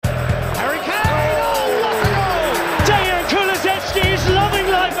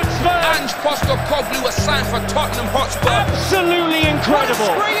Postecoglou was signed for Tottenham Hotspur. Absolutely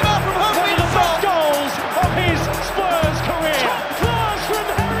incredible. Screamer from One of the best Huffington. goals of his Spurs career. Top class from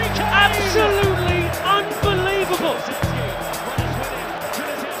Harry Kane. Absolutely unbelievable.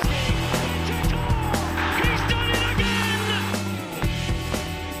 He's done it again.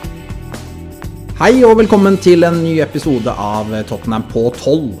 Hei og velkommen til en ny episode av Tottenham på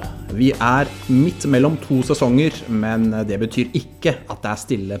 12. Vi midt mellom to sesonger, men det betyr ikke at det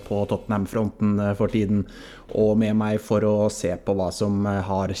stille på Tottenham-fronten for tiden. Og med meg for å se på hva som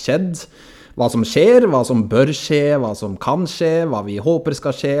har skjedd, hva som skjer, hva som bør skje, hva som kan skje, hva vi håper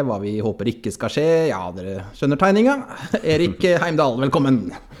skal skje, hva vi håper ikke skal skje. Ja, dere skjønner tegninga. Erik Heimdal, velkommen.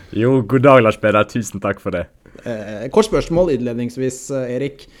 Jo, god dag Lars Peder, tusen takk for det. Kort spørsmål innledningsvis,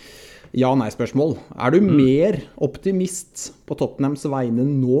 Erik. Ja-nei-spørsmål. Du mer optimist på Tottenhams vegne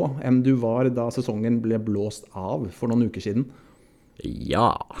nå enn du var da sesongen ble blåst av for noen uker siden?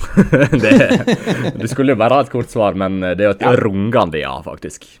 Ja, det skulle jo bare ha et kort svar, men det er jo et rungende ja,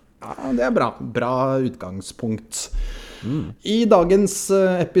 faktisk. Ja, det bra. Bra utgangspunkt. I dagens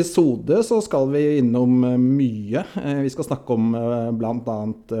episode så skal vi innom mye. Vi skal snakke om blant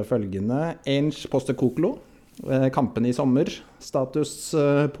annet følgende. Ange Postecoglou. Kampen i sommer, status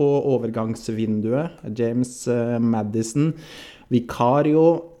på overgangsvinduet, James Maddison,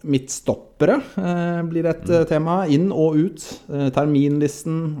 Vicario, midtstoppere blir et tema, inn og ut,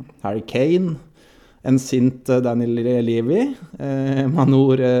 terminlisten, Harry Kane, en sint Daniel Levy,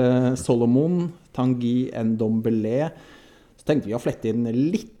 Manor Solomon, Tanguy Ndombeles. Så tenkte vi å flette inn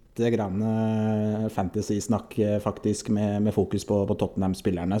litt grann fantasy-snakk faktisk med fokus på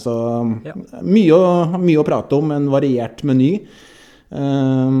Tottenham-spillerne. Så ja. Mye å prate om, en variert meny.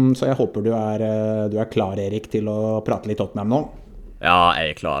 Så jeg håper du er klar, Erik, til å prate litt Tottenham nå. Ja,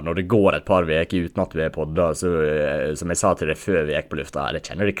 jeg klar. Når det går et par veker uten at vi podder, så som jeg sa til deg før vi gikk på lufta, jeg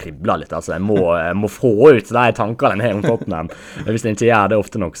kjenner det kribler litt. Altså, jeg må få ut de tankene jeg har om Tottenham. Hvis jeg ikke gjør det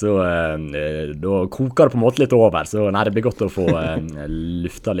ofte nok, så da koker det på en måte litt over. Så nei, det blir godt å få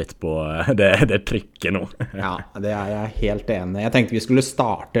lufta litt på det trykket nå. Ja, det jeg helt enig. Jeg tenkte vi skulle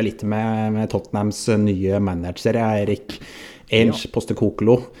starte litt med Tottenhams nye manager, Erik. Ange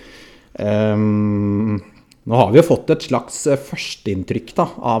Postecoglou. Nå har vi jo fått et slags førsteinntrykk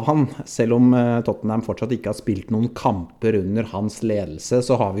av han. Selv om Tottenham fortsatt ikke har spilt noen kamper under hans ledelse,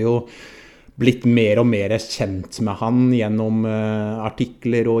 så har vi jo blitt mer og mer kjent med han gjennom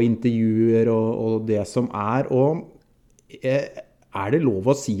artikler og intervjuer og det som Og det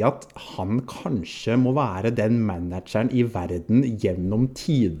lov å si at han kanskje må være den manageren i verden gjennom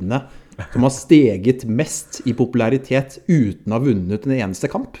tidene som har steget mest i popularitet uten å ha vunnet en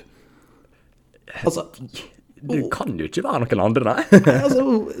eneste kamp? Altså, du kan jo ikke være noen andre, nei. Altså,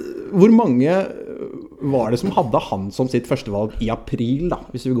 hvor mange var det som hadde han som sitt førstevalg i april, da,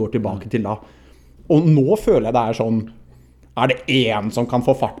 hvis vi går tilbake til da? Og nå føler jeg det sånn, det en som kan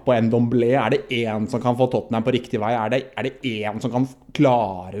få fart på Ndombeles? Det en som kan få Tottenham på riktig vei? Det en som kan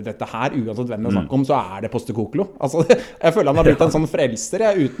klare dette her, uansett hvem det snakker om, så det Postecoglou. Altså, jeg føler han har blitt en sånn frelser,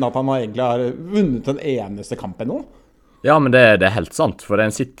 uten at han egentlig har vunnet den eneste kampen nå. Ja, men det helt sant, for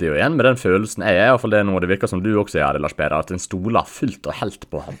en sitter jo igjen med den følelsen. Jeg I hvert fall det nå, det virker som du også gjør det, Lars Peder, at en stoler fullt og helt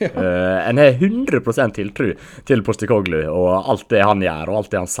på han. En har 100% tiltro til Postecoglou og alt det han gjør og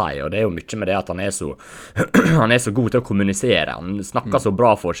alt det han sier, og det jo mye med det at han han så god til å kommunisere. Han snakker så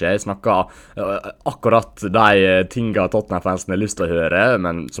bra for seg, snakker akkurat de tingene Tottenham-fansen har lyst til å høre,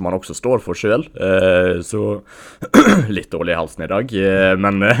 men som han også står for selv. Så litt dårlig I halsen I dag,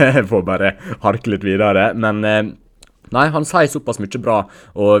 men jeg får bare harke litt videre. Men nei, han sier såpass mye bra,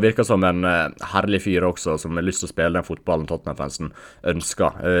 og virker som en herlig fyr også, som har lyst til å spille den fotballen Tottenham-fansen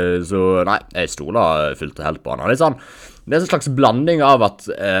ønsker. Så nei, jeg stoler fullt og helt på han. Han sånn, det en slags blanding av at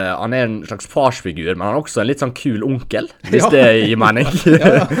han en slags farsfigur, men han også en litt sånn kul onkel, hvis det gir mening.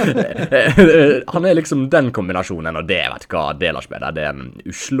 Han liksom den kombinasjonen, og det vet hva det Lars Peder, det en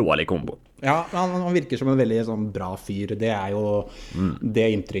uslåelig kombo. Ja, han virker som en veldig sånn bra fyr. Det jo det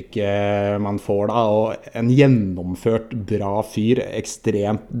inntrykket man får da, og en gjennomført bra fyr,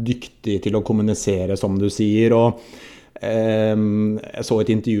 ekstremt dyktig til å kommunisere, som du sier, og jeg så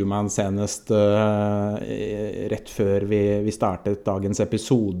et intervju med han senest rett før vi startet dagens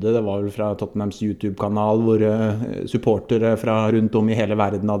episode. Det var vel fra Tottenhams YouTube-kanal, hvor supportere fra rundt om I hele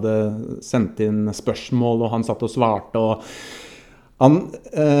verden hadde sendt inn spørsmål, og han satt og svarte, og han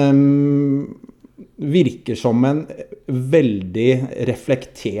virker som en veldig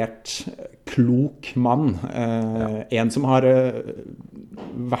reflektert, klok mann. En som har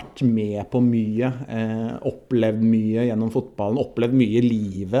vært med på mye, opplevd mye gjennom fotballen, opplevd mye I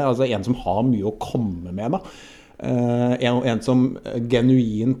livet, altså en som har mye å komme med da. en som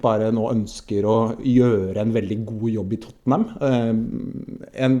genuint bare nå ønsker å gjøre en veldig god jobb i Tottenham.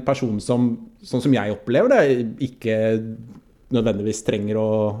 En person som, sånn som jeg opplever det, ikke nødvendigvis trenger å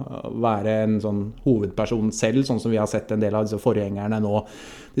være en sånn hovedperson selv, sånn som vi har sett en del av disse forgjengerne nå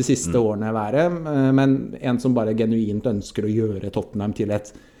de siste årene være, men en som bare genuint ønsker å gjøre Tottenham til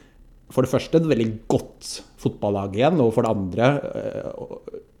for det første et veldig godt fotballag igjen, og for det andre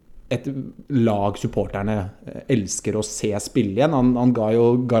et lag supporterne elsker å se spille igjen. Han ga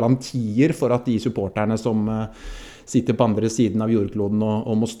jo garantier for at de supporterne som sitter på andre siden av jordkloden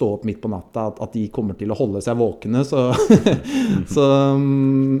og må stå opp midt på natta, at de kommer til å holde seg våkne. Så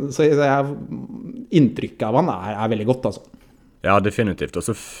inntrykket av han er veldig godt, altså. Ja, definitivt. Og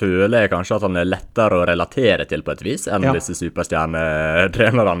så føler jeg kanskje at han lettere å relatere til på et vis enn disse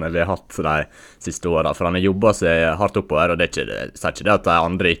superstjernetrenerne vi har hatt de siste årene. For han har jobbet seg hardt oppover, og det sier ikke det at de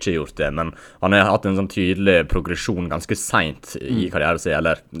andre ikke har gjort det, men han har hatt en sånn tydelig progresjon ganske sent i karrieren sin,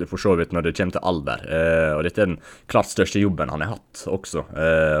 eller for så vidt når det kommer til alder. Og dette den klart største jobben han har hatt også,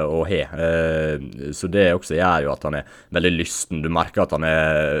 og så det også gjør jo at han veldig lysten. Du merker at han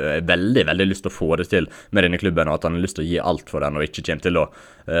veldig, veldig lyst til å få det til med denne klubben, og at han har lyst til å gi alt for den, og ikke kommer til å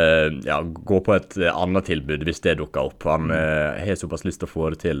gå på et annet tilbud hvis det dukker opp. Han har såpass lyst til å få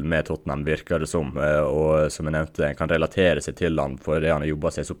det til med Tottenham, virker det som, og som jeg nevnte, en kan relatere seg til han for det han har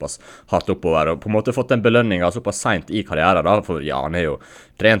jobbet seg såpass hardt oppover, og på en måte fått en belønning såpass sent i karrieren da, for han har jo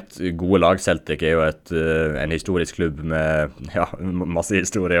trent gode lag. Celtic jo en historisk klubb med masse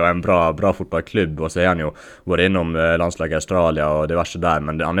historie og en bra fotballklubb, og så har han jo vært innom landslaget i Australia og diverse der,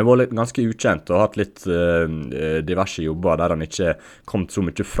 men han har vært ganske ukjent og hatt litt diverse jobber der han ikke kom så mye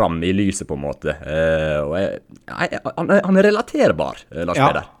fram i lyset på en måte, og han relaterbar, Lars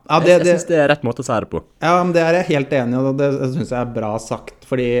Peder. Jeg synes det rett måte å si det på. Ja, men det jeg helt enig i, og det synes jeg bra sagt,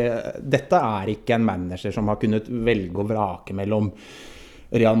 fordi dette ikke en manager som har kunnet velge og vrake mellom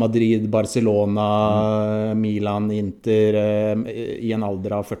Real Madrid, Barcelona, Milan, Inter i en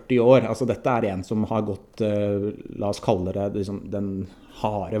alder av 40 år. Altså dette en som har gått, la oss kalle det liksom, den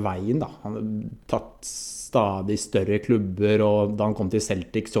harde veien da. Han har tatt stadig større klubber, og da han kom til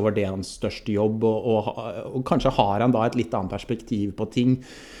Celtic så var det hans største jobb, og kanskje har han da et litt annet perspektiv på ting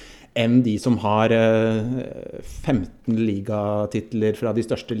enn de som har 15 ligatitler fra de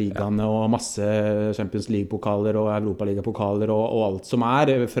største ligaene og masse Champions League-pokaler og Europa-liga-pokaler og alt som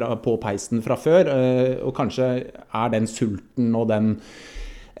på peisen fra før, og kanskje den sulten og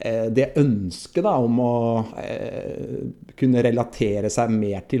det ønsket da, om å kunne relatere seg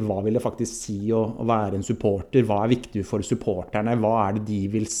mer til hva vil det faktisk si å være en supporter, hva viktig for supporterne, hva det de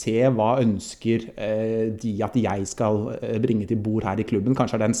vil se, hva ønsker de at jeg skal bringe til bord her i klubben.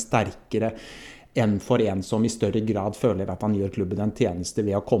 Kanskje den sterkere enn for en som i større grad føler at han gjør klubben en tjeneste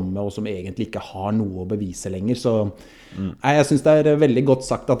ved å komme, og som egentlig ikke har noe å bevise lenger. Så jeg synes det veldig godt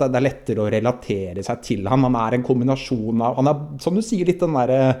sagt at det lettere å relatere seg til han. Han en kombinasjon av, han som du sier, litt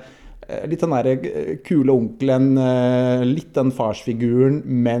den der kule onkelen, litt den farsfiguren,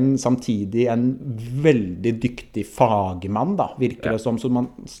 men samtidig en veldig dyktig fagmann da, virker det som man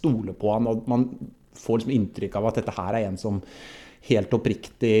stoler på han, og man får liksom inntrykk av at dette her en som helt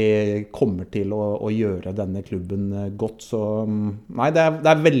oppriktig kommer til å gjøre denne klubben godt. Så nei, det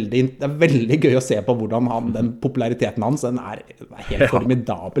veldig gøy å se på hvordan den populariteten hans, den helt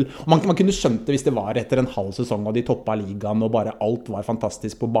formidabel. Og man kunne skjønt det hvis det var etter en halv sesong og de toppet ligaen og bare alt var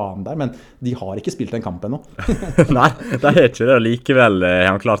fantastisk på banen der, men de har ikke spilt en kamp ennå. Nei, det ikke det. Likevel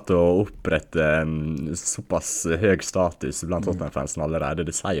har han klart å opprette en såpass høy status blant Tottenham-fansen allerede.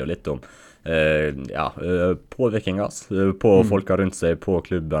 Det sier jo litt om påvirkning på folka rundt seg, på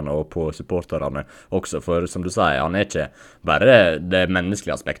klubben og på supporterne også, for som du sier, han ikke bare det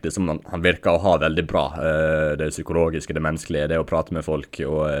menneskelige aspektet som han virker å ha veldig bra, det psykologiske, det menneskelige, det å prate med folk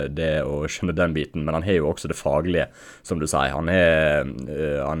og det å skjønne den biten, men han har jo også det faglige, som du sier.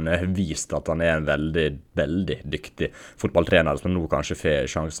 Han har vist at han en veldig, veldig dyktig fotballtrener som nå kanskje får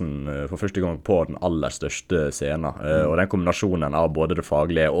sjansen for første gang på den aller største scenen, og den kombinasjonen av både det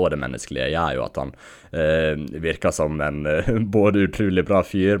faglige og det menneskelige gjør jo at han virker som en både utrolig bra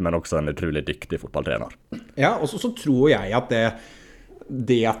fyr, men også en utrolig dyktig fotballtrener. Ja, og så tror jeg at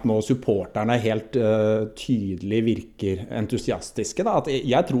det at nå supporterne helt tydelig virker entusiastiske, da, at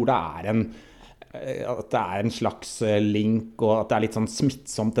jeg tror det en slags link, og at det litt sånn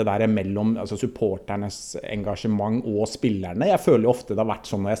smittsomt det der mellom altså supporternes engasjement og spillerne. Jeg føler jo ofte det har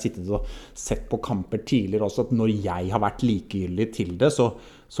vært sånn når jeg sittet og sett på kamper tidligere også, at når jeg har vært likegyldig til det, så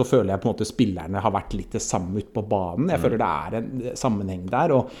føler jeg på en måte spillerne har vært litt det samme ut på banen. Jeg føler det en sammenheng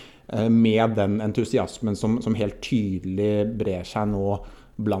der, og med den entusiasmen som helt tydelig brer seg nå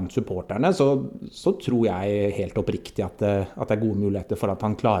blant supporterne, så tror jeg helt oppriktig at det gode muligheter for at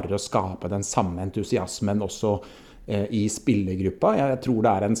han klarer å skape den samme entusiasmen også i spillergruppa. Jeg tror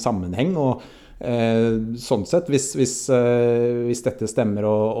det en sammenheng, og sånn sett, hvis dette stemmer,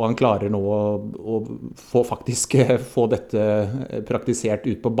 og han klarer nå å få dette praktisert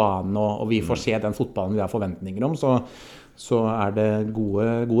ut på banen, og vi får se den fotballen vi har forventninger om, så det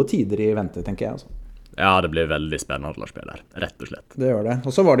gode tider i vente, tenker jeg. Altså. Ja, det blir veldig spennende å spille der, rett og slett. Det gjør det.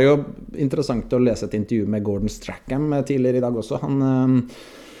 Og så var det jo interessant å lese et intervju med Gordon Strachan tidligere i dag også. Han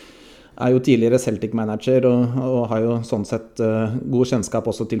jo tidligere Celtic-manager og har jo sånn sett god kjennskap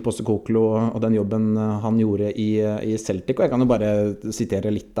også til Postecoglou og den jobben han gjorde i Celtic, og jeg kan jo bare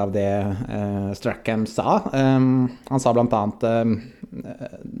sitere litt av det Strachan sa. Han sa blant annet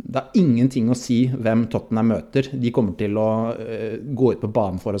det ingenting å si hvem Tottenham møter. De kommer til å gå ut på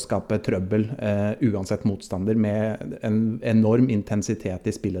banen for å skape trøbbel uansett motstander, med en enorm intensitet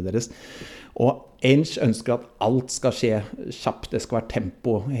i spillet deres. Og Ange ønsker at alt skal skje kjapt, det skal være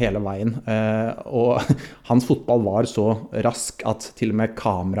tempo hele veien. Og hans fotball var så rask at til og med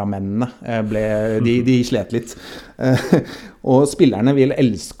kameramennene de slet litt. Og spillerne vil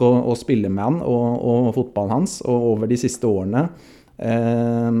elske å spille med han og fotballen hans, og over de siste årene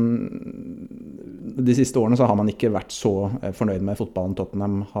så har man ikke vært så fornøyd med fotballen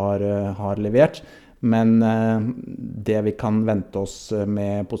Tottenham har levert. Men det vi kan vente oss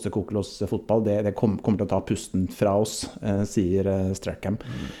med Postecoglou's fotball, det kommer til å ta pusten fra oss, sier Strachan.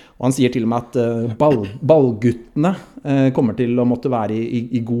 Og han sier til og med at ballguttene kommer til å måtte være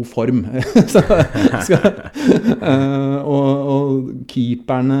i god form. Og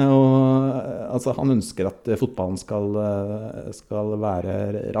keeperne, altså han ønsker at fotballen skal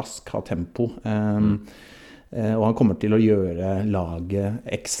være rask, ha tempo. Og han kommer til å gjøre laget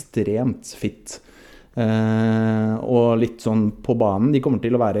ekstremt fitt. Og litt sånn på banen, de kommer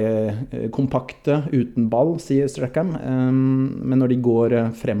til å være kompakte uten ball, sier Strachan, men når de går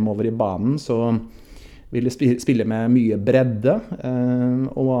fremover i banen så vil de spille med mye bredde,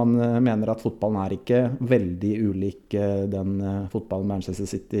 og han mener at fotballen ikke veldig ulik den fotballen Manchester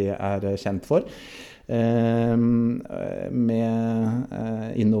City kjent for, med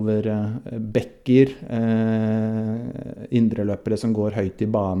innover bekker, indreløpere som går høyt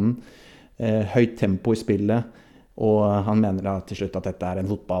i banen, høyt tempo i spillet, og han mener da til slutt at dette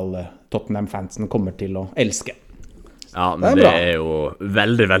en fotball Tottenham-fansen kommer til å elske. Ja, men det jo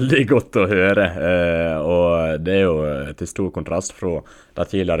veldig, veldig godt å høre, og det jo til stor kontrast fra de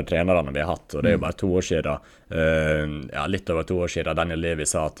tidligere trenerne vi har hatt, og det jo bare 2 år siden, litt over 2 år siden Daniel Levy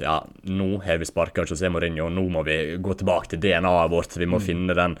sa at nå har vi sparket José Mourinho, nå må vi gå tilbake til DNA-et vårt, vi må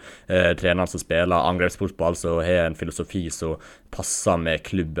finne den treneren som spiller angrepsfotball, så har en filosofi som passer med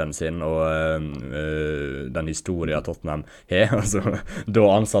klubben sin og den historien Tottenham har. Altså, da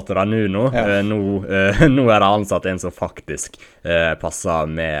ansatte de nå det ansatt en som faktisk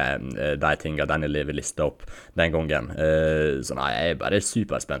passer med de tingene Daniel Levy listet opp den gangen. Så nei, jeg bare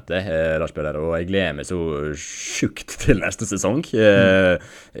superspent, og jeg gleder meg så sjukt til neste sesong.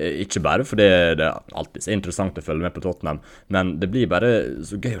 Ikke bare fordi det alltid interessant å følge med på Tottenham, men det blir bare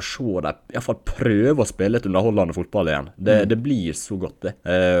så gøy å se dem i hvert fall prøve å spille et underholdende fotball igjen. Det blir så godt det.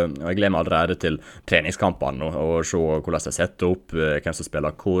 Og jeg gleder meg allerede til treningskampene og se hvordan de setter opp, hvem som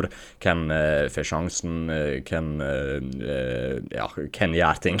spiller hvor, hvem får sjansen, hvem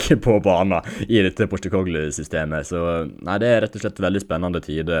gjør ting på banen i dette Postecoglou-systemet. Så nei, det rett og slett veldig spennende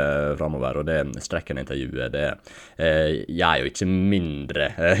tider fremover, og det Strachan-intervjuet, det jeg jo ikke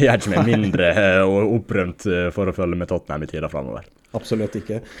mindre og opprømt for å følge med Tottenham i tiden fremover. Absolutt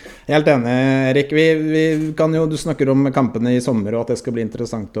ikke. Helt enig, Erik. Vi kan jo, du snakker om kampene i sommer, og at det skal bli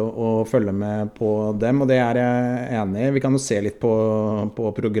interessant å følge med på dem, og det jeg enig i. Vi kan jo se litt på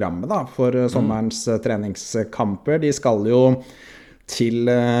programmet da, for sommerens treningskamper. De skal jo til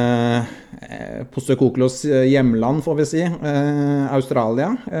Postecoglou's hjemland, får vi si,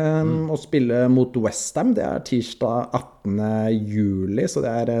 Australia, og spille mot West Ham. Det tirsdag 18. juli, så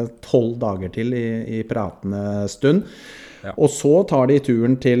det 12 dager til i pratende stund. Ja. Og så tar de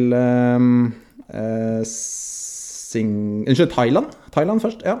turen til Thailand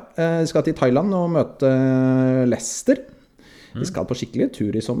først, ja. De skal til Thailand og møte Leicester. De skal på skikkelig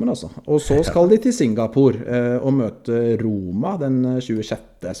tur i sommer, altså. Og så skal de til Singapore og møte Roma den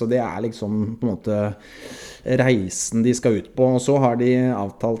 26. Så det liksom på en måte reisen de skal ut på. Og så har de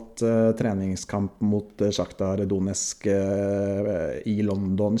avtalt treningskamp mot Shakhtar Donetsk i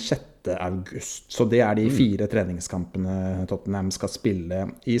London 6. august. Så det de 4 treningskampene Tottenham skal spille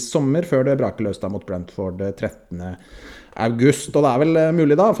i sommer, før det braker løs da mot Brentford 13. august. Og det vel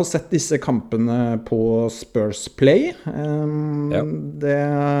mulig da å få sett disse kampene på Spurs Play. Det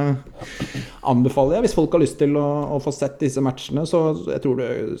anbefaler jeg hvis folk har lyst til å få sett disse matchene. Så jeg tror det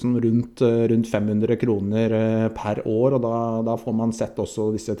sånn rundt 500 kroner per år, og da får man sett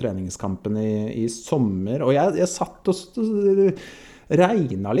også disse treningskampene i sommer. Og jeg satt og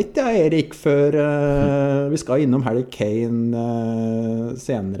regnet litt, Erik, før vi skal innom Harry Kane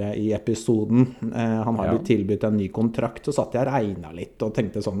senere i episoden. Han har blitt tilbudt en ny kontrakt, så satt jeg og regnet litt og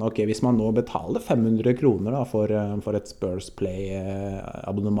tenkte sånn, ok, hvis man nå betaler 500 kroner da, for et Spurs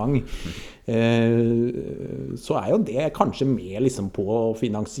Play-abonnement, så jo det kanskje med liksom på å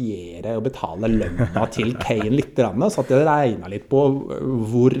finansiere og betale lønna til Kane litt. Så satt jeg og regnet litt på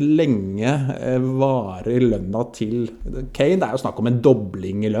hvor lenge varer lønna til Kane. Det jo snakk om en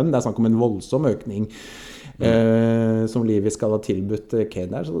dobling i lønn, det snakk om en voldsom økning som Livi skal ha tilbudt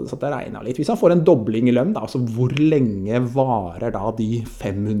Kane der, så satt jeg regnet litt. Hvis han får en dobling i lønn, da, altså hvor lenge varer da de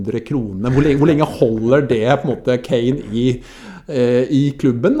 500 kronene? Hvor lenge holder det på en måte Kane i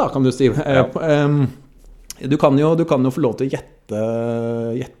klubben, da, kan du si? Du kan jo få lov til å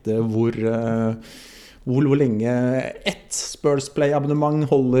gjette hvor lenge ett Spurs Play-abonnement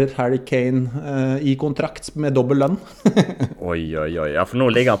holder Harry Kane i kontrakt med dobbel lønn. Oi. Ja, for nå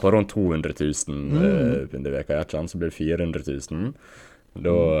ligger han på rundt 200 000 under veka, så blir det 400 000.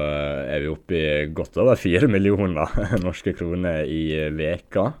 Da vi oppe i godt over 4 millioner norske kroner i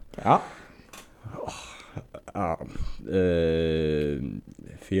veka. Ja.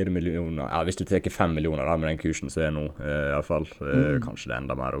 4 millioner, hvis du teker 5 millioner da, med den kursen så nå i alle fall, kanskje det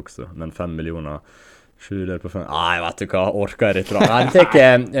enda mer også, men 5 millioner 7 der på 5. Nei, vet du hva, orker jeg litt da. Nei,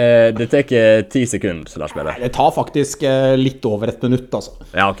 det teker 10 sekunder, Lars Peder. Nei, det tar faktisk litt over 1 minutt, altså.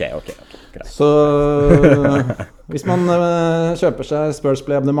 Ja, ok, greit. Så hvis man kjøper seg Spurs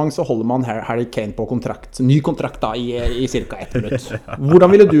Play-abonnement, så holder man Harry Kane på ny kontrakt da, i cirka 1 minutt.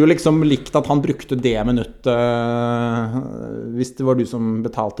 Hvordan ville du liksom likt at han brukte det minuttet, hvis det var du som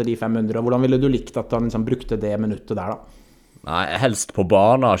betalte de 500? Hvordan ville du likt at han liksom brukte det minuttet der da? Nei, helst på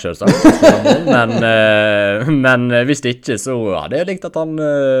bana, selvsagt. Men hvis ikke, så hadde jeg likt at han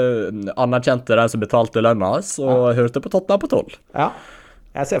anerkjente den som betalte lønna hans, og hørte på Tottenham på 12. Ja,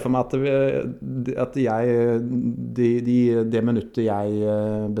 jeg ser for meg at det minuttet jeg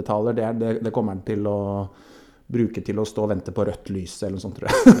betaler, det kommer han til å bruke til å stå og vente på rødt lys eller noe sånt, tror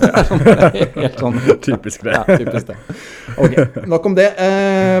jeg. Helt sånn. Typisk det. Ja, typisk det. Ok, nok om det.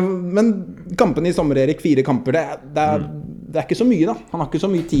 Men kampen i sommer, Erik, 4 kamper, det ikke så mye da. Han har ikke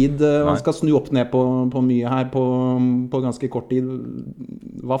så mye tid. Han skal snu opp ned på mye her på ganske kort tid.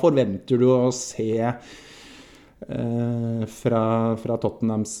 Hva forventer du å se fra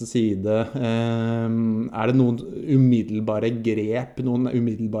Tottenhams side? Det noen umiddelbare grep, noen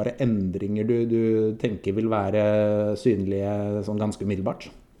umiddelbare endringer du tenker vil være synlige sånn ganske umiddelbart?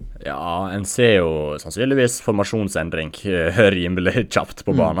 Ja, en ser jo sannsynligvis formasjonsendring rimelig kjapt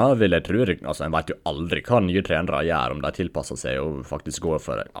på banen, vil jeg tro. Altså, en vet jo aldri hva nye trenere gjør, om de tilpasser seg og faktisk går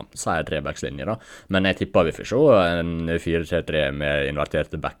for en trebackslinje da. Men jeg tipper vi får se en 4-3-3 med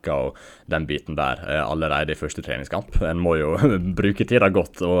inverterte backer og den biten der allerede i første treningskamp. En må jo bruke tiden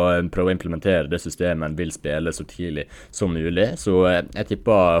godt og prøve å implementere det systemet en vil spille så tidlig som mulig. Så jeg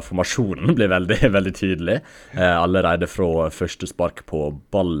tipper formasjonen blir veldig, veldig tydelig allerede fra første spark på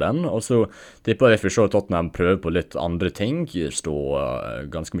ballen. Og så tipper jeg for så Tottenham prøver på litt andre ting, stå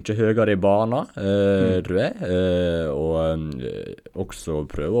ganske mye høyere i banen, tror jeg, og også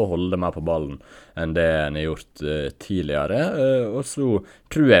prøve å holde mer på ballen enn det en har gjort tidligere. Og så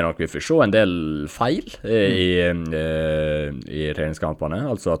tror jeg nok vi får se en del feil i treningskampene,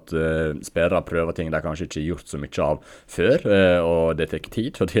 altså at spillere prøver ting de kanskje ikke har gjort så mye av før, og det tar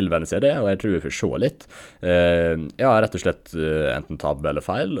tid å tilvenne seg det, og jeg tror vi får se litt. Rett og slett enten tabbe eller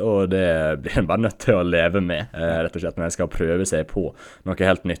feil, og det blir en bare nødt til å leve med, rett og slett, når jeg skal prøve seg på noe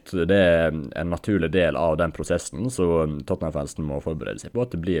helt nytt. Det en naturlig del av den prosessen, så Tottenham-fansen må forberede seg på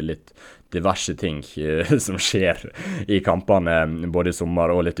at det blir litt diverse ting som skjer i kampene, både i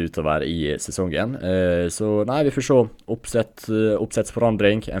sommer og litt utover i sesongen. Så nei, vi får se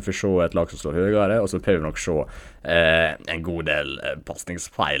oppsettsforandring, en får se et lag som står høyere, og så prøver vi nok se en god del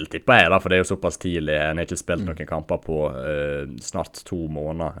passningsfeil, tipper jeg da, for det jo såpass tidlig. En har ikke spilt noen kamper på snart 2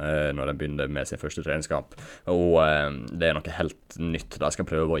 måneder når de begynner med sin første treningskamp, og det noe helt nytt de skal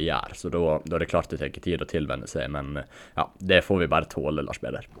prøve å gjøre, så da det klart det tar tid å tilvenne seg, men ja, det får vi bare tåle, Lars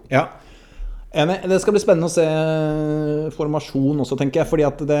Peder. Ja, det skal bli spennende å se formasjon også, tenker jeg, fordi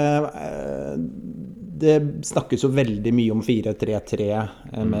at det snakkes jo veldig mye om 4-3-3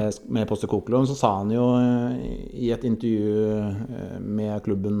 med Postecoglou, så sa han jo i et intervju med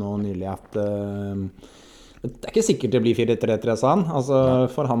klubben nå nylig at det ikke sikkert det blir 4-3-3, sa han. Altså,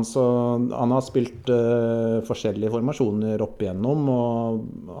 for han så han har spilt forskjellige formasjoner opp igjennom,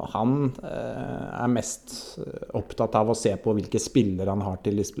 og han mest opptatt av å se på hvilke spillere han har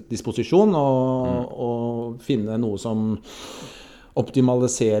til disposisjon, og finne noe som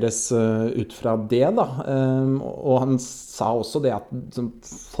optimaliseres ut fra det da. Og han sa også det at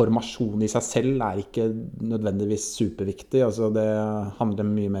formasjon i seg selv ikke nødvendigvis superviktig, altså det handler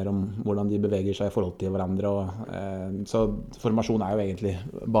mye mer om hvordan de beveger seg i forhold til hverandre, og, så formasjon jo egentlig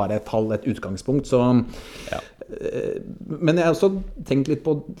bare et tall, et utgangspunkt, så men jeg har også tenkt litt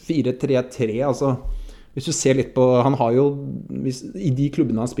på 4-3-3, altså hvis du ser litt på, han har jo i de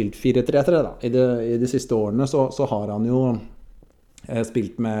klubbene han har spilt 4-3-3 da, i de siste årene, så har han jo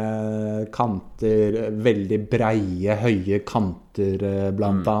spilt med kanter, veldig breie, høye kanter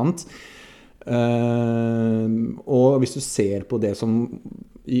blant annet. Og hvis du ser på det som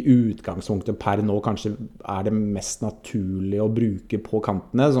i utgangspunktet per nå kanskje det mest naturlig å bruke på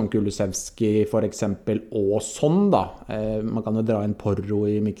kantene, som Kulusevski for eksempel, og sånn da. Man kan jo dra en Porro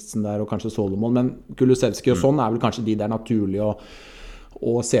i miksen der, og kanskje Solomon, men Kulusevski og sånn vel kanskje de der naturlig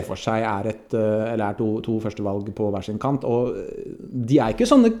å se for seg to førstevalg på hver sin kant, og de ikke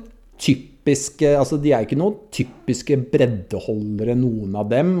sånne typiske, altså de ikke noen typiske breddeholdere, noen av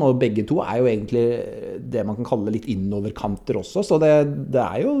dem, og begge to jo egentlig det man kan kalle litt innoverkanter også, så det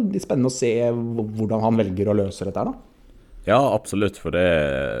jo litt spennende å se hvordan han velger å løse dette da. Ja, absolutt, for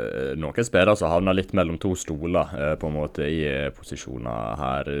det noen spillere som havner litt mellom to stoler på en måte i posisjoner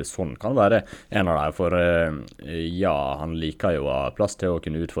her. Sånn kan være en av dem, for han liker jo å ha plass til å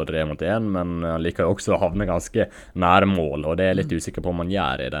kunne utfordre 1-1, men han liker jo også å havne ganske nær mål, og det litt usikker på om han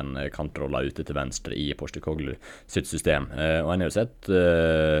gjør i den kantrollen ute til venstre i Postecoglou sitt system. Og en har jo sett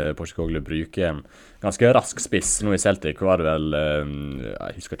Postecoglou bruke ganske rask spiss. Nå i Celtic var det vel,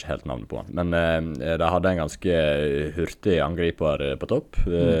 jeg husker ikke helt navnet på han, men de hadde en ganske hurtig angriper på topp,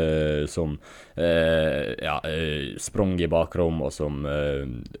 som sprang i bakrom, og som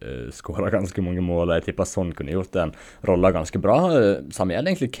skåret ganske mange mål. Jeg tipper sånn kunne gjort den rollen ganske bra. Samme gjelder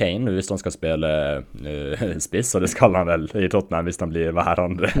egentlig Kane, hvis han skal spille spiss, og det skal han vel i Tottenham hvis han blir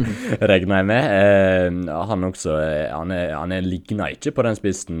værende, regner jeg med. Han også, han ligner ikke på den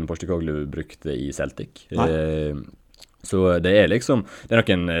spissen Postecoglou brukte i Celtic. Så det liksom, det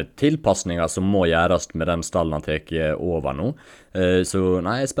noen tilpassninger som må gjøres med den stallen han tar over nå. Så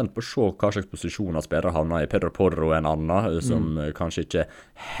nei, jeg spent på å se hva slags posisjoner spillere havner i. Pedro Porro en annen, som kanskje ikke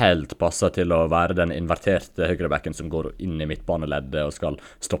helt passer til å være den inverterte høyrebacken som går inn i midtbaneleddet og skal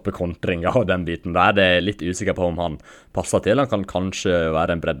stoppe kontringer og den biten der. Det litt usikker på om han passer til. Han kan kanskje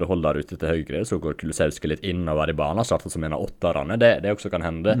være en breddeholder ute til høyre, så går Kulusevski litt innover i banen, starter som en av åtterne. Det også kan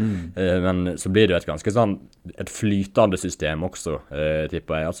hende. Men så blir det jo et ganske sånn, et flytende system også,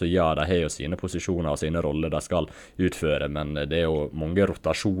 tipper jeg. Altså ja, de har jo sine posisjoner og sine roller de skal utføre, men det jo mange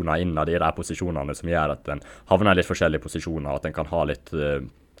rotasjoner innad i de posisjonene som gjør at den havner i litt forskjellige posisjoner, at den kan ha litt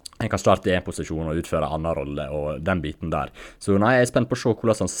en kan starte i en posisjon og utføre en annen rolle og den biten der. Så nei, jeg spent på å se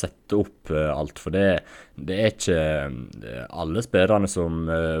hvordan han setter opp alt, for det ikke alle spillerne som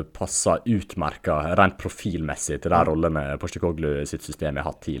passer utmerket rent profilmessig til de rollene Postecoglou sitt system har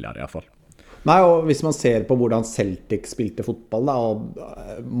hatt tidligere i hvert fall. Nei, og hvis man ser på hvordan Celtic spilte fotball da, og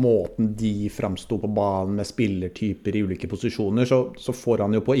måten de framstod på banen med spillertyper i ulike posisjoner, så får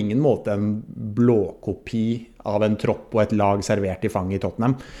han jo på ingen måte en blåkopi av en tropp og et lag servert i fanget i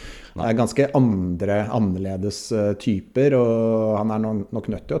Tottenham. Det ganske annerledes typer, og han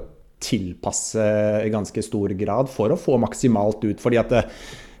nok nødt til å tilpasse i ganske stor grad for å få maksimalt ut, fordi at det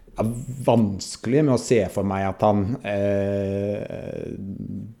vanskelig med å se for meg at han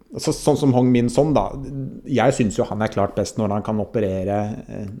sånn som Hong Min Son da, jeg synes jo han klart best når han kan operere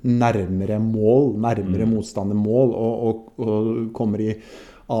nærmere mål, nærmere motstander mål, og kommer i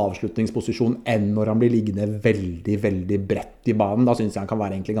avslutningsposisjon enn når han blir liggende veldig, veldig bredt i banen. Da synes jeg han kan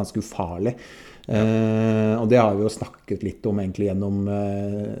være egentlig ganske ufarlig. Og det har vi jo snakket litt om egentlig gjennom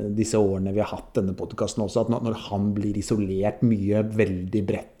disse årene vi har hatt denne podcasten også, at når han blir isolert mye veldig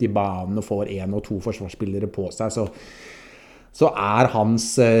bredt i banen og får 1 og 2 forsvarsspillere på seg, så hans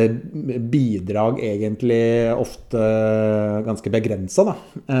bidrag egentlig ofte ganske begrenset da.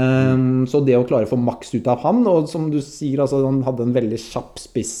 Så det å klare å få maks ut av han, og som du sier, altså, han hadde en veldig kjapp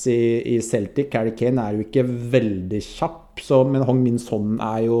spiss i Celtic. Harry Kane jo ikke veldig kjapp, men Hong Min Son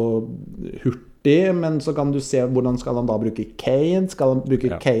jo hurtig, men så kan du se hvordan skal han da bruke Kane, skal han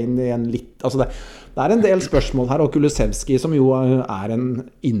bruke Kane i en litt, altså det en del spørsmål her, og Kulusevski som jo en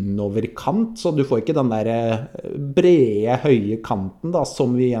innoverkant, så du får ikke den der brede, høye kanten da,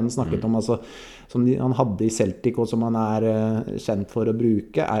 som vi igjen snakket om, altså, som han hadde i Celtic, og som han kjent for å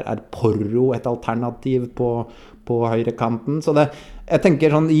bruke. Porro et alternativ på høyrekanten? Så jeg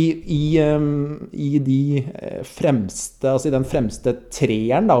tenker sånn i de fremste, altså i den fremste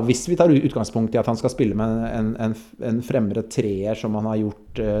treeren da, hvis vi tar utgangspunkt i at han skal spille med en fremre treer som han har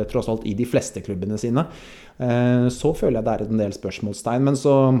gjort tross alt i de fleste klubbene sine, så føler jeg det en del spørsmålstegn, men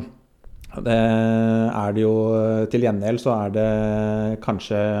så det det jo til gjengjeld så det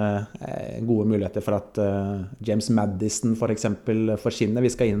kanskje gode muligheter for at James Maddison for eksempel forsvinner.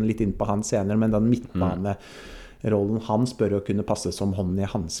 Vi skal litt inn på han senere, men den midtbanerollen hans bør jo kunne passe som hånd i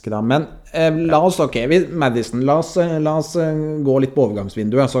handske da. Men la oss, Maddison, la oss gå litt på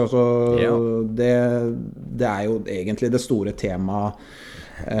overgangsvinduet. Så det jo egentlig det store temaet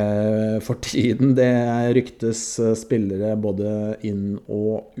for tiden. Det ryktes spillere både inn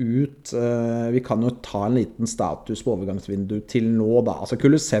og ut. Vi kan jo ta en liten status på overgangsvinduet til nå da. Altså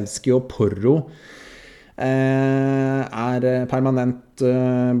Kulusevski og Porro permanent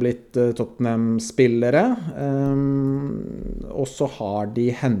blitt Tottenham-spillere, og så har de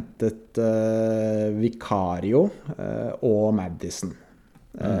hentet Vicario og Maddison.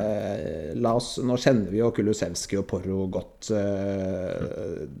 Nå kjenner vi jo Kulusevski og Porro godt.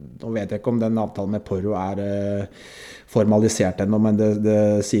 Nå vet jeg ikke om den avtalen med Porro formalisert ennå, men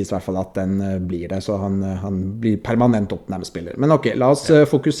det sies I hvert fall at den blir det, så han blir permanent Tottenham-spiller. Men ok, la oss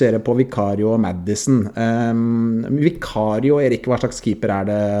fokusere på Vicario og Maddison. Vicario, Erik, hva slags keeper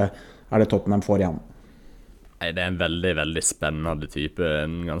det Tottenham får igjen? Det en veldig, veldig spennende type.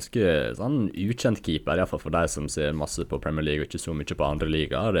 En ganske sånn ukjent keeper, I hvert fall for deg som ser masse på Premier League og ikke så mye på andre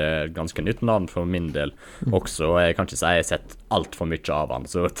ligaer. Det et ganske nytt navn for min del også. Jeg kan ikke si jeg har sett alt for mye av han,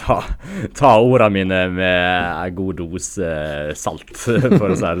 så ta ordene mine med en god dose salt, for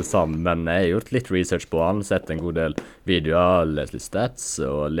å si det sånn. Men jeg har gjort litt research på han, sett en god del videoer, lest litt stats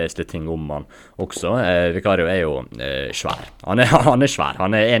og lest litt ting om han også. Vicario jo svær. Han svær.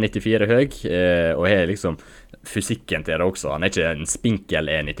 Han 1,94 høy, og har liksom fysikken til det også. Han ikke en spinkel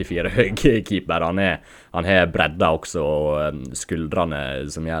 1,94 høy keeper. Han har bredda også, og skuldrene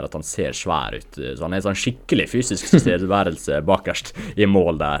som gjør at han ser svær ut. Så han sånn skikkelig fysisk tilstedeværelse bakerst I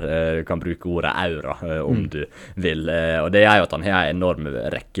mål der. Du kan bruke ordet aura om du vil. Og det jo at han har enorm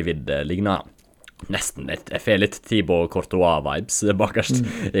rekkevidde ligner nesten jeg får litt Thibaut Courtois-vibes bakerst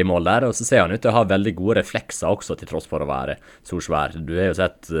I mål der, og så ser han ut til å ha veldig gode reflekser også, til tross for å være så svær. Du har jo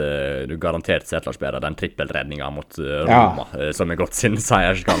sett, du garantert sett Lars Bera, den trippelredningen mot Roma, som gått sin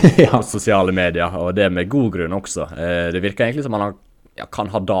seierskamp på sosiale medier, og det med god grunn også. Det virker egentlig som han kan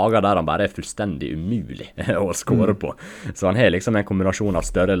ha dager der han bare fullstendig umulig å skåre på. Så han har liksom en kombinasjon av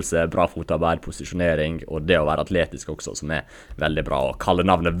størrelse, bra fotarbeid, posisjonering, og det å være atletisk også, som veldig bra. Å kalle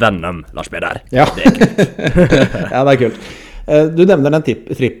navnet Venom, Lars Beder, det kult. Ja, det kult. Du nevner den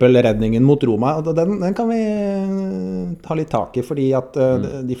trippelredningen mot Roma, den kan vi ta litt tak I, fordi at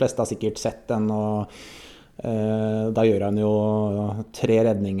de fleste har sikkert sett den, og da gjør han jo 3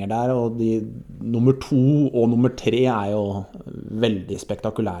 redninger der, og nummer 2 og nummer 3 jo veldig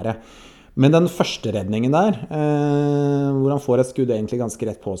spektakulære. Men den første redningen der, hvor han får et skudd egentlig ganske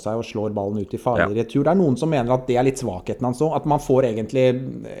rett på seg og slår ballen ut I farlig retur, det noen som mener at det litt svakheten hans også, at man får egentlig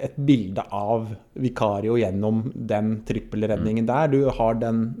et bilde av Vicario gjennom den trippelredningen der. Du har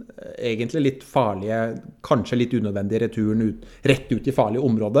den egentlig litt farlige, kanskje litt unødvendige returen rett ut I farlig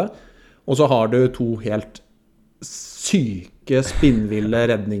område, og så har du 2 helt syke, spinnville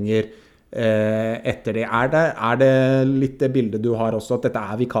redninger etter det. Det litt det bildet du har også, at dette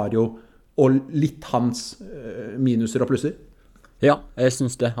Vicario og litt hans minuser og plusser? Ja, jeg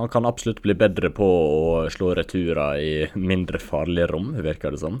synes det. Han kan absolutt bli bedre på å slå returer I mindre farlige rom,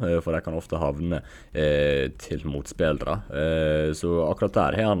 virker det som, for de kan ofte havne til motspillere. Så akkurat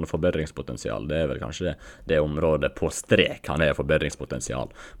der har han forbedringspotensial. Det vel kanskje det området på strek han har forbedringspotensial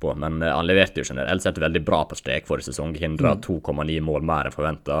på. Men han leverte jo generelt sett veldig bra på strek for sesong, hindret 2,9 mål mer enn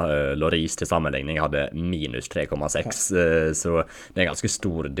forventet. Loris til sammenligning hadde minus 3,6, så det en ganske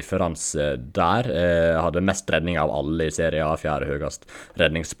stor differanse der. Hadde mest redning av alle I Serie A, 4. høyest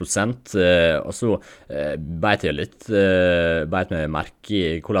redningsprosent, og så beit jeg med merke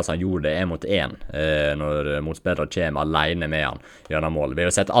I hvordan han gjorde det 1 mot 1 når motspillere kommer alene med han gjennom mål. Vi har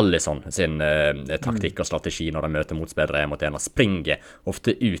jo sett Alisson sin taktikk og strategi når han møter motspillere 1 mot 1, og springer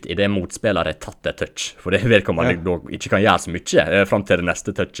ofte ut I det motspillere har tatt et touch, for det virker man ikke kan gjøre så mye frem til det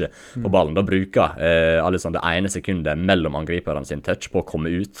neste touchet på ballen. Da bruker Alisson det ene sekundet mellom angriperen sin touch på å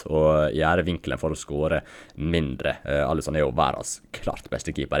komme ut og gjøre vinkelen for å skåre mindre. Alisson jo hver ligas klart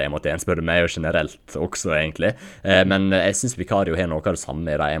beste keeper 1-1, spør du meg, og generelt også egentlig. Men jeg synes Vicario har noe av det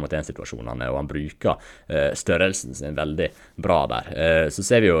samme i de 1-1-situasjonene, og han bruker størrelsen sin veldig bra der. Så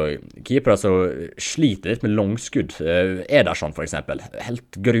ser vi jo keepere som sliter litt med langskudd. Ederson for eksempel,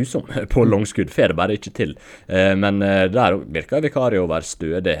 helt grusom på langskudd, får det bare ikke til. Men der virker Vicario å være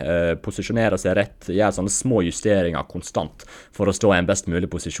stødig, posisjonere seg rett, gjøre sånne små justeringer konstant for å stå i en best mulig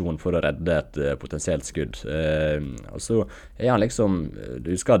posisjon for å redde et potensielt skudd. Og så han liksom,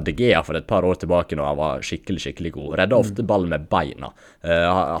 du husker De Gea for et par år tilbake når han var skikkelig god, redde ofte ballen med beina.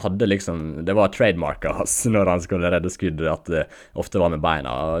 Hadde liksom, det var trademarket hans når han skulle redde skudd, at det ofte var med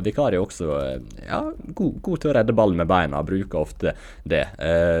beina. Vicario også, god til å redde ballen med beina, bruker ofte det.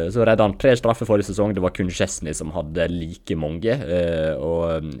 Så redde han 3 straffer forrige sesong, det var kun Chesney som hadde like mange,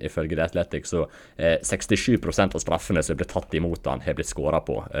 og ifølge The Athletic så 67% av straffene som ble tatt imot han har blitt skåret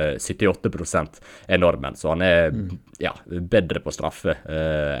på. 78% normen, så han bedre på straffe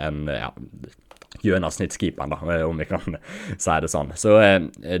enn gjennomsnittskeeperen, om vi kan si det sånn. Så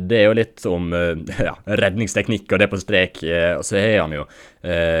det jo litt om redningsteknikk og det på strek, og så han jo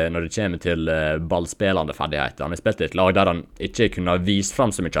når det kommer til ballspillende ferdigheter. Han har spilt i et lag der han ikke kunne vise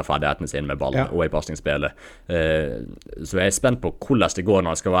frem så mye av ferdighetene sine med ball og i passningsspillet. Så jeg spent på hvordan det går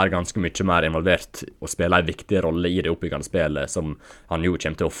når han skal være ganske mye mer involvert og spille en viktig rolle i det oppbyggende spillet, som han jo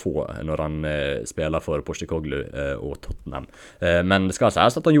kommer til å få når han spiller for Postecoglou og Tottenham. Men det skal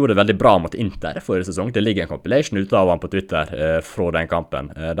sies at han gjorde det veldig bra mot Inter forrige sesong. Det ligger en compilation ute av han på Twitter fra den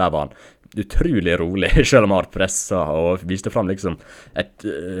kampen. Der var han utrolig rolig, selv om han har presset og viste frem liksom et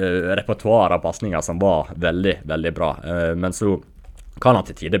repertoire av passninger som var veldig, veldig bra. Men så kan han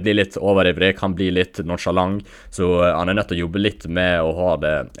til tider bli litt overivrig, kan bli litt nonchalant, så han nødt til å jobbe litt med å ha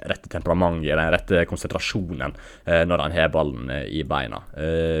det rette temperamentet, den rette konsentrasjonen når han har ballen i beina.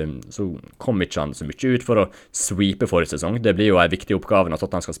 Så kom ikke han så mye ut for å sweepe forrige sesong. Det blir jo en viktig oppgave når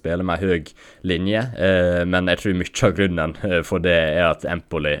han skal spille med høy linje, men jeg tror mye av grunnen for det at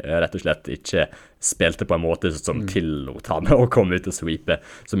Empoli rett og slett ikke spilte på en måte som tillot han å komme ut og sweepe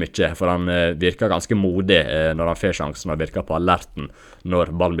så mye, for han virker ganske modig når han får sjansen, og virker på alerten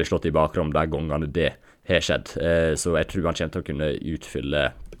når ballen blir slått i bakrom de gangene det har skjedd. Så jeg tror han kommer til å kunne utfylle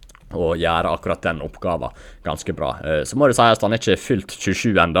og gjøre akkurat den oppgaven ganske bra. Så må det sies at han ikke fylt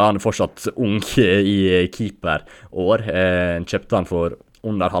 27 enda, han fortsatt ung i keeperår. Kjøpte han for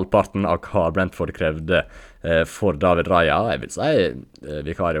under halvparten av hva Brentford krevde for David Raya. Jeg vil si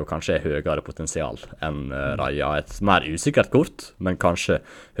Vicario kanskje høyere potensial enn Raya. Et mer usikkert kort, men kanskje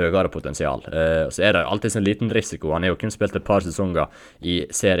høyere potensial. Så det alltid en liten risiko. Han har jo kun spilt et par sesonger i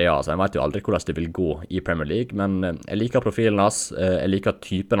Serie A, så jeg vet jo aldri hvordan det vil gå i Premier League, men jeg liker profilen hans, jeg liker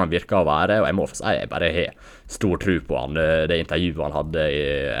typen han virker å være, og jeg må få si jeg bare har stor tro på han. Det intervjuet han hadde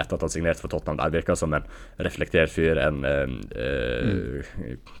etter at han signerte for Tottenham, der virker som en reflektert fyr, en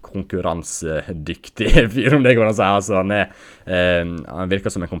konkurransedyktig fyr, om det går an å si. Altså, han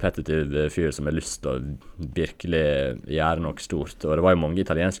virker som en kompetitiv fyr som har lyst til å virkelig gjøre noe stort, og det var jo mange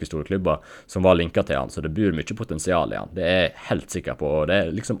italienske store klubber som var linket til han, så det bor mye potensial i han. Det er jeg helt sikker på, og det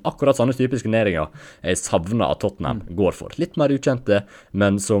er liksom akkurat sånne typiske signeringer jeg savner at Tottenham går for. Litt mer ukjente,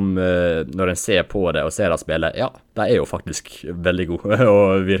 men som når en ser på det og ser at spillet, ja, de er jo faktisk veldig gode,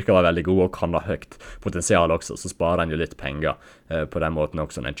 og virker å være veldig gode, og kan ha høyt potensial også, så sparer en jo litt penger på den måten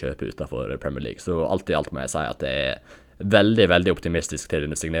også når en kjøper utenfor Premier League. Så alt i alt må jeg si at det er veldig, veldig optimistisk til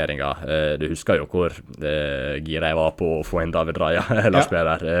denne signeringen. Du husker jo hvor gira jeg var på å få inn David Raya,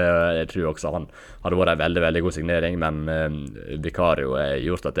 spiller. Jeg tror også han hadde vært en veldig, veldig god signering, men Vicario har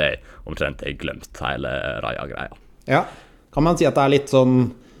gjort at jeg omtrent har glemt hele Raya-greia. Ja, kan man si at det er litt sånn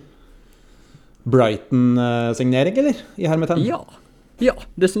Brighton-signering, eller? I hermetegn? Ja,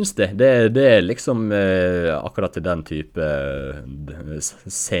 det synes jeg. Det er liksom akkurat til den type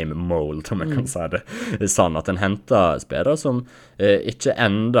same mold, om jeg kan si det. Sånn at en henter spillere som ikke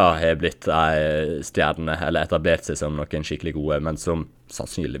enda har blitt stjerne, eller etablert seg som noen skikkelig gode, men som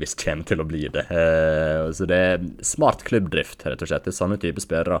sannsynligvis kommer til å bli det. Så det er smart klubbdrift, rett og slett. Det er sånne type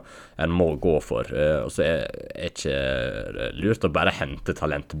spillere en må gå for. Og så er ikke lurt å bare hente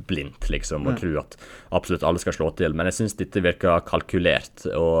talent blindt, liksom, og tro at absolutt alle skal slå til. Men jeg synes dette virker kalkulert,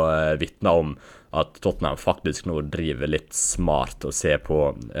 og vittner om at Tottenham faktisk nå driver litt smart og ser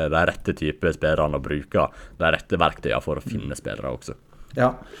på de rette type spillerne og bruker de rette verktøyene for å finne spillere også.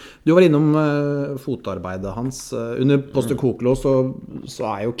 Ja, du var innom fotarbeidet hans. Under Postecoglou så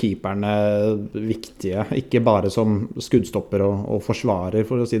er jo keeperne viktige, ikke bare som skuddstopper og forsvarer,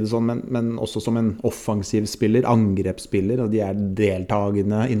 for å si det sånn, men også som en offensiv spiller, angrepsspiller, og de er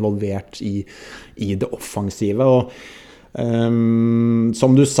deltagende, involvert i det offensive, og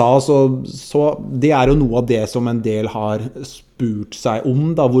Som du sa, så det jo noe av det som en del har spurt seg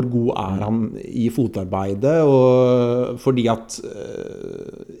om, da, hvor god han i fotarbeidet, og fordi at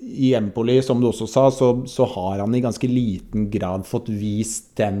i Empoli, som du også sa, så har han i ganske liten grad fått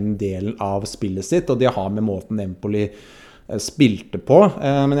vist den delen av spillet sitt, og det har med måten Empoli spilte på,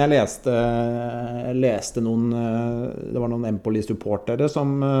 men jeg leste noen, det var noen Empoli-supportere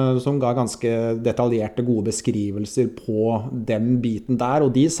som ga ganske detaljerte, gode beskrivelser på den biten der,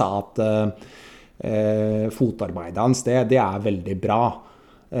 og de sa at fotarbeidet hans, det veldig bra.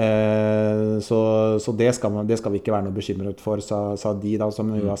 Så det skal vi ikke være noe bekymret for, sa de da,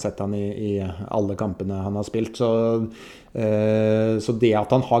 som jo har sett han i alle kampene han har spilt. Så det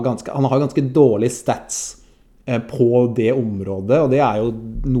at han har ganske dårlige stats på det området, og det jo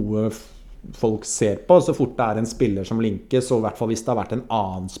noe folk ser på, så fort det en spiller som linkes, og i hvert fall hvis det har vært en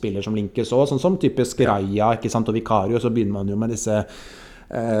annen spiller som linkes også, sånn som typisk Raja, ikke sant, og Vicario, så begynner man jo med disse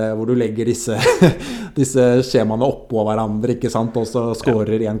hvor du legger disse skjemaene oppå hverandre, ikke sant, og så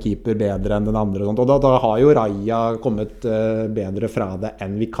skårer en keeper bedre enn den andre, og sånt. Og da har jo Raja kommet bedre fra det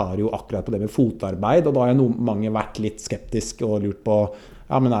enn Vicario akkurat på det med fotarbeid, og da har mange vært litt skeptiske og lurt på,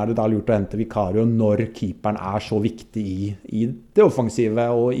 ja, men det da lurt å hente Vicario når keeperen så viktig i det offensive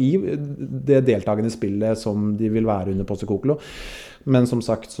og i det deltagende spillet som de vil være under Postecoglou. Men som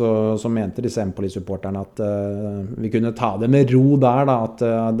sagt så mente disse Empoli-supporterne at vi kunne ta det med ro der, da, at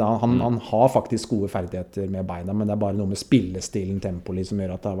han har faktisk gode ferdigheter med beina, men det bare noe med spillestilen til Empoli som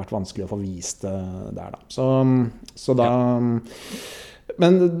gjør at det har vært vanskelig å få vist det der, da. Så da...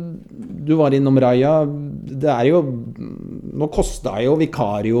 Men du var innom Raja, det jo nå kostet jo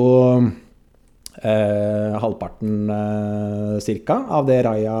Vicario halvparten cirka av det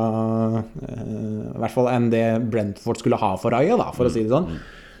Raja i hvert fall enn det Brentford skulle ha for Raja, da, for å si det sånn.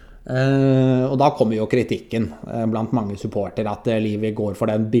 Og da kommer jo kritikken blant mange supporter at Livi går for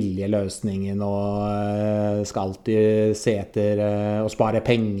den billige løsningen og skal alltid se etter og spare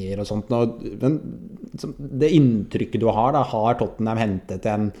penger og sånt. Men det inntrykket du har, da, har Tottenham hentet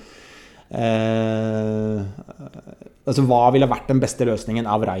en altså hva ville vært den beste løsningen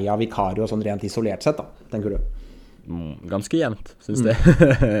av Raja, Vicario sånn rent isolert sett, da, tenker du? Ganske jevnt, synes det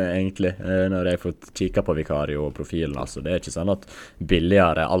egentlig, når jeg har fått kikket på Vicario og profilen, altså. Det ikke sånn at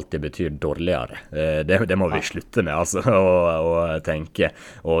billigere alltid betyr dårligere. Det må vi slutte med, altså, å tenke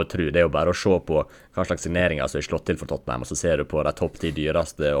og tro. Det jo bare å se på hva slags signeringer som slått til for Tottenham, og så ser du på de topp 10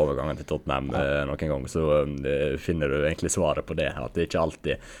 dyreste overgangene til Tottenham noen gang, så finner du egentlig svaret på det, at det ikke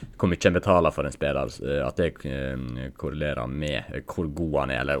alltid hvor mye en betaler for en spiller, at det korrelerer med hvor god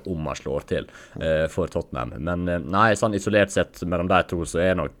han eller om han slår til for Tottenham. Men nei, sånn isolert sett mellom de to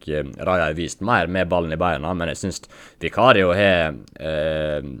så nok Raja vist mer med ballen i beina, men jeg synes Vicario har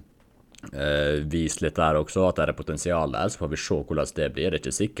vist litt der også, at det potensial der, så får vi se hvordan det blir. Det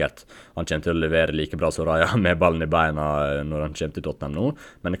ikke sikkert han kommer til å levere like bra som Raja med ballen i beina når han kommer til Tottenham nå,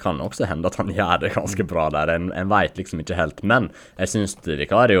 men det kan også hende at han gjør det ganske bra der. En vet liksom ikke helt, men jeg synes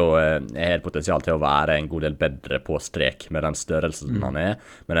Vicario har et potensial til å være en god del bedre på strek med den størrelsen han med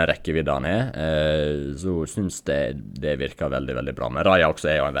den rekkevidden han så synes det virker veldig, veldig bra. Men Raja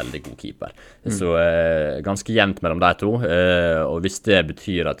også jo en veldig god keeper, så ganske jevnt mellom de to, og hvis det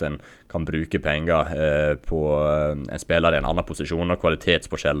betyr at en kan bruke penger på en spiller i en annen posisjon, og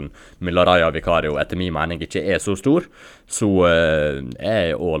kvalitetsforskjellen mellom Raja og Vicario etter min mening ikke så stor, så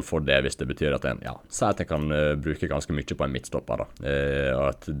jeg all for det hvis det betyr at en, sier at en kan bruke ganske mye på en midtstopper, da.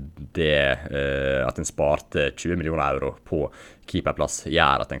 At en sparte 20 millioner euro på keeperplass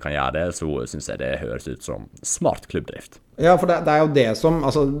gjør at en kan gjøre det, så synes jeg det høres ut som smart klubbdrift. Ja, for det jo det som,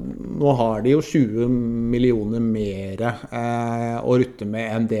 altså, nå har de jo 20 millioner mer å rutte med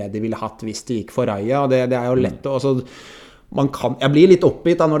enn det de ville hatt hvis de gikk for Raja, og det jo lett å, altså, jeg blir litt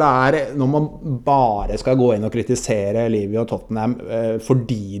oppgitt da når man bare skal gå inn og kritisere Livi og Tottenham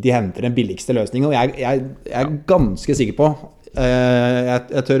fordi de henter den billigste løsningen, og jeg ganske sikker på,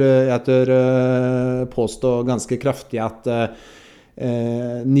 jeg tør påstå ganske kraftig at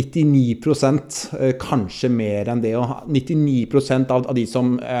 99%, kanskje mer enn det, og 99% av de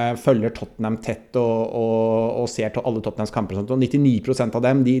som følger Tottenham tett og ser til alle Tottenhams kamper, og 99% av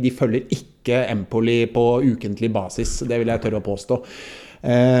dem, de følger ikke Empoli på ukentlig basis, det vil jeg tørre å påstå.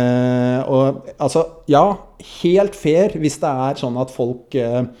 Og altså, helt fair hvis det sånn at folk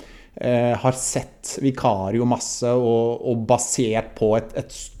har sett Vicario masse og basert på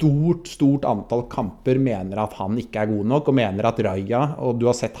et stort antall kamper mener at han ikke god nok, og mener at Raja, og du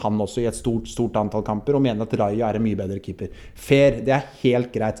har sett han også i et stort antall kamper, og mener at Raja en mye bedre keeper. Fair, det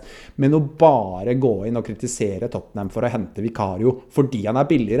helt greit, men å bare gå inn og kritisere Tottenham for å hente Vicario fordi han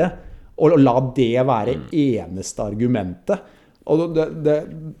billigere, og la det være eneste argumentet. Og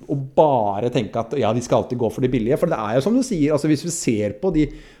bare tenke at ja, de skal alltid gå for de billige, for det jo som du sier, altså hvis vi ser på de,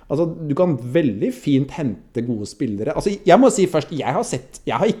 altså du kan veldig fint hente gode spillere. Altså jeg må si først, jeg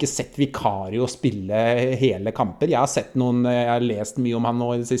har ikke sett Vicario spille hele kamper. Jeg har lest mye om han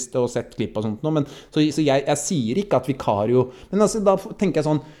nå i det siste og sett klipp og sånt nå, men så jeg sier ikke at Vicario, men altså da tenker jeg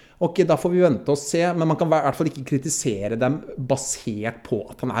sånn, ok, da får vi vente og se, men man kan i hvert fall ikke kritisere dem basert på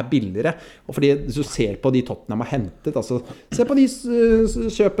at han billigere. Og fordi hvis du ser på de Tottenham har hentet, altså, se på de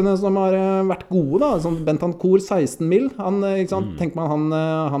kjøpene som har vært gode da, som Bentancur 16 mil, ikke sant? Tenker man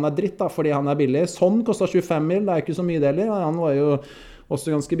han dritt da, fordi han billig. Son kostet 25 mil, det ikke så mye deler, han var jo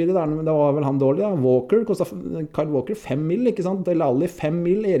også ganske billig der, men det var vel han dårlig da. Kyle Walker 5 mil, ikke sant? Delali 5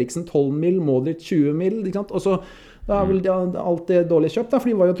 mil, Eriksen 12 mil, Modric 20 mil, ikke sant? Og så da vel alt det dårlig kjøpt da, for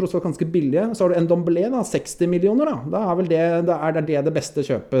de var jo tross alt ganske billige. Så har du Ndombeles da, 60 millioner da. Da vel det beste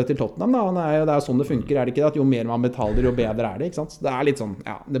kjøpet til Tottenham da. Det sånn det funker, det ikke det? At jo mer man betaler, jo bedre det, ikke sant? Det litt sånn,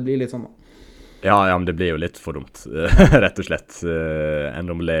 ja, det blir litt sånn da. Ja, men det blir jo litt for dumt, rett og slett.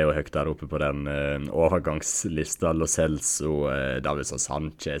 Ndombeles og høyt der oppe på den overgangslista, selges og Davinson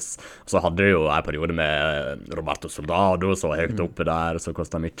Sanchez. Så hadde det jo en periode med Roberto Soldado, så høyt oppe der, så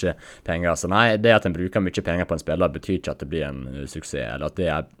kostet mye penger. Så nei, det at en bruker mye penger på en spiller betyr ikke at det blir en suksess, eller at det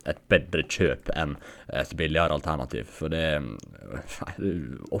et bedre kjøp enn et billigere alternativ. For det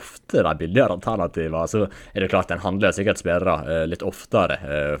ofte de billigere alternativer, så det klart en handler sikkert spillere litt oftere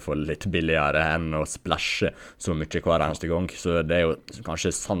for litt billigere enn å splashe så mye hver eneste gang, så det jo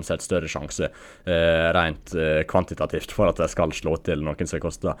kanskje sånn sett større sjanse rent kvantitativt for at det skal slå til noen som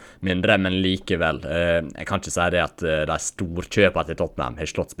koster mindre, men likevel jeg kan ikke si det at de storkjøpene til Tottenham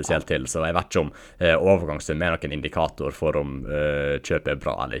har slått spesielt til, så jeg vet ikke om overgangssum er noen indikator for om kjøpet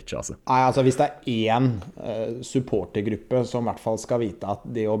bra eller ikke. Altså. Nei, altså hvis det en supportergruppe som i hvert fall skal vite at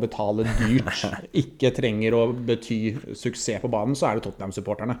det å betale dyrt ikke trenger å bety suksess på banen, så det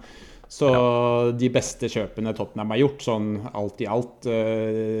Tottenham-supporterne. Så de beste kjøpene Tottenham har gjort, sånn alt i alt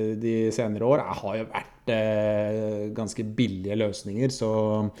de senere år, har jo vært ganske billige løsninger,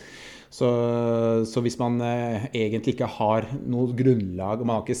 så hvis man egentlig ikke har noe grunnlag, og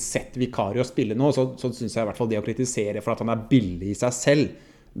man har ikke sett Vicario spille nå, så synes jeg i hvert fall det å kritisere for at han billig i seg selv,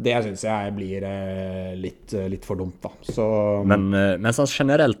 det synes jeg blir litt for dumt da. Så, men sånn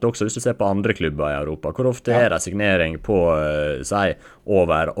generelt også, hvis du ser på andre klubber i Europa, hvor ofte det signering på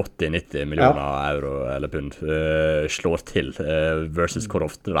over 80-90 millioner euro eller pund slår til versus hvor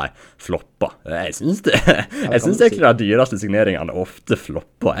ofte de flopper? Jeg synes egentlig de dyreste signeringene ofte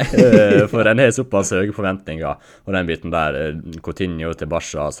flopper, for den har såpass høye forventninger, og den biten der, Coutinho til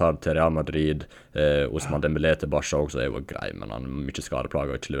Barca, Hazard til Real Madrid, Ousmane Dembélé til Barca også jo grei, men han mye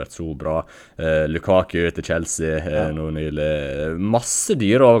skadeplager ikke levert så bra. Lukaku til Chelsea nå nylig. Masse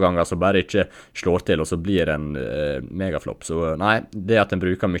dyre overganger som bare ikke slår til, og så blir en megaflopp. Så nei, det at en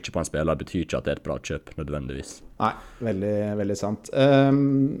bruker mye på en spiller betyr ikke at det et bra kjøp nødvendigvis. Nei, veldig, veldig sant.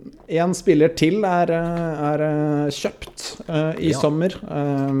 En spiller til er kjøpt i sommer.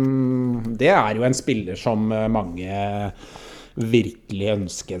 Det jo en spiller som mange virkelig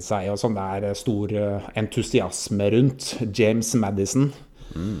ønsket seg, og som det stor entusiasme rundt. James Maddison.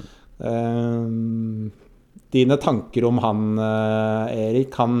 Dine tanker om han,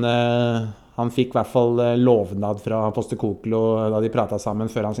 Erik, han fikk i hvert fall lovnad fra Postecoglou da de pratet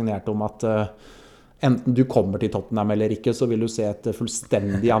sammen før han signerte om at enten du kommer til Tottenham eller ikke, så vil du se et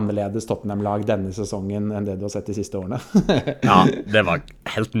fullstendig annerledes Tottenham-lag denne sesongen enn det du har sett de siste årene. Ja, det var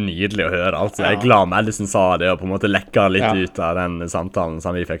helt nydelig å høre. Altså, jeg glad Maddison sa det, og på en måte lekka litt ut av den samtalen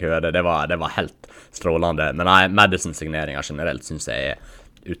som vi fikk høre. Det var helt strålende. Men nei, Maddison-signeringer generelt synes jeg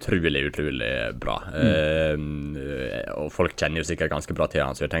utrolig bra. Og folk kjenner jo sikkert ganske bra til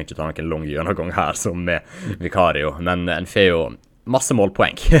han, så jeg tenkte ikke ta noen lang gjennomgang her som med Vicario, men en får jo masse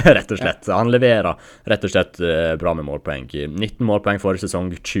målpoeng, rett og slett. Han leverer rett og slett bra med målpoeng. 19 målpoeng forrige sesong,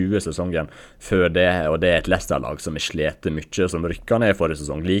 20 sesongen før det, og det et Leicester-lag som slete mye, som rykket ned forrige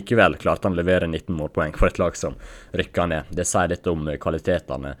sesong. Likevel klarte han å levere 19 målpoeng for et lag som rykket ned. Det sier litt om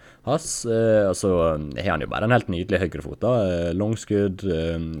kvalitetene hans, og så har han jo bare en helt nydelig høyrefot. Langskudd,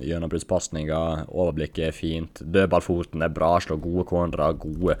 gjennombruddspassninger, overblikket fint, dødballfoten bra, slår gode cornerer,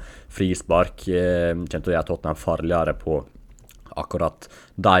 gode frispark, kjent å gjøre Tottenham farligere på akkurat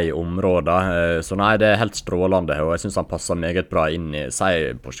de områdene. Så nei, det helt strålende, og jeg synes han passer meget bra inn i,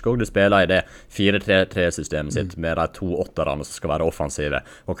 sier Postecoglou spiller i det 4-3-3-systemet sitt, med de 2 åtterne som skal være offensive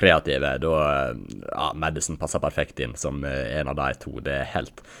og kreative. Da, Maddison passer perfekt inn som en av de 2, det er jeg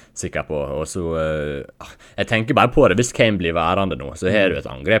helt sikker på. Og så, jeg tenker bare på det, hvis Kane blir værende nå, så har du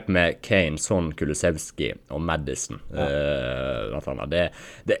et angrep med Kane, Son, Kulusevski og Maddison. Det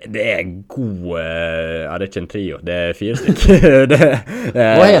er god, det er ikke en trio, det er 4 stykker.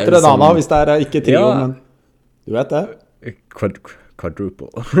 Hva heter det da, hvis det er ikke trio, men du vet det? Quadruple.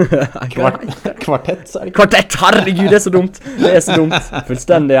 Kvartett, så er det ikke. Kvartett, herregud, det er så dumt. Det er så dumt.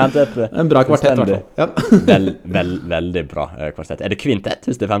 Fullstendig jentete. En bra kvartett, i hvert fall. Veldig bra kvartett. Er det kvintett,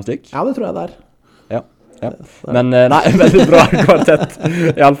 hvis det er 5 stykk? Ja, det tror jeg det er. Ja. Men nei, veldig bra kvartett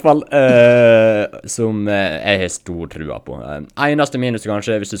i alle fall, som jeg har stor trua på. Eneste minus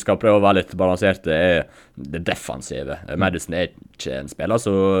kanskje, hvis du skal prøve å være litt balansert, er det defensive. Maddison er ikke en spiller,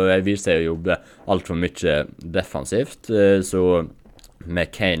 så jeg viser seg å jobbe alt for mye defensivt, så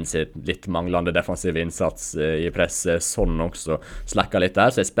med Kane sitt litt manglende defensive innsats i presset, sånn også slakker litt der,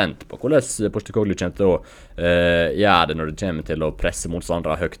 så jeg er spent på hvordan Postecoglou kommer til å gjøre det når det kommer til å presse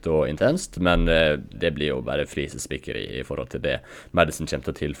motstandere høyt og intenst, men det blir jo bare flisespikkeri i forhold til det Maddison kommer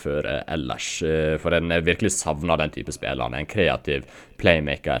til å tilføre ellers, for en virkelig savner den type spillere, en kreativ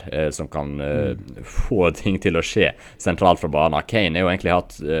playmaker som kan få ting til å skje sentralt fra banen. Kane har jo egentlig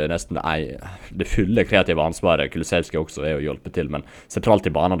hatt nesten det fulle kreative ansvaret, Kulusevski også er jo hjulpet til, men sentralt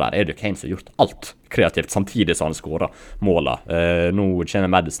i banen der er det Kane som har gjort alt kreativt, samtidig som han skårer målet. Nå kommer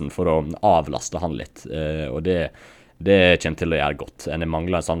Maddison for å avlaste han litt, og det kommer til å gjøre godt. En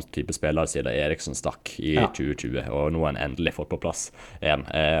mangler en sånn type spiller siden Eriksen stakk i 2020, og nå har han endelig fått på plass en.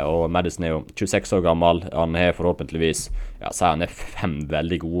 Og Maddison er jo 26 år gammel, han har forhåpentligvis, han er 5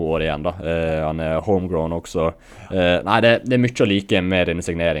 veldig gode år igjen da. Han er homegrown også. Nei, det er mye å like med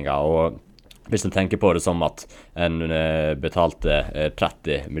renessanse, og hvis du tenker på det som at en betalte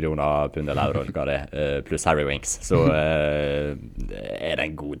 30 millioner pund eller euro, eller hva det pluss Harry Winks, så er det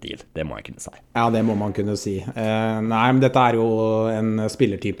en god deal, det må jeg kunne si. Ja, det må man kunne si. Nei, men dette er jo en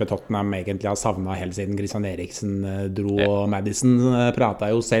spillertype Tottenham egentlig har savnet helt siden Christian Eriksen dro, og Maddison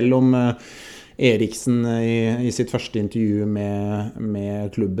pratet jo selv om Eriksen i sitt første intervju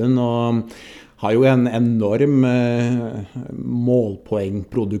med klubben, og har jo en enorm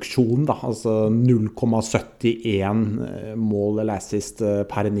målpoengproduksjon da, altså 0,71 mål eller assist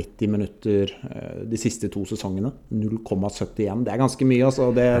per 90 minutter de siste 2 sesongene. 0,71, det er ganske mye,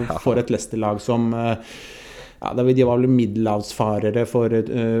 altså. Det for et Leicester-lag som de var vel middelavsfarere for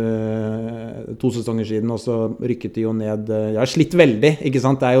 2 sesonger siden, og så rykket de jo ned. De har slitt veldig, ikke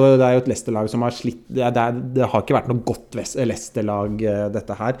sant? Det er jo et Leicester-lag som har slitt. Det har ikke vært noe godt Leicester-lag,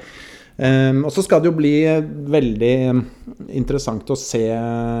 dette her. Og så skal det jo bli veldig interessant å se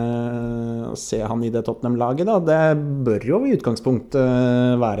han i det Tottenham-laget da. Det bør jo i utgangspunktet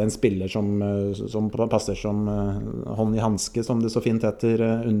være en spiller som passer som hånd i handske, som det så fint heter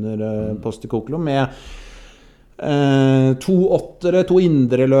under Postecoglou, med 2 åttere, 2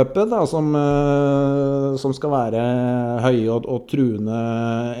 indre løpet da, som skal være høye og truende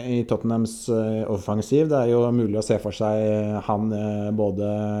i Tottenhams offensiv. Det er jo mulig å se for seg han både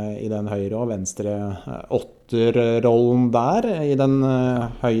i den høyre og venstre åtterrollen der. I den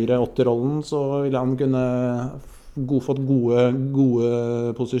høyre åtterrollen så vil han kunne fått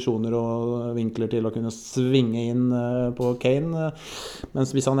gode posisjoner og vinkler til å kunne svinge inn på Kane,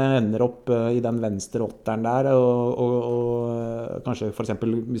 mens hvis han ender opp i den venstre åtteren der og kanskje for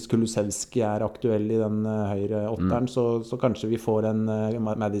eksempel hvis Kulusevski er aktuell i den høyre åtteren, så kanskje vi får en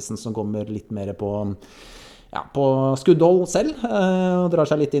Maddison som kommer litt mer på skuddhold selv, og drar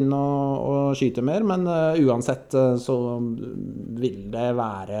seg litt inn og skyter mer, men uansett så vil det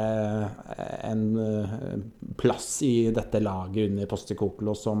være en plass i dette laget under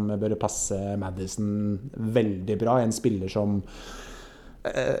Postecoglou som bør passe Maddison veldig bra, en spiller som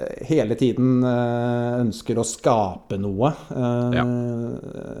hele tiden ønsker å skape noe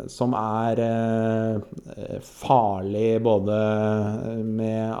som er farlig både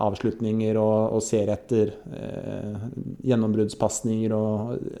med avslutninger og ser etter gjennombruddspasninger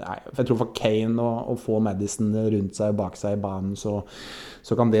og jeg tror for Kane å få Maddison rundt seg og bak seg i banen så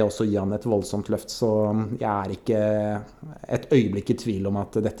kan det også gi han et voldsomt løft, så jeg er ikke et øyeblikk i tvil om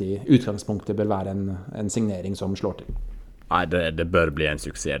at dette i utgangspunktet bør være en signering som slår til. Nei, det bør bli en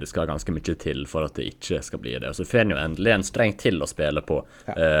suksess. Det skal ganske mye til for at det ikke skal bli det. Og så får han jo endelig en streng til å spille på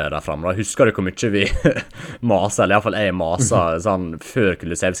der fremme. Da husker du hvor mye vi maser, eller i hvert fall jeg maser sånn før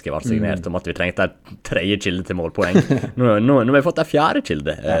Kulusevski var signert, om at vi trengte en tredje kilde til målpoeng. Nå har vi fått en fjerde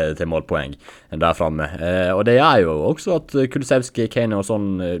kilde til målpoeng der fremme. Og det gjør jo også at Kulusevski, Kane og sånn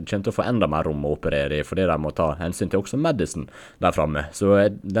kommer til å få enda mer rom å operere i, fordi de må ta hensyn til også Maddison der fremme. Så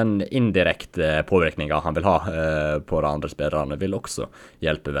den indirekte påvirkningen han vil ha på det andre spillerne vil også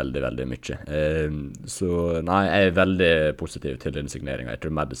hjelpe veldig, veldig mye. Så nei, jeg veldig positiv til den signeringen. Jeg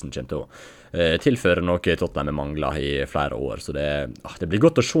tror Maddison kommer til å tilføre noe Tottenham mangler i flere år. Så det blir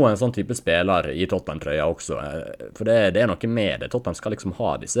godt å se en sånn type spiller i Tottenham-trøya også. For det noe med det. Tottenham skal liksom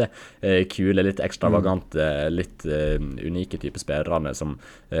ha disse kule, litt ekstravagante, litt unike type spillerne som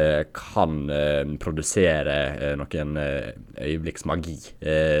kan produsere noen øyeblikksmagi.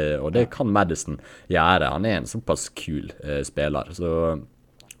 Og det kan Maddison gjøre. Han en såpass kul spiller, så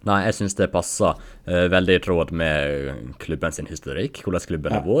nei, jeg synes det passer veldig i tråd med klubben sin historikk, hvordan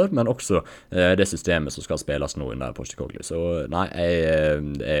klubben vår, men også det systemet som skal spilles nå under Postecoglou. Så nei, jeg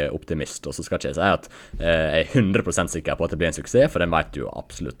er optimist, og så skal ikke jeg si at jeg er 100% sikker på at det blir en suksess, for den vet du jo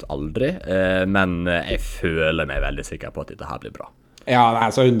absolutt aldri, men jeg føler meg veldig sikker på at dette her blir bra. Ja,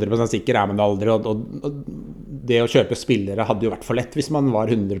 så 100% sikker er man det aldri, og det å kjøpe spillere hadde jo vært for lett hvis man var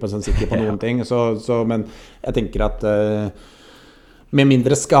 100% sikker på noen ting, men jeg tenker at med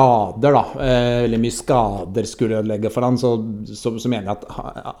mindre skader da, eller mye skader skulle legge for han, så mener jeg at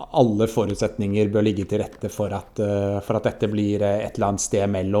alle forutsetninger bør ligge til rette for at dette blir et eller annet sted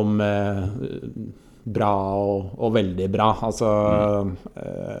mellom bra og veldig bra. Altså,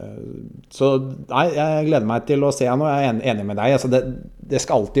 så nei, jeg gleder meg til å se han, og jeg er enig med deg. Altså, det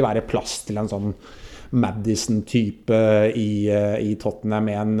skal alltid være plass til en sånn Maddison-type i Tottenham,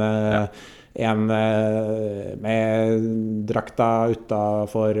 en med drakta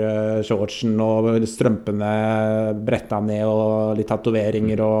utenfor shortsen og strømpene bretta ned og litt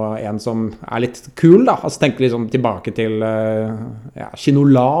tatoveringer, og en som er litt kul da, altså tenker liksom tilbake til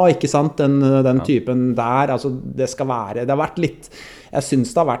Chinola, ikke sant, den typen der, altså det har vært litt, jeg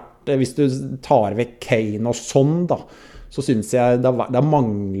synes det har vært, hvis du tar vekk Kane og sånn da, så synes jeg det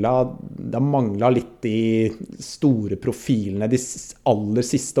manglet litt de store profilene de aller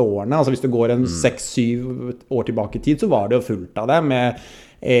siste årene. Altså hvis du går 6-7 år tilbake i tid, så var det jo fullt av det, med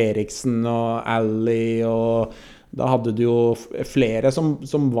Eriksen og Ali, og da hadde du jo flere som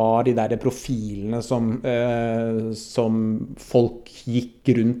var de der profilene som folk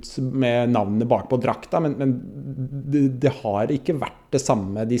gikk rundt med navnet bak på drakta, men det har ikke vært det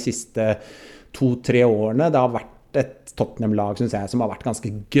samme de siste 2-3 årene. Det har vært et Tottenham-lag, synes jeg, som har vært ganske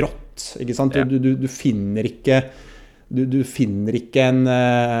grått, ikke sant? Du finner ikke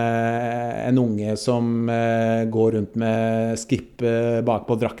en unge som går rundt med skip bak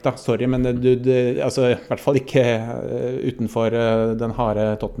på drakta, sorry, men altså, i hvert fall ikke utenfor den harde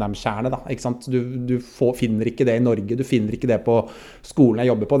Tottenham-kjerne da, ikke sant? Du finner ikke det i Norge, du finner ikke det på skolen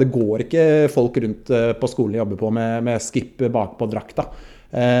jeg jobber på, det går ikke folk rundt på skolen jeg jobber på med skip bak på drakta.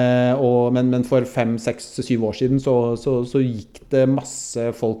 Men for 5-6-7 år siden så gikk det masse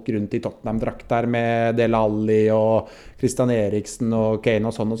folk rundt i Tottenham-drakt der med Dele Alli og Christian Eriksen og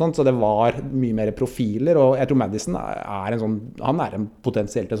Kane og sånn, så det var mye mer profiler, og jeg tror Maddison han er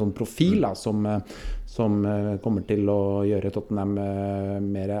potensielt en sånn profil da, som kommer til å gjøre Tottenham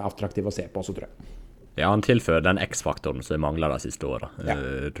mer attraktiv å se på også, tror jeg. Ja, han tilfører den X-faktoren som jeg mangler de siste årene,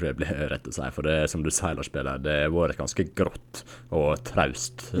 tror jeg blir rett å si. For det, som du sier, Lars-spiller, det var et ganske grått og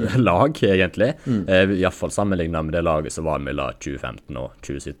traust lag, egentlig. I hvert fall sammenlignet med det laget som var mellom 2015 og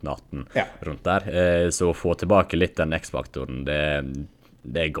 2017-18 rundt der. Så å få tilbake litt den X-faktoren,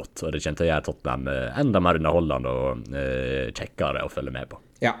 det er godt, og det kommer til å gjøre Tottenham enda mer underholdende og kjekkere å følge med på.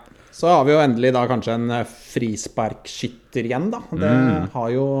 Ja. Så har vi jo endelig da kanskje en frisparkskytter igjen da. Det har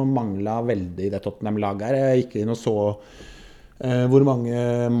jo manglet veldig i det Tottenham-laget her. Jeg gikk inn og så hvor mange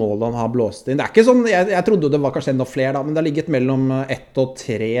mål han har blåst inn. Det er ikke sånn, jeg trodde det var kanskje enda flere da, men det har ligget mellom 1 og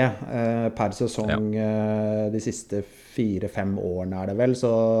 3 per sesong de siste 4-5 årene er det vel, så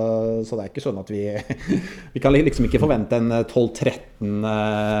det er ikke sånn at vi kan liksom ikke forvente en 12-13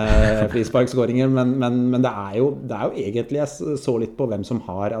 frisparkskåringer, men det er jo egentlig, jeg så litt på hvem som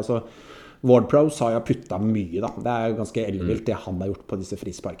har, altså Ward har jo puttet mye da, det er jo ganske elvilt det han har gjort på disse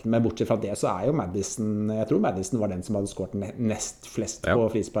frisparkene, men bortsett fra det så er jo Maddison, jeg tror Maddison var den som hadde skåret nest flest på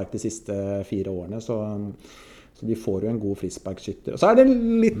frispark de siste 4 årene, så de får jo en god frisparkskytter. Og så er det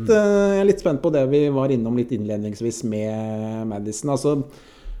litt, jeg er litt spent på det vi var innom litt innledningsvis med Maddison, altså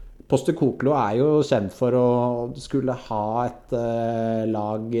Postecoglou jo kjent for å skulle ha et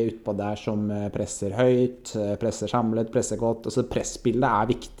lag utpå der som presser høyt, presser samlet, presser godt. Altså pressspillet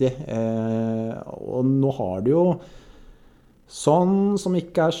viktig. Og nå har du jo sånn som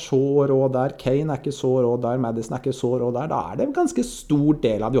ikke så rå der. Kane ikke så rå der, Maddison ikke så rå der. Da det en ganske stor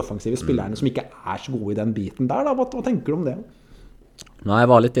del av de offensive spillerne som ikke så gode i den biten der. Da. Hva tenker du om det? Nei, jeg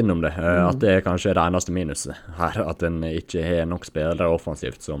var litt innom det, at det kanskje det eneste minuset her, at en ikke har nok spillere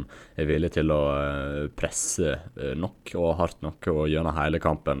offensivt som villig til å presse nok og hardt nok og gjennom hele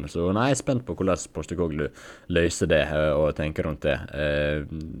kampen. Så nei, jeg spent på hvordan Postecoglou løser det og tenker rundt det.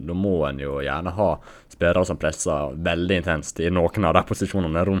 Da må en jo gjerne ha spillere som presser veldig intenst i noen av de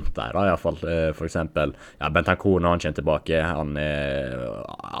posisjonene rundt der, i hvert fall. For eksempel, Bentancur når han kommer tilbake, han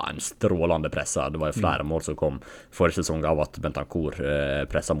en strålende presser. Det var jo flere mål som kom forrige sesong av at Bentancur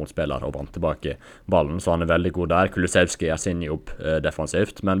presset mot spiller og vant tilbake ballen, så han veldig god der. Kulusevski sin jobb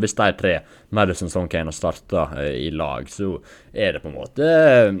defensivt, men hvis de tre, Maddison, Kane og starter i lag, så det på en måte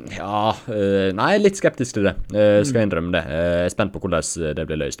nei, litt skeptisk til det, skal jeg innrømme det. Jeg er spent på hvordan det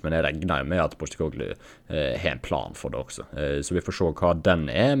blir løst, men jeg regner med at Postecoglou har en plan for det også, så vi får se hva den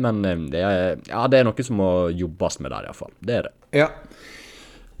men det det noe som må jobbes med der i hvert fall. Det det. Ja.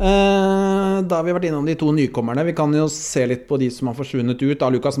 Da har vi vært innom de to nykommerne. Vi kan jo se litt på de som har forsvunnet ut.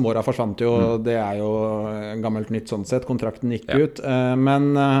 Lucas Moura forsvant jo, det jo gammelt nytt sånn sett. Kontrakten gikk ut.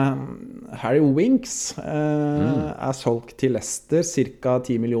 Men Harry Winks solgt til Leicester. Cirka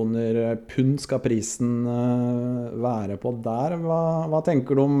 10 millioner pund skal prisen være på der. Hva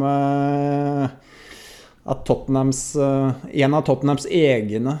tenker du om at en av Tottenhams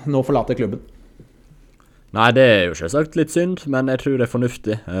egne nå forlater klubben? Nei, det jo selvsagt litt synd, men jeg tror det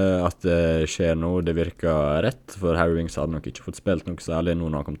fornuftig at det skjer noe. Det virker rett, for Harry Winks hadde nok ikke fått spilt noe særlig nå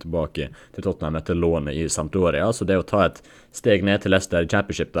når han kom tilbake til Tottenham etter lånet i Sampdoria, så det å ta et steg ned til Leicester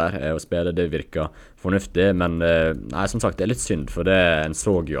Championship der og spille, det virker fornuftig, men nei, som sagt, det litt synd, for en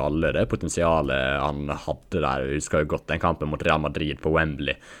så jo alle det potensialet han hadde der. Jeg husker jo godt den kampen mot Real Madrid på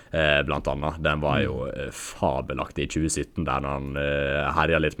Wembley, blant annet. Den var jo fabelaktig i 2017, der han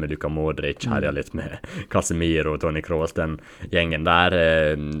herja litt med Luka Modric, herja litt med Casemiro og Toni Kroos, den gjengen der.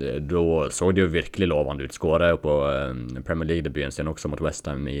 Da så det jo virkelig lovende ut. Skåret jo på Premier League-debuten sin også mot West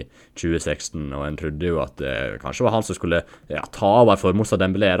Ham i 2016, og en trodde jo at kanskje var han som skulle ta over for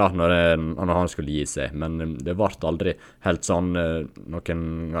Ndombeles da, når han skulle gi seg, men det ble aldri helt sånn. Noen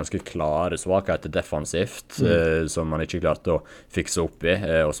ganske klare svakheter defensivt som man ikke klarte å fikse opp i,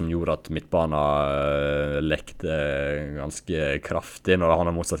 og som gjorde at midtbana lekte ganske kraftig når han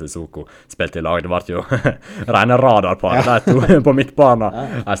og Moussa Sissoko spilte i lag. Det ble jo rene radarpar der to på midtbana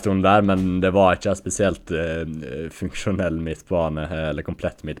en stund der, men det var ikke en spesielt funksjonell midtbane, eller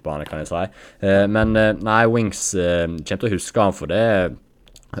komplett midtbane kan jeg si. Men nei, Winks kommer til å huske han for det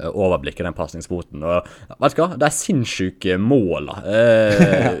overblikker den passningsfoten, og vet du hva, det sinnssyke målet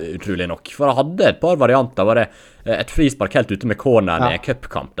utrolig nok, for jeg hadde et par varianter. Var det et frispark helt ute med corneren i en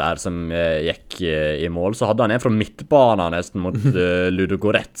cupkamp der som gikk i mål, så hadde han en fra midtbanen nesten mot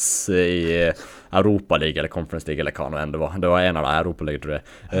Ludogorets i Europa League eller Conference League eller hva nå enn det var. Det var en av de Europa League, tror jeg,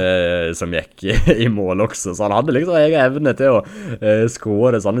 som gikk i mål også, så han hadde liksom egen evne til å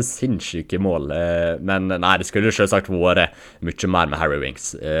skåre sånne sinnssyke mål, men nei, det skulle jo selvsagt vært mye mer med Harry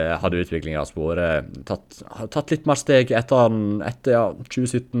Winks. Hadde utviklingen av sporet tatt litt mer steg etter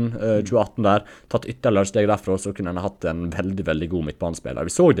 2017-2018 der, tatt ytterligere steg derfra, så kunne han hatt en veldig, veldig god midtbanespiller.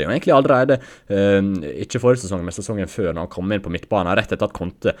 Vi så det jo egentlig allerede, ikke forrige sesong, men sesongen før, når han kom inn på midtbanen, rett etter at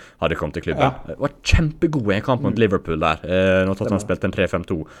Conte hadde kommet til klubben. Var kjempegod i en kamp mot Liverpool der, når Tottenham spilte en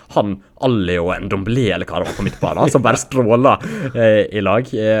 3-5-2. Han, Alli og Ndombeles eller hva det var på midtbanen, som bare strålet i lag.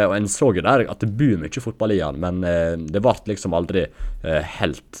 Og en så jo der at det bor mye fotball i han, men det ble liksom aldri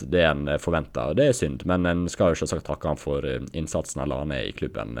helt det en forventet, og det synd. Men en skal jo selvsagt takke han for innsatsen han la ned i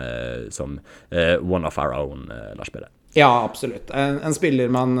klubben som one of our own, Lars Peder. Ja, absolutt. En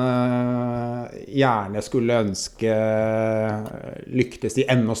spiller man gjerne skulle ønske lyktes i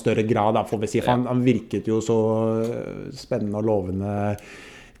enda større grad, da, får vi si. Han virket jo så spennende og lovende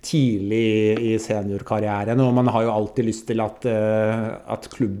tidlig i seniorkarrieren, og man har jo alltid lyst til at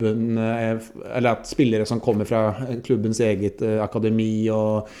klubben, eller at spillere som kommer fra klubbens eget akademi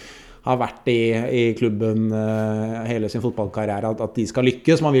og har vært i klubben hele sin fotballkarriere, at de skal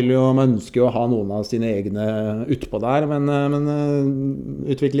lykkes. Man ønsker jo å ha noen av sine egne utpå der, men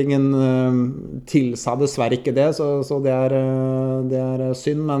utviklingen tilsa dessverre ikke det, så det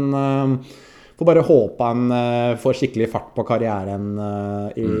synd, men får bare håpe han får skikkelig fart på karrieren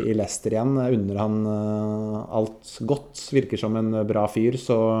i Leicester igjen. Under han alt godt, virker som en bra fyr,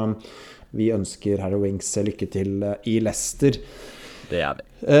 så vi ønsker Harry Winks lykke til i Leicester. Det gjør vi.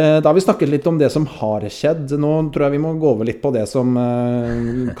 Da har vi snakket litt om det som har skjedd. Nå tror jeg vi må gå over litt på det som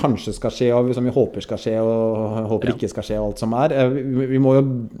kanskje skal skje, og som vi håper skal skje, og håper ikke skal skje, og alt som vi må jo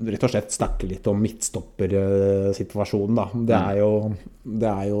rett og slett snakke litt om midtstoppersituasjonen, da. Det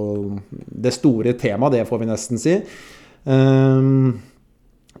er jo det store temaet, det får vi nesten si.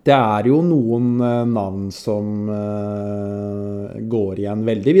 Det er jo noen navn som går igjen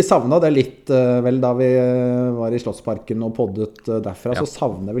veldig. Vi savnet det litt vel da vi var i Slottsparken og poddet derfra, så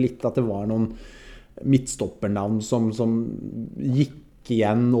savner vi litt at det var noen midtstoppernavn som gikk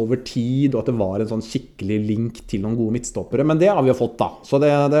igjen over tid, og at det var en sånn skikkelig link til noen gode midtstoppere. Men det har vi jo fått da, så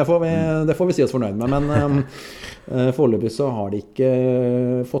det får vi si oss fornøyd med. Men foreløpig så har de ikke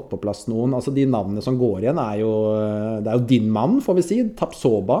fått på plass noen. Altså de navnene som går igjen det er jo din mann, får vi si,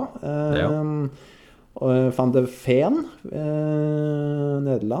 Tapsoba, Van de Ven,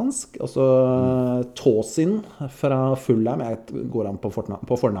 nederlandsk, og så Tåsin fra Fulham. Jeg går an på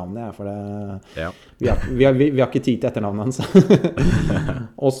fornavnet, for vi har ikke tid til etternavnet hans.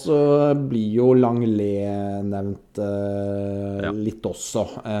 Og så blir jo Langley nevnt litt også.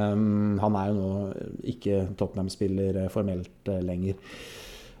 Han er jo nå ikke Tottenham-spiller formelt lenger.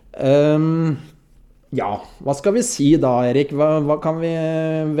 Hva skal vi si da, Erik?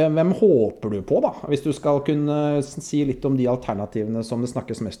 Hvem håper du på da? Hvis du skal kunne si litt om de alternativene som det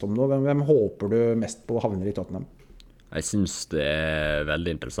snakkes mest om nå, hvem håper du mest på havner i Tottenham? Jeg synes det er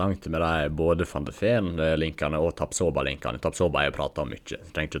veldig interessant med både Van de Ven-linkene og Tapsoba-linkene. Tapsoba har jeg pratet om mye.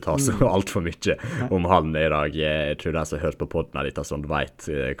 Jeg trenger ikke ta så alt for mye om han i dag. Jeg tror den som har hørt på podden litt sånn vet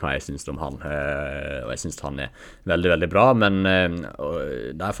hva jeg synes om han. Og jeg synes han er veldig, veldig bra. Men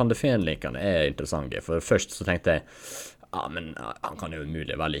de Van de Ven-linkene er interessante. For først så tenkte jeg men han kan jo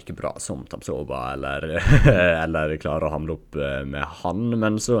umulig være like bra som Tapsoba, eller klare å hamle opp med han.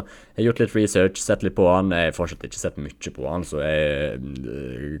 Men så har jeg gjort litt research, sett litt på han. Jeg har fortsatt ikke sett mye på han, så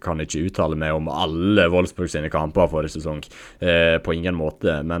jeg kan ikke uttale meg om alle Wolfsburg sine kamper forrige sesong. På ingen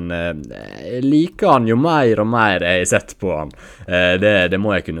måte. Men jeg liker han jo mer og mer jeg har sett på han. Det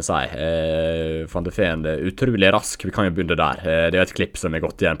må jeg kunne si. Van de Ven er utrolig rask. Vi kan jo begynne der. Det er et klipp som er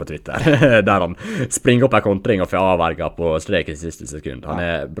gått igjen på Twitter, der han springer opp en kontring og får avverget på strek i siste sekund. Han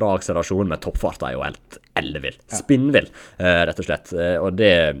er bra akselerasjon, men toppfart er jo helt ellevill. Spinnvill, rett og slett. Og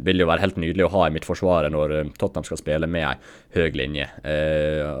det vil jo være helt nydelig å ha i mitt forsvar når Tottenham skal spille med en høy linje.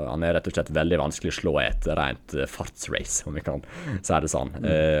 Han er rett og slett veldig vanskelig å slå i et rent fartsrace, om vi kan si det sånn.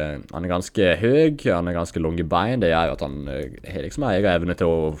 Han er ganske høy, han er ganske lange bein. Det gjør jo at han har liksom en egen evne til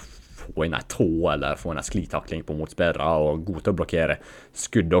å få inn en tå eller få en sklitakling på motspillere, og god til å blokkere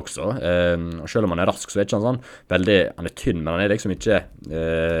skudd også. Og selv om han er rask, så er ikke han sånn veldig, han er tynn, men han er liksom ikke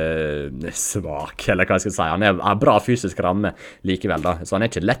svak, eller hva jeg skal si. Han er bra fysisk ramme likevel da, så han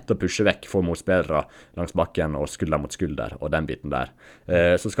er ikke lett å pushe vekk for motspillere langs bakken og skulder mot skulder, og den biten der.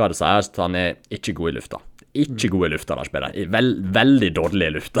 Så skal det sies at han er ikke god i lufta. Ikke god i lufta, Lars Peder. Veldig dårlig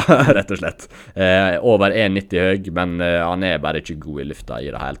i lufta, rett og slett. Over 1,90 høy, men han er bare ikke god i lufta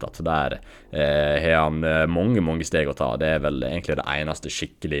i det hele tatt. Så der har han mange steg å ta. Det er vel egentlig det eneste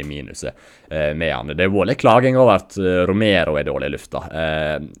skikkelige minuset med han. Det er voldelig klaging over at Romero er dårlig i lufta.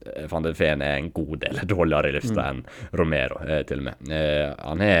 Van de Ven er en god del dårligere i lufta enn Romero, til og med.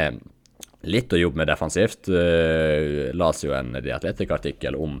 Han er litt å jobbe med defensivt. Las jo en The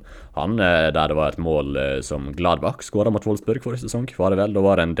Athletic-artikkel om han, der det var et mål som Gladbach skåret mot Wolfsburg forrige sesong, var det vel. Da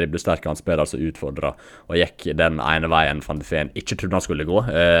var det en driblesterk spiller som utfordret og gikk den ene veien Van de Ven ikke trodde han skulle gå,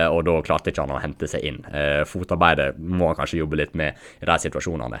 og da klarte ikke han å hente seg inn. Fotarbeidet må han kanskje jobbe litt med i de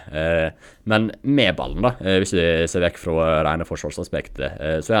situasjonene. Men med ballen da, hvis vi ser vekk fra rene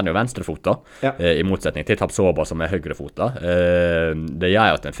forsvarsaspektet, så er han jo venstrefota, i motsetning til Tapsoba som er høyrefota. Det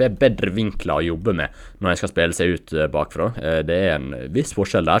gjør at en får bedre vinkler å jobbe med når en skal spille seg ut bakfra. Det er en viss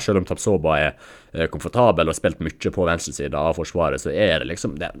forskjell der, selv om Tapsoba er komfortabel og spilt mye på venstre side av forsvaret, så er det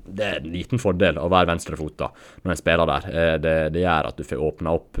liksom, det er en liten fordel å være venstrefota når en spiller der. Det gjør at du får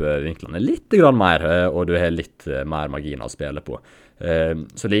åpne opp vinklene litt grann mer, og du har litt mer marginer å spille på.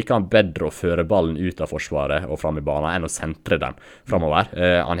 Så liker han bedre å føre ballen ut av forsvaret og frem i banen enn å sentre den fremover.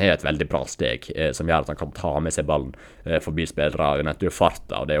 Han har et veldig bra steg som gjør at han kan ta med seg ballen forbi spillere og nettopp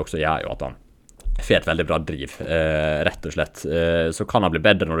farta, og det også gjør jo at han får et veldig bra driv, rett og slett. Så kan han bli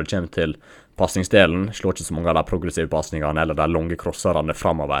bedre når det kommer til passningsdelen, slår ikke så mange av de progressive passningene eller de lange krosserne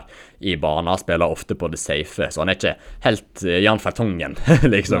fremover i banen, spiller ofte på det safe, så han er ikke helt Jan Fertongen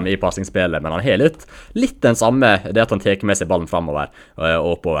liksom, i passningsspillet, men han har litt den samme, det at han teker med seg ballen fremover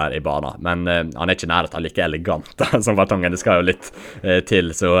og oppover i banen, men han er ikke nære til like elegant som Fertongen, det skal jo litt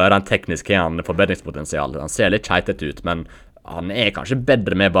til, så rent teknisk har han forbedringspotensial. Han ser litt keitet ut, men han kanskje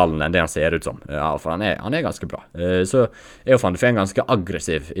bedre med ballen enn det han ser ut som. Ja, for han er ganske bra. Så jo Van de Ven ganske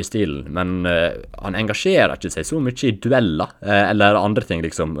aggressiv i stilen, men han engasjerer ikke seg så mye i dueller, eller andre ting,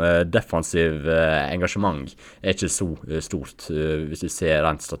 liksom. Defensiv engasjement ikke så stort, hvis vi ser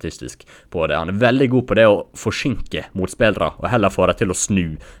rent statistisk på det. Han veldig god på det å forsinke motspillere, og heller få det til å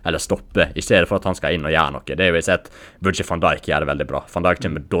snu eller stoppe, i stedet for at han skal inn og gjøre noe. Det har vi sett Virgil van Dijk gjør det veldig bra. Van Dijk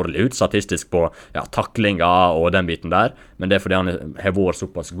kommer dårlig ut statistisk på taklinger og den biten der, men det er fordi han har vært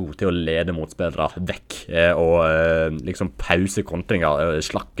såpass god til å lede motspillere vekk, og liksom pause kontringer,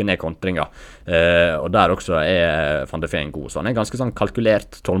 slakke ned kontringer, og der også Van de Ven god, så han ganske sånn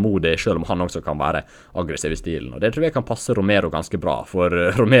kalkulert, tålmodig, selv om han også kan være aggressiv i stilen, og det tror jeg kan passe Romero ganske bra, for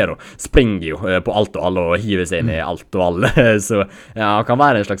Romero springer jo på alt og alle og hiver seg inn i alt og alle, så han kan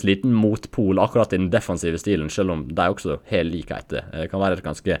være en slags liten motpol akkurat i den defensive stilen, selv om de også har likhet. Det kan være et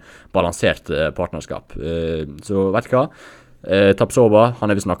ganske balansert partnerskap, så vet du hva? Tapsoba,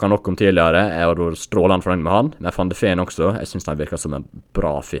 han har vi snakket nok om tidligere, jeg har strålende fornøyd med han, men Van de Ven også, jeg synes han virker som en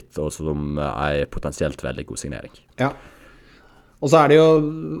bra fit, og som en potensielt veldig god signering. Ja, og så det jo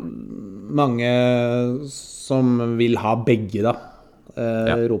mange som vil ha begge da,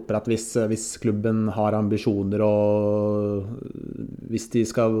 roper at hvis klubben har ambisjoner, og hvis de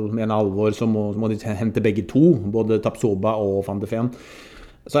skal mene alvor, så må de hente begge to, både Tapsoba og Van de Ven.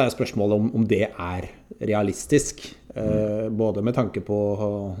 Så spørsmålet om det realistisk, både med tanke på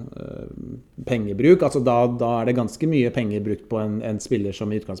pengebruk, altså da det ganske mye penger brukt på en spiller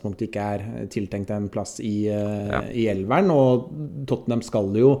som i utgangspunktet ikke tiltenkt en plass i elveren, og Tottenham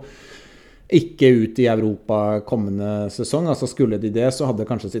skal jo ikke ut i Europa kommende sesong, altså skulle de det, så hadde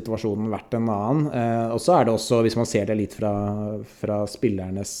kanskje situasjonen vært en annen. Og så det også, hvis man ser det litt fra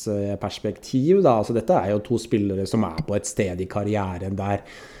spillernes perspektiv, da, altså dette jo to spillere som på et sted i karrieren der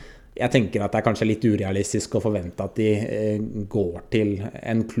jeg tenker at det kanskje litt urealistisk å forvente at de går til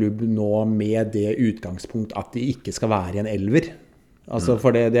en klubb nå med det utgangspunkt at de ikke skal være i en elver. Altså,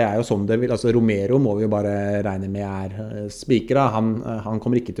 for det jo sånn det vil. Altså, Romero må vi jo bare regne med spiker. Han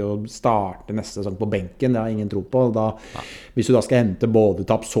kommer ikke til å starte neste sesong på benken, det har ingen tro på. Hvis du da skal hente både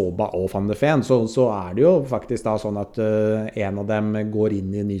Tapsoba og Van de Ven, så det jo faktisk da sånn at en av dem går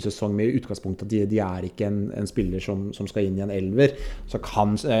inn i en ny sesong med utgangspunkt at de ikke en spiller som skal inn i en elver. Så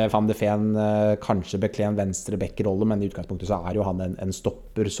kan Van de Ven kanskje bekle en venstre bekkerolle, men i utgangspunktet så jo han en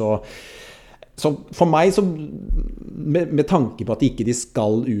stopper, så for meg, med tanke på at ikke de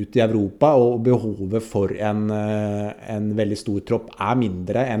skal ut i Europa, og behovet for en veldig stor tropp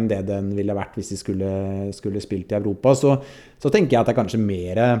mindre enn det den ville vært hvis de skulle spilt i Europa, så tenker jeg at det kanskje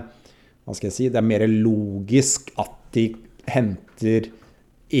mer, hva skal jeg si, det mer logisk at de henter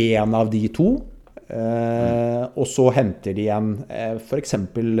en av de to, og så henter de for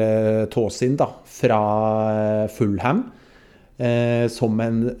eksempel Tosin da, fra Fulham, som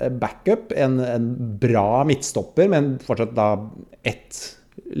en backup, en bra midtstopper, men fortsatt da et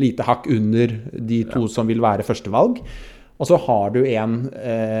lite hakk under de to som vil være førstevalg. Og så har du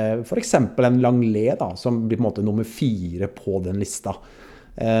for eksempel en Langley da, som blir på en måte nummer 4 på den lista.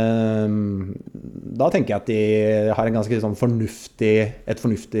 Da tenker jeg at de har en ganske sånn et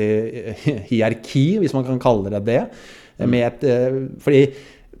fornuftig hierarki, hvis man kan kalle det, med fordi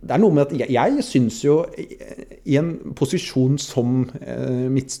det noe med at jeg synes jo i en posisjon som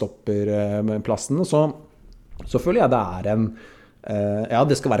midtstopperplassen, så føler jeg det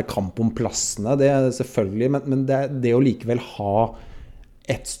det skal være kamp om plassene, det selvfølgelig, men det å likevel ha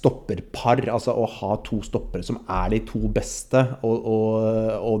et stopperpar, altså å ha to stoppere som de to beste,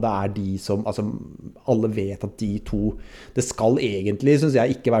 og det de som, altså alle vet at de to, det skal egentlig, synes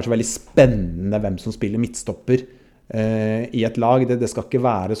jeg, ikke være så veldig spennende hvem som spiller midtstopper i et lag. Det skal ikke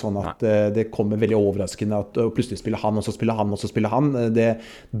være sånn at det kommer veldig overraskende at plutselig spiller han, og så spiller han, og så spiller han. Det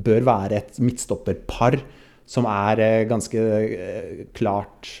bør være et midtstopperpar som ganske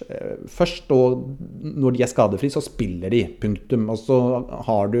klart først, og når de skadefri, så spiller de, punktum. Og så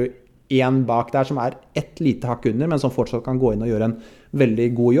har du en bak der som et lite hakk under, men som fortsatt kan gå inn og gjøre en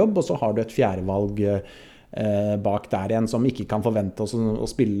veldig god jobb, og så har du et fjerdevalg bak der igjen, som ikke kan forvente oss å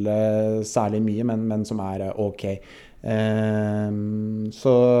spille særlig mye, men som ok.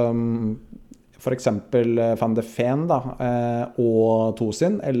 Så for eksempel Van de Ven da, og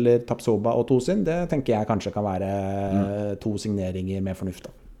Tosin, eller Tapsoba og Tosin, det tenker jeg kanskje kan være to signeringer med fornuft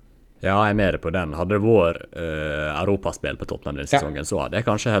da. Ja, jeg mer på den. Hadde det vært Europaspill på Tottenham denne sesongen, så hadde jeg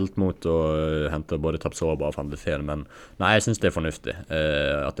kanskje helt mot å hente både Tapsoba og Van de Ven, men nei, jeg synes det fornuftig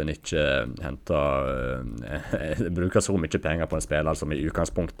at en ikke bruker så mye penger på en spiller som i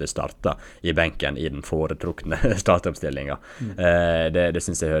utgangspunktet starter i benken i den foretrukne startoppstillingen. Det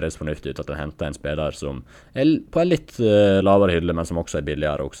synes jeg høres fornuftig ut at en henter en spiller som på en litt lavere hylle, men som også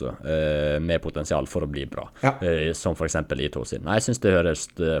billigere også, med potensial for å bli bra, som for eksempel i Tosin. Nei, jeg synes det høres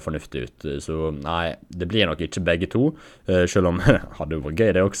fornuftig ut, så nei, det blir nok ikke begge to, selv om hadde vært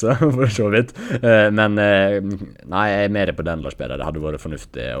gøy det også, for så vidt, men nei, jeg mer på den Lars Peder, det hadde vært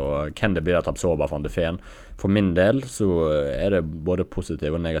fornuftig, og kan det bli at Tapsoba Van de Ven? For min del så det både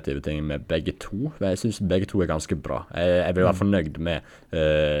positive og negative ting med begge to, jeg synes begge to ganske bra, jeg vil være fornøyd med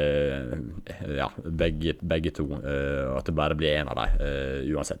begge to, at det bare blir en av dem,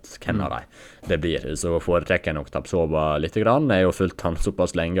 uansett hvem av dem det blir, så foretrekker jeg nok Tapsoba litt grann, jeg har jo fulgt han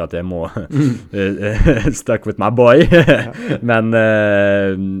såpass lenge at jeg må stuck with my boy, men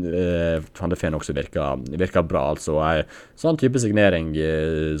Van de Ven også virker bra, altså sånn type signering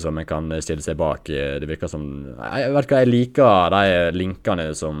som jeg kan stille seg bak, det virker som jeg liker de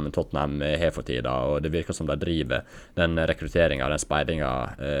linkene som Tottenham har for tida, og det virker som de driver den rekrutteringen, den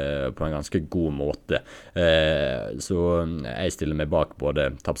speidingen på en ganske god måte, så jeg stiller meg bak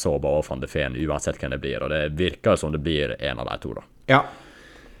både Tapsoba og Van de Ven uansett hvem det blir, og det virker som det blir en av de to da. Ja.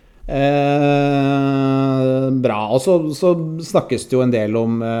 Bra, og så snakkes det jo en del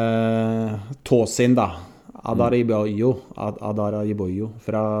om Tosin da, Adaraboyo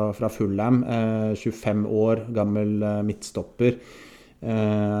fra Fulham, 25 år gammel midtstopper,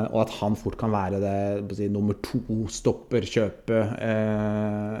 og at han fort kan være det nummer 2 stopperkjøpet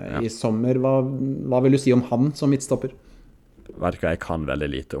i sommer. Hva vil du si om han som midtstopper? Jeg kan veldig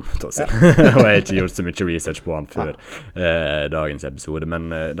lite om Tosin, og jeg har ikke gjort så mye research på han før dagens episode,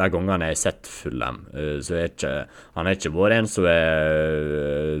 men de gangene jeg har sett Fulham, så han ikke vært en som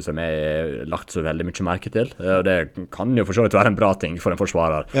jeg lagt så veldig mye merke til, og det kan jo for så vidt være en bra ting for en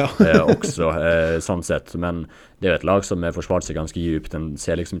forsvarer også, sånn sett, men det er jo et lag som har forsvart seg ganske djupt, den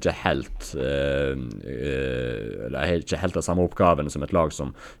ser liksom ikke helt det er ikke helt av samme oppgaven som et lag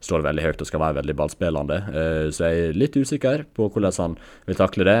som står veldig høyt og skal være veldig ballspillende, så jeg litt usikker på hvordan han vil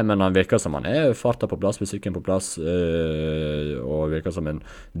takle det, men han virker som han farta på plass, fysikken på plass, og virker som en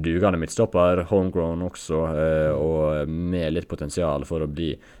dugende midtstopper, homegrown også, og med litt potensial for å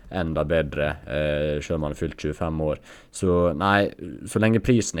bli enda bedre, selv om han fylt 25 år. Så nei, så lenge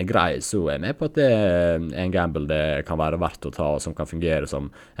prisen grei, så jeg med på at det en gamble det kan være verdt å ta, og som kan fungere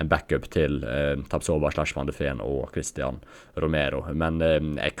som en backup til Tapsoba / Van de Ven og Christian Romero. Men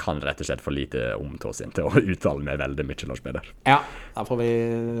jeg kan rett og slett for lite om Tosin til å uttale meg veldig mye, Lars Peder. Ja, da får vi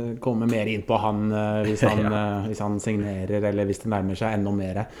komme mer inn på han hvis han signerer, eller hvis det nærmer seg enda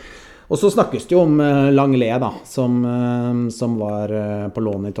mer. Og så snakkes det jo om Langley da, som var på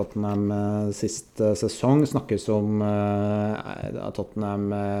lån i Tottenham sist sesong. Snakkes om at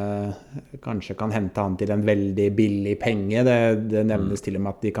Tottenham kanskje kan hente han til en veldig billig penge. Det nevnes til og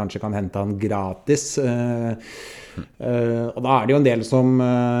med at de kanskje kan hente han gratis. Og da det jo en del som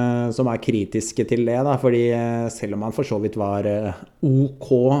kritiske til det da, fordi selv om han for så vidt var OK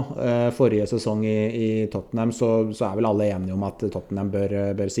forrige sesong i Tottenham, så vel alle enige om at Tottenham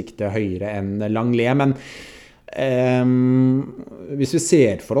bør sikte høyere enn Langley, men hvis vi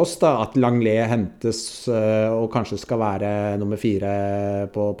ser for oss da at Langley hentes og kanskje skal være nummer 4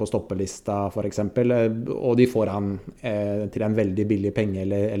 på stoppelista for eksempel, og de får han til en veldig billig penge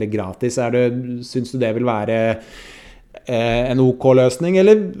eller gratis, synes du det vil være en OK løsning,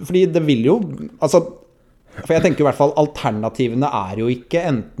 eller fordi det vil jo, altså for jeg tenker i hvert fall alternativene jo ikke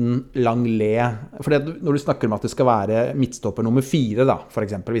enten Langley, for når du snakker om at det skal være midtstopper nummer 4 da, for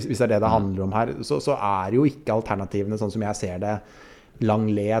eksempel, hvis det det handler om her, så jo ikke alternativene sånn som jeg ser det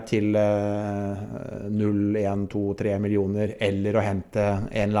Langley til 0, 1, 2, 3 millioner, eller å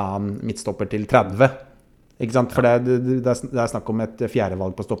hente en eller annen midtstopper til 30, ikke sant? For det snakk om et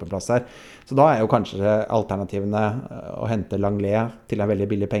fjerdevalg på stoppeplass her, så da jo kanskje alternativene å hente Langley til en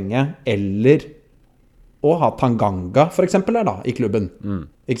veldig billig penge, eller å ha Tanganga for eksempel da, i klubben,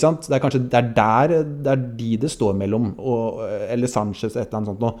 ikke sant? Det kanskje der det står mellom, eller Sanchez, et eller annet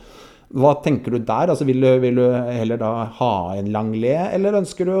sånt nå. Hva tenker du der? Altså, vil du heller da ha en Langley, eller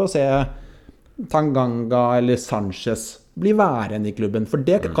ønsker du å se Tanganga eller Sanchez bli værende i klubben? For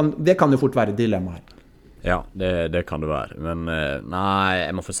det kan jo fort være et dilemma her. Ja, det kan det være, men nei,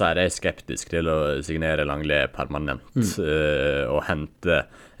 jeg må få si jeg skeptisk til å signere Langley permanent, og hente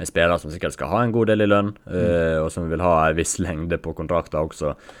en spiller som sikkert skal ha en god del i lønn, og som vil ha en viss lengde på kontrakter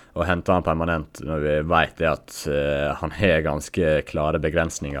også, å hente han permanent når vi vet det at han har ganske klare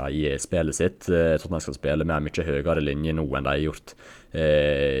begrensninger i spillet sitt. Tottenham skal spille med en mye høyere linje nå enn de har gjort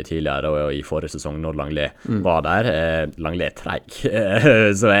tidligere og i forrige sesong når Langlais var der. Langlais treig,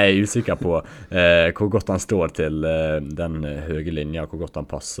 så jeg er usikker på hvor godt han står til den høye linja, hvor godt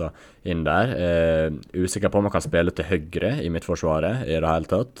han passer inn der. Usikker på om han kan spille til høyre i midtforsvaret i det hele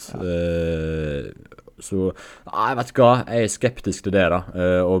tatt. Så jeg vet ikke hva, jeg er skeptisk til det da,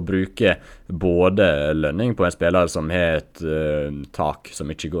 å bruke både lønning på en spiller som har et tak som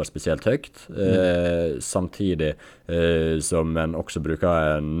ikke går spesielt høyt, samtidig som en også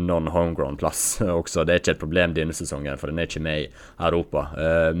bruker en non-homegrown plass også. Det er ikke et problem denne sesongen, for den er ikke med i Europa,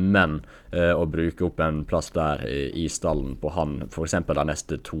 men å bruke opp en plass der i stallen på han, for eksempel de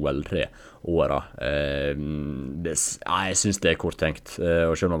neste 2 eller 3 åra, jeg synes det er kort tenkt,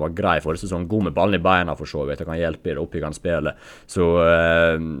 og selv om han var grei forrige sesong, god med ballen i beina for så vidt, og kan hjelpe i det oppbyggende spillet, så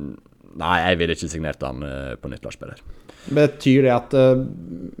nei, jeg vil ikke signert han på nytt lagspiller. Betyr det at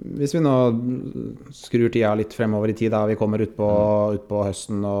hvis vi nå skrur tida litt fremover i tid, da vi kommer ut på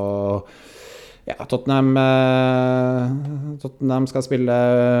høsten, og ja, Tottenham skal spille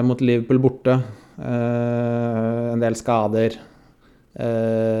mot Liverpool borte, en del skader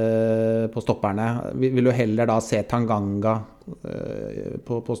på stopperne, vil du heller da se Tanganga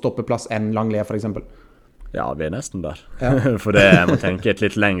på stoppeplass enn Langlais for eksempel? Ja, vi er nesten der. For det må tenke et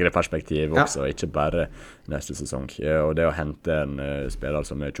litt lengre perspektiv også, ikke bare neste sesong. Og det å hente en spiller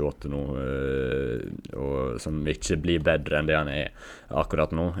som er 28 nå, og som ikke blir bedre enn det han er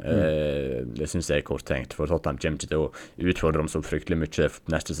akkurat nå, det synes jeg er kort tenkt. For Tottenham kommer ikke til å utfordre dem så fryktelig mye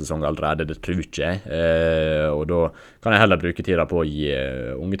neste sesong allerede, det tror ikke jeg. Og da kan jeg heller bruke tida på å gi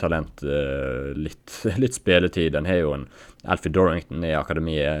unge talent litt spilletid. Den har jo en Alfie Dorrington i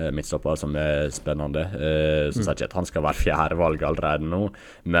akademiet, midtstopper, som er spennende. Så sier ikke at han skal være fjerde valg allerede nå,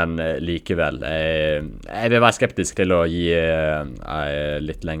 men likevel jeg vil være skeptisk til å gi en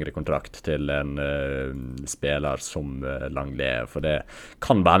litt lengre kontrakt til en spiller som Langlais, for det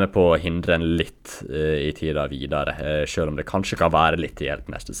kan være med på å hindre en litt i tida videre, selv om det kanskje kan være litt til hjelp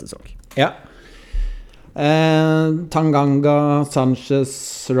neste sesong. Ja. Tanganga,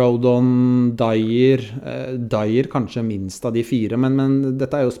 Sanchez, Rodon, Dyer kanskje minst av de 4, men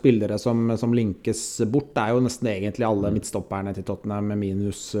dette er jo spillere som linkes bort. Det er jo nesten egentlig alle midtstopperne til Tottenham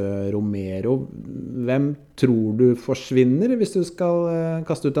minus Romero. Hvem tror du forsvinner hvis du skal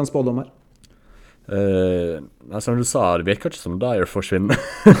kaste ut en spådom her? Som du sa, det virker ikke som Dyer forsvinner.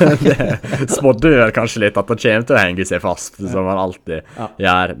 Det smådør kanskje litt at han kommer til å henge seg fast, som han alltid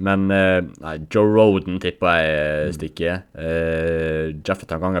gjør. Men Joe Rodon tipper jeg stikker. Jeff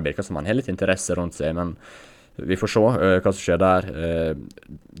Tanganga virker som han har litt interesse rundt seg, men vi får se hva som skjer der.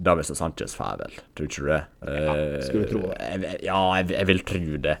 Davis og Sanchez får vel, tror ikke du det? Skulle tro det. Jeg vil tro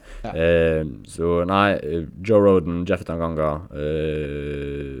det. Så nei, Joe Rodon, Jeff Tanganga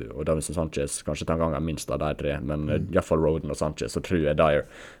og Davis og Sanchez, kanskje Tanganga minst av de 3, men i hvert fall Rodon og Sanchez, så tror jeg Dyer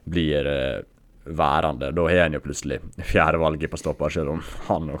blir værende. Da har han jo plutselig fjerde valget på stopper, selv om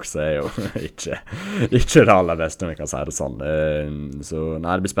han også er jo ikke det aller beste, om vi kan si det sånn. Så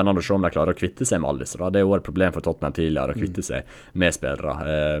nei, det blir spennende å se om de klarer å kvitte seg med alle disse. Det er jo et problem for Tottenham tidligere å kvitte seg med spillere,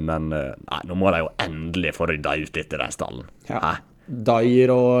 men nei, nå må de jo endelig få ryddet ut litt i den stallen. Ja. Dyer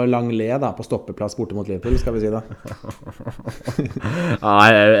og Langlais da, på stoppeplass borte mot Liverpool, skal vi si det.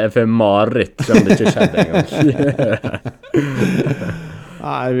 Jeg får mareritt, selv om det ikke skjedde en gang.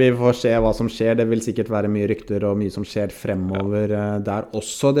 Nei, vi får se hva som skjer. Det vil sikkert være mye rykter og mye som skjer fremover der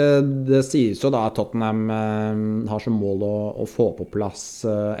også. Det sies jo da at Tottenham har som mål å få på plass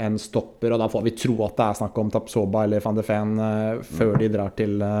en stopper, og da får vi tro at det er snakk om Tapsoba eller Van de Ven før de drar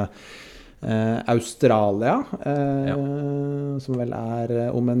til Australia, som vel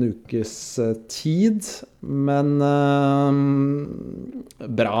er om en ukes tid, men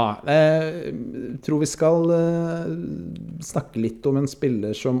bra. Tror vi skal snakke litt om en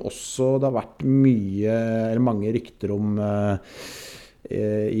spiller som også det har vært mange rykter om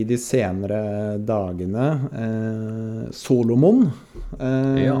i de senere dagene. Solomon,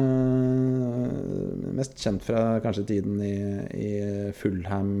 mest kjent fra kanskje tiden i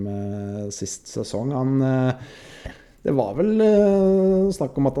Fulham sist sesong. Det var vel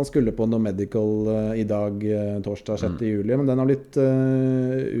snakk om at han skulle på noe medical i dag, torsdag 6. juli, men den har blitt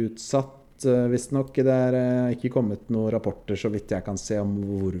utsatt. Visst nok, det er ikke kommet noen rapporter så vidt jeg kan se om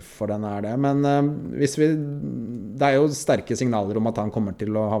hvorfor den er det, men det er jo sterke signaler om at han kommer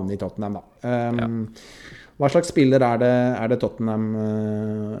til å havne i Tottenham da. Hva slags spiller er det Tottenham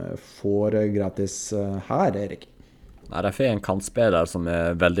får gratis her, Erik? Nei, de får en kantspiller som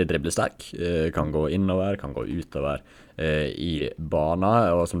er veldig driblesterk, kan gå innover, kan gå utover, i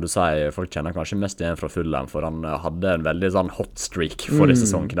bana, og som du sier, folk kjenner kanskje mest igjen fra Fulham, for han hadde en veldig sånn hot streak forrige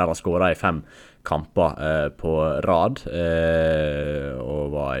sesong, der han skåret i 5 kamper på rad,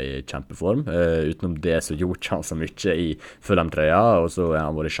 og var i kjempeform. Utenom det så gjorde han så mye i Fulham-trøya, og så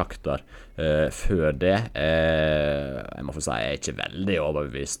han vært i Shakhtar før det. Jeg må få si, jeg ikke veldig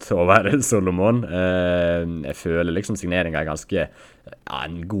overbevist over Solomon. Jeg føler liksom signeringen ganske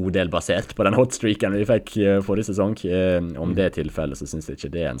en god del basert på den hotstreaken vi fikk forrige sesong. Om det tilfellet så synes jeg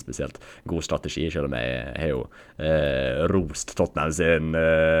ikke det en spesielt god strategi, selv om jeg har jo rost Tottenham sin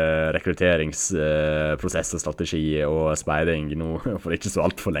rekrutteringsprosess og strategi og speiding nå for ikke så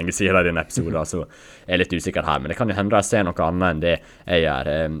alt for lenge siden i denne episoden, så jeg litt usikker her, men det kan jo hende jeg ser noe annet enn det jeg gjør.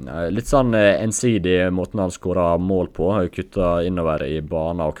 Litt sånn ensidig måten han skåret mål på, kuttet innover i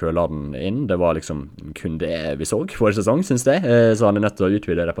banen og kølet den inn, det var liksom kun det vi så forrige sesong, synes jeg, så han nødt til å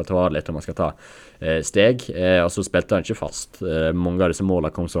utvide repertoaret litt om man skal ta steg, og så spilte han ikke fast. Mange av disse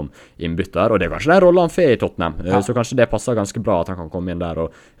målene kom som innbytter, og det er kanskje den rollen han får i Tottenham, så kanskje det passer ganske bra at han kan komme inn der og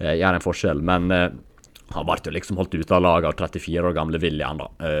gjøre en forskjell, men han ble jo liksom holdt ut av lag av 34 år gamle William da,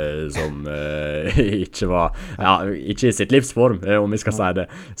 som ikke var, ikke i sitt livsform, om vi skal si det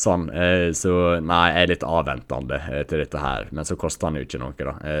sånn, så nei, jeg er litt avventende til dette her, men så koster han jo ikke noe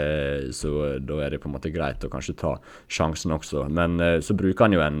da, så da er det på en måte greit å kanskje ta sjansen også, men så bruker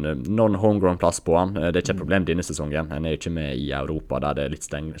han jo en non-homegrown plass på han, det er ikke et problem denne sesongen, han er jo ikke med i Europa der det er litt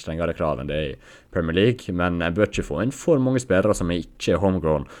strengere krav enn det er i Premier League, men jeg bør ikke få inn for mange spillere som ikke er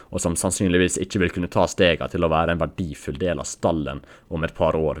homegrown, og som sannsynligvis ikke vil kunne ta stega til å være en verdifull del av stallen om et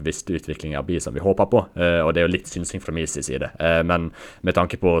par år, hvis utviklingen blir som vi håper på, og det er jo litt synsing fra min side, men med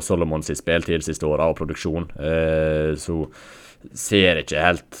tanke på Solomons spiltid siste året og produksjon, så ser ikke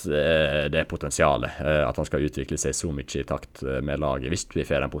helt det potensialet at han skal utvikle seg så mye i takt med laget hvis vi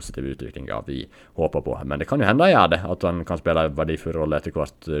får en positiv utvikling vi håper på, men det kan jo hende jeg gjør det, at han kan spille en verdifull rolle etter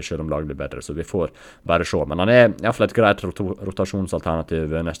hvert selv om laget blir bedre, så vi får bare se, men han er i hvert fall et greit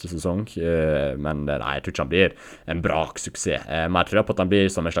rotasjonsalternativ neste sesong, men nei, jeg tror ikke han blir en braksuksess, men jeg tror på at han blir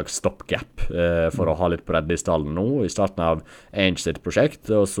som en slags stopgap for å ha litt bredde i stallen nå, i starten av Ange sitt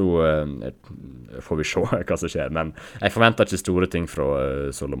prosjekt, og så får vi se hva som skjer, men jeg forventer ikke store ting fra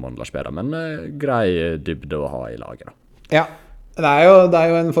Solomon Larsbera, men grei dybde å ha i laget da. Ja, det er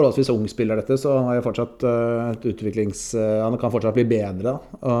jo en forholdsvis ung spiller dette, så han har jo fortsatt et han kan fortsatt bli bedre da.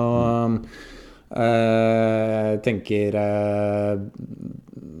 Og jeg tenker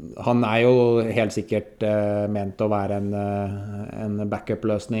han er jo helt sikkert ment å være en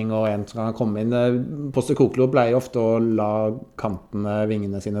backup-løsning og en som kan komme inn. Postecoglou pleier ofte å la kantene,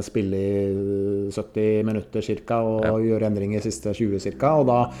 vingene sine spille i 70 minutter cirka og gjøre endringer i siste 20 cirka, og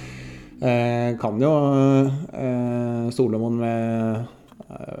da kan jo Solomon med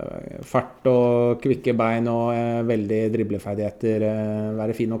fart og kvikke bein og veldig dribleferdigheter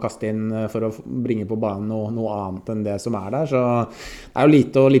være fin å kaste inn for å bringe på banen noe annet enn det som er der, så det er jo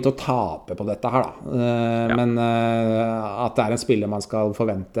lite å tape på dette her da, men at det er en spiller man skal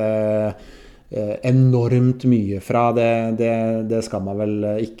forvente enormt mye fra, det skal man vel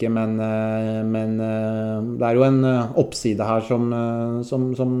ikke, men det er jo en oppside her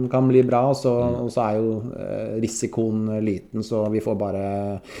som kan bli bra, og så er jo risikoen liten, så vi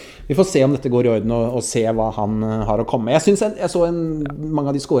får se om dette går i orden og se hva han har å komme med. Jeg synes jeg så mange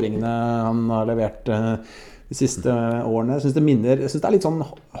av de skåringene han har levert de siste årene. Jeg synes det er litt sånn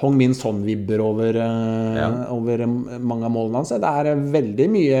Hong Min Son-vibber over mange av målene hans. Det er veldig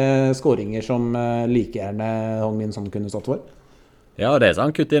mye skåringer som like gjerne Hong Min Son kunne stått for. Ja, det er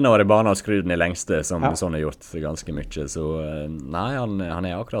sånn kutt innover i banen og skrudd den i lengste, som sånn har gjort ganske mye, så nei, han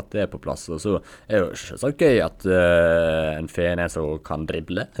er akkurat det på plass, og så er det jo så gøy at en fan som kan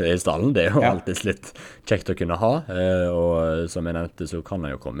drible i stallen, det er jo alltid litt kjekt å kunne ha, og som jeg nevnte så kan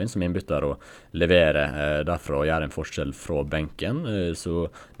han jo komme inn som innbytter og levere derfra og gjøre en forskjell fra benken, så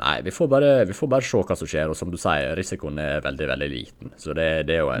nei, vi får bare se hva som skjer, og som du sier, risikoen er veldig, veldig liten, så det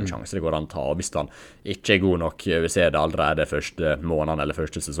er jo en sjanse det går an å ta, og hvis han ikke er god nok, vi ser det allerede første måneden eller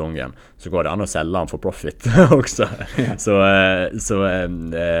første sesongen, så går det an å selge han for profit også. Så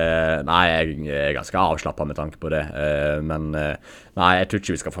nei, jeg er ganske avslappet med tanke på det, men nei, jeg tror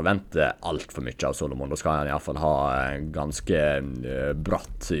ikke vi skal forvente alt for mye av Solomon. Da skal han i hvert fall ha en ganske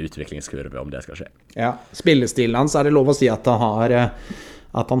bratt utviklingskurve om det skal skje. Ja, spillestilen hans er det lov å si at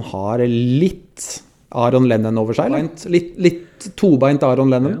han har litt Aron Lennon over seg, litt tobeint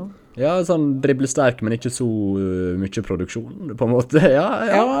Aron Lennon. Ja, sånn driblesterk, men ikke så mye produksjon, på en måte. Ja.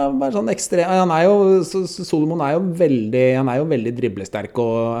 Bare sånn ekstra. Solomon er jo veldig driblesterk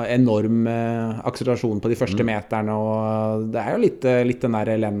og enorm akselerasjon på de første meterne, og det er jo litt den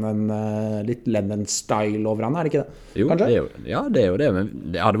der Lennon-style over han, er det ikke det? Jo, kanskje? det er jo det, men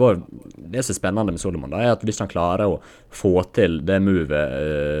det som er spennende med Solomon, da, er at hvis han klarer å få til det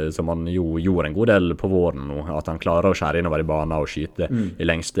movet som han jo gjorde en god del på våren nå, at han klarer å skjære innover i banen og skyte i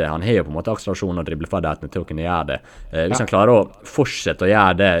lengste. Han har jo på en måte akselerasjon og dribleferdighetene til å kunne gjøre det. Hvis han klarer å fortsette å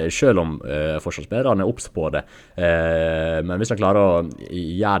gjøre det, selv om forsvarsspillerne er obs på det, men hvis han klarer å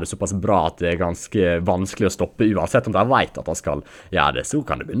gjøre det såpass bra at det er ganske vanskelig å stoppe, uansett om de vet at han skal gjøre det, så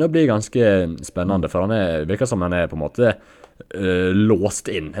kan det begynne å bli ganske spennende, for han virker som han er på en måte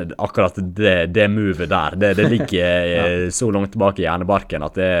låst inn akkurat det movet der. Det ligger så langt tilbake i hjernebarken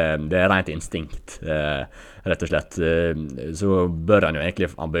at det er rent instinkt, rett og slett. Så bør han jo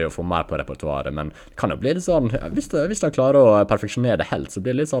egentlig få mer på repertoaret, men det kan jo bli litt sånn, hvis han klarer å perfeksjonere det helt, så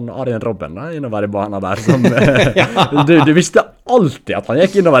blir det litt sånn Arjen Robben da, innover i banen der, som du visste alltid at han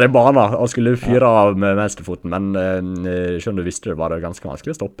gikk innover i banen og skulle fyre av med venstrefoten, men selv om du visste det var det ganske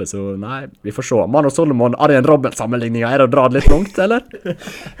vanskelig å stoppe, så nei, vi får se. Mano Solomon, Arjen Robben-sammenligningen, er det å dra det litt langt, eller?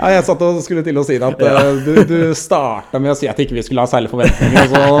 Ja, jeg satt og skulle til å si det at du startet med å si at ikke vi skulle ha særlig forventninger,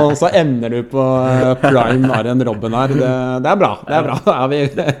 og så ender du på prime Arjen Robben her. Det er bra.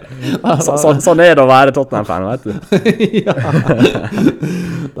 Sånn er det å være Tottenham-fan, vet du.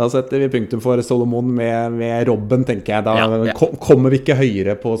 Da setter vi punktum for Solomon med Robben, tenker jeg. Da kommer vi ikke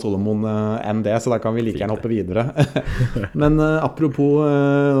høyere på Solomon enn det, så da kan vi like gjerne hoppe videre. Men apropos,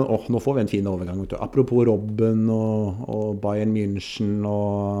 nå får vi en fin overgang. Apropos Robben og Bayern München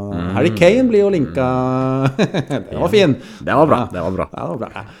og Harry Kane blir jo linka. Det var fin. Det var bra.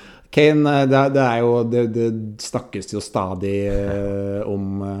 Kane, det snakkes jo stadig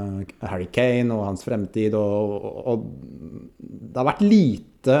om Harry Kane og hans fremtid, og det har vært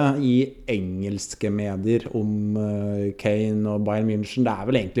lite i engelske medier om Kane og Bayern München. Det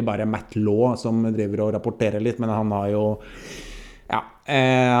er vel egentlig bare Matt Law som driver og rapporterer litt, men han har jo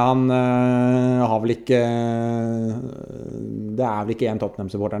han har vel ikke det er vel ikke en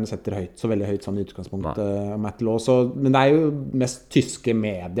Tottenham-supporter han setter så veldig høyt sånn i utgangspunkt, Matt Law, men det er jo mest tyske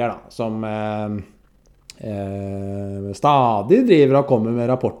medier da, som stadig driver og kommer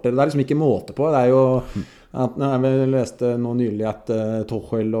med rapporter. Det er liksom ikke måte på. Det er jo at jeg leste nå nylig at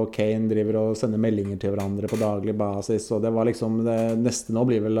Tuchel og Kane driver og sender meldinger til hverandre på daglig basis, og det var liksom det neste nå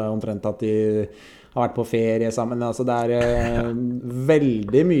blir vel omtrent at de har vært på ferie sammen. Altså det er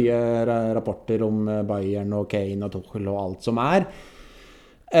veldig mye rapporter om Bayern og Kane og Tuchel og alt som er.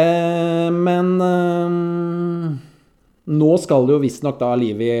 Men nå skal det jo visstnok da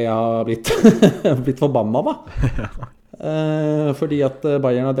Livi ha blitt forbanna da. Fordi at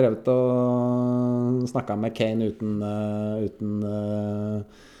Bayern har drevet og snakket med Kane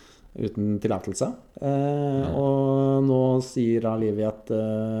uten tillatelse. Og nå sier Livi at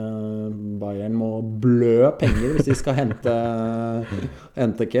Bayern må blø penger hvis de skal hente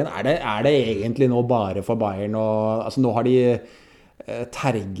Kane. Er det egentlig nå bare for Bayern? Altså nå har de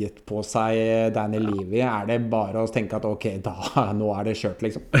terget på seg Daniel Levy. Er det bare å tenke at ok, nå er det kjørt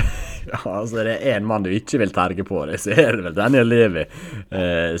liksom? Ja, altså det er en mann du ikke vil terge på, det ser vel Daniel Levy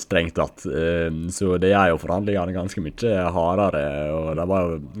strengt tatt. Så det er jo forhandlingene ganske mye hardere, og det var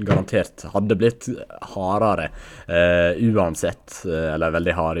jo garantert hadde blitt hardere uansett, eller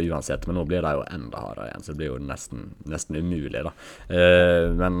veldig harde uansett, men nå blir det jo enda hardere igjen, så det blir jo nesten umulig da.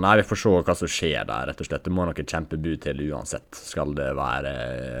 Men nei, vi får se hva som skjer der, rett og slett. Det må noe kjempebud til uansett, skal det være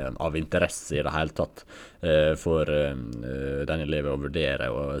av interesse i det hele tatt for Daniel Levy å vurdere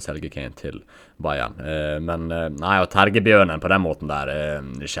å selge Kane til Bayern. Men nei, å terge bjørnen på den måten der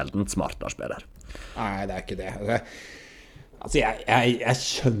sjelden smart da, spiller. Nei, det er ikke det. Altså, jeg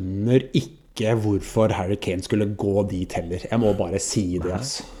skjønner ikke hvorfor Harry Kane skulle gå dit heller. Jeg må bare si det,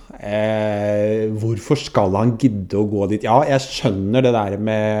 altså. Hvorfor skal han gidde å gå dit? Ja, jeg skjønner det der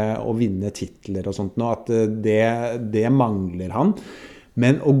med å vinne titler og sånt nå, at det mangler han.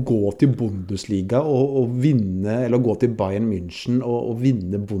 Men å gå til Bundesliga og vinne, eller å gå til Bayern München og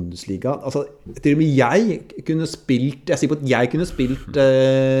vinne Bundesliga, altså til og med jeg kunne spilt, jeg sier på at jeg kunne spilt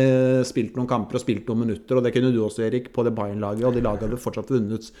noen kamper og spilt noen minutter, og det kunne du også, Erik, på det Bayern-laget, og de laget hadde fortsatt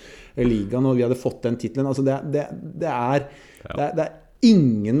vunnet ligaen, og vi hadde fått den titlen. Altså det er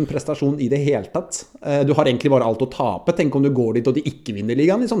ingen prestasjon i det hele tatt. Du har egentlig bare alt å tape. Tenk om du går dit og de ikke vinner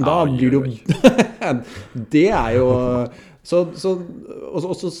ligaen, liksom. Da blir du det er jo så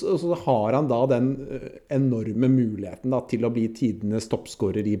har han da den enorme muligheten da, til å bli tidenes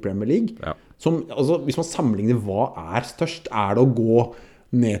toppskårer i Premier League. Ja. Som, altså, hvis man sammenligner hva er størst, er det å gå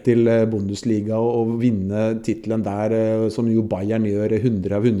ned til Bundesliga og vinne titelen der, som jo Bayern gjør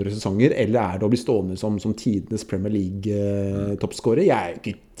 100 av 100 sesonger, eller det å bli stående som tidenes Premier League-toppskårer? Jeg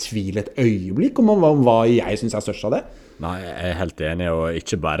ikke i tvil et øyeblikk om hva jeg synes størst av det. Nei, jeg helt enig, og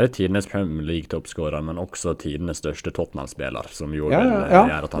ikke bare tidenes Premier League-toppskårer, men også tidenes største Tottenhams-spiller, som jo gjør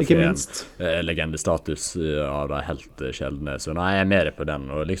at han får en legendestatus av de helt sjeldne. Så nei, jeg mer på den,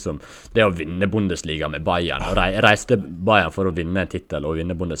 og liksom det å vinne Bundesliga med Bayern, og reiste Bayern for å vinne en titel og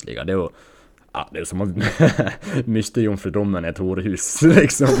vinne Bundesliga, det er jo som å miste jomfrudommen i et horehus,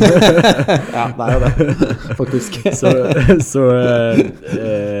 liksom. Ja, det er jo det, faktisk.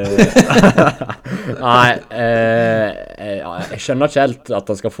 Nei, jeg skjønner ikke helt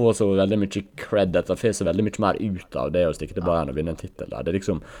at han skal få så veldig mye cred, at han får så veldig mye mer ut av det å stikke til Bayern og vinne en titel. Det er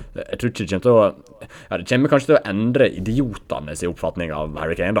liksom, jeg tror ikke det kommer til å, det kommer kanskje til å endre idiotene sin oppfatning av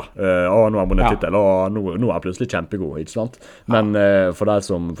Harry Kane da. Nå har han vunnet en titel, og nå er han plutselig kjempegod, ikke sant? Men for de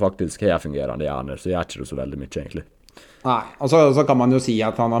som faktisk har fungerende hjerne, så gjør ikke det så veldig mye egentlig. Nei, og så kan man jo si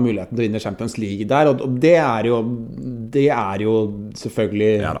at han har muligheten til å vinne Champions League der, og det er jo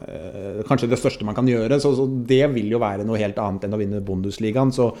selvfølgelig kanskje det største man kan gjøre, så det vil jo være noe helt annet enn å vinne Bundesligaen,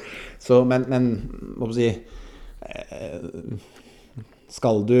 men hva skal jeg si,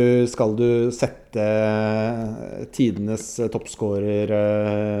 skal du sette tidenes toppskårer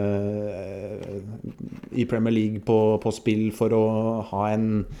i Premier League på spill for å ha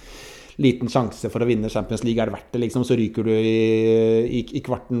en liten sjanse for å vinne Champions League, det verdt det liksom, så ryker du i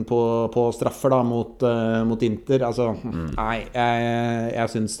kvarten på straffer da, mot Inter. Altså, nei,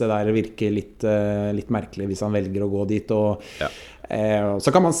 jeg synes det der virker litt merkelig hvis han velger å gå dit, og så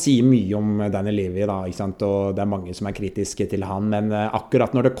kan man si mye om Daniel Levy da, ikke sant? Og det er mange som er kritiske til han, men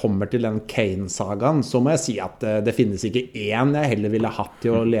akkurat når det kommer til den Kane-sagaen, så må jeg si at det finnes ikke én jeg heller ville hatt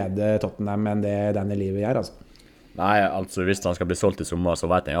til å lede Tottenham enn det Daniel Levy er, altså. Nei, altså hvis han skal bli solgt i sommer, så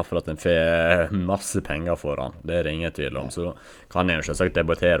vet jeg i hvert fall at han får masse penger for han. Det er det ingen tvil om. Så kan jeg jo selvsagt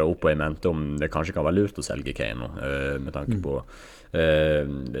debattere opp og i mente om det kanskje kan være lurt å selge Kane nå, med tanke på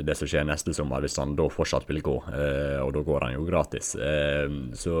det som skjer neste sommer, hvis han da fortsatt vil gå, og da går han jo gratis.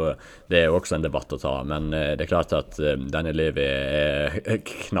 Så det er jo også en debatt å ta, men det er klart at denne Levy er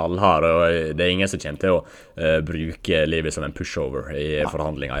knallhard, og det er ingen som kommer til å bruke Levy som en pushover i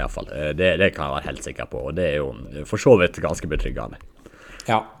forhandlinger i hvert fall. Det kan jeg være helt sikker på, og det er jo for så vidt ganske betryggende.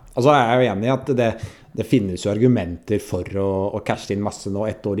 Ja, altså jeg er jo enig i at det finnes jo argumenter for å cashe inn masse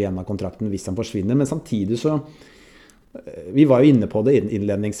nå, 1 år igjen av kontrakten hvis han forsvinner, men samtidig så vi var jo inne på det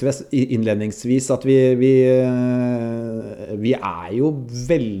innledningsvis at vi er jo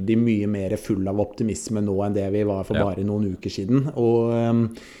veldig mye mer full av optimisme nå enn det vi var for bare noen uker siden, og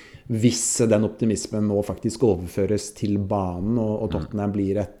hvis den optimismen nå faktisk overføres til banen, og Tottenham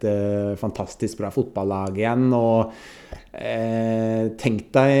blir et fantastisk bra fotballag igjen, og tenk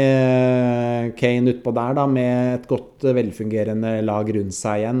deg Kane utpå der da, med et godt velfungerende lag rundt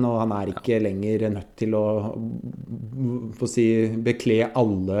seg igjen, og han er ikke lenger nødt til å bekle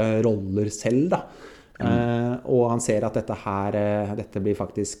alle roller selv da. Og han ser at dette blir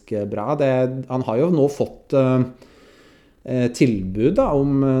faktisk bra. Han har jo nå fått tilbud da,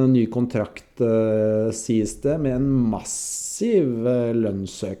 om ny kontrakt, sies det, med en massiv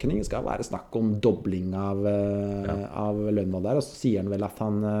lønnsøkning. Det skal være snakk om dobling av lønna der, og så sier han vel at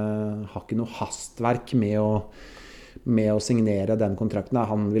han har ikke noe hastverk med å signere den kontrakten.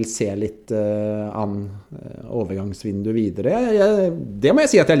 Han vil se litt an overgangsvinduet videre. Det må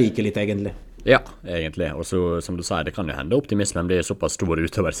jeg si at jeg liker litt egentlig. Ja, egentlig. Og så, som du sier, det kan jo hende optimismen blir såpass stor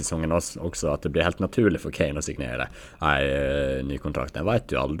utover sesongen også, at det blir helt naturlig for Kane å signere en ny kontrakt. Jeg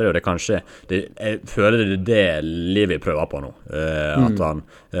vet jo aldri, og jeg føler det Levy prøver på nå. At han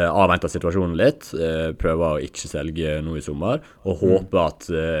avventer situasjonen litt, prøver å ikke selge nå i sommer, og håper at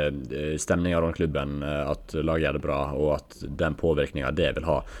stemningen rundt klubben, at laget gjør det bra, og at den påvirkningen det vil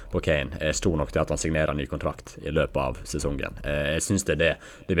ha på Kane er stor nok til at han signerer en ny kontrakt i løpet av sesongen. Jeg synes det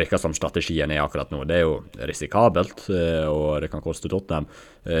virker som strategien er akkurat nå. Det er jo risikabelt, og det kan koste Tottenham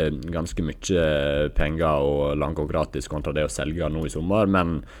ganske mye penger og langt og gratis kontra det å selge nå i sommer,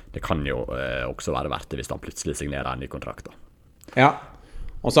 men det kan jo også være verdt det hvis han plutselig signerer en ny kontrakt da. Ja,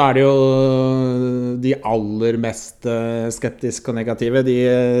 og så er det jo de aller mest skeptiske og negative,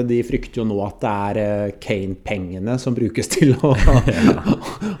 de frykter jo nå at det er Kane-pengene som brukes til å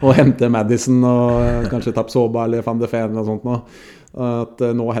hente Maddison og kanskje Tapsoba eller Van de Ven og sånt nå. At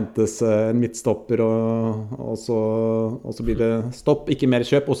nå hentes en midtstopper og så blir det stopp, ikke mer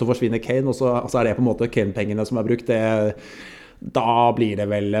kjøp, og så forsvinner Kane, og så er det på en måte Kane-pengene som er brukt. Da blir det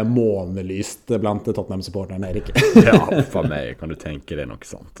vel månelyst blant Tottenham-supporterne, Erik. Ja, for meg kan du tenke det noe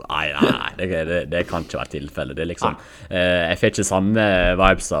sånt. Nei, det kan ikke være tilfelle. Det liksom, jeg fikk ikke samme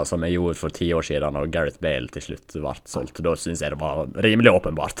vibesa som jeg gjorde for 10 år siden når Gareth Bale til slutt ble solgt. Da synes jeg det var rimelig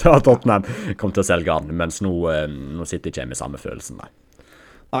åpenbart at Tottenham kom til å selge han, mens nå sitter jeg ikke med samme følelsen, nei.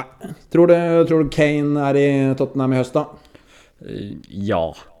 Nei, tror du Kane i Tottenham i høst da?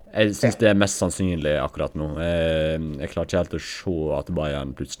 Ja, jeg synes det mest sannsynlig akkurat nå. Jeg klarer ikke helt å se at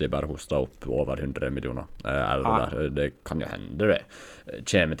Bayern plutselig bare hoster opp over 100 millioner. Det kan jo hende det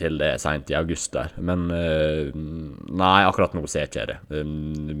kommer til det sent i august der. Men nei, akkurat nå ser jeg ikke det.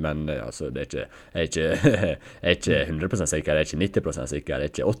 Men altså, jeg er ikke 100% sikker, jeg er ikke 90% sikker, jeg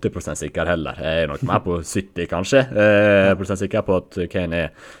er ikke 80% sikker heller. Jeg er nok mer på 70 kanskje, prosent sikker på at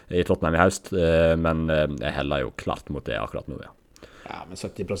Kane i Tottenham i høst. Men jeg heller jo klart mot det akkurat nå, ja. Ja, men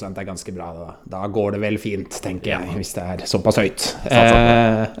 70% ganske bra da. Da går det vel fint, tenker jeg, hvis det såpass høyt.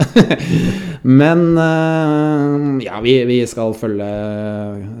 Men ja, vi skal følge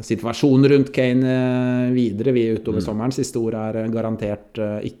situasjonen rundt Kane videre. Vi utover sommeren. Siste ord garantert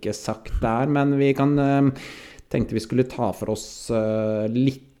ikke sagt der, men vi tenkte vi skulle ta for oss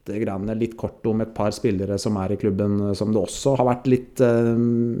litt kort om et par spillere som i klubben, som det også har vært litt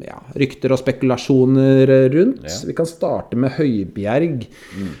rykter og spekulasjoner rundt. Vi kan starte med Højbjerg.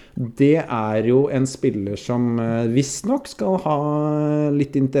 Det jo en spiller som visstnok skal ha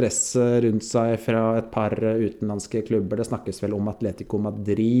litt interesse rundt seg fra et par utenlandske klubber. Det snakkes vel om Atletico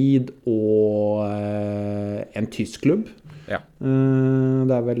Madrid og en tysk klubb. Ja.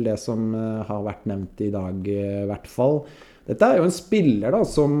 Det vel det som har vært nevnt i dag i hvert fall. Dette jo en spiller da,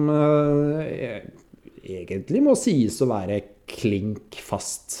 som egentlig må sies å være klink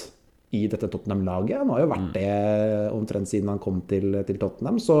fast i dette Tottenham-laget. Han har jo vært det omtrent siden han kom til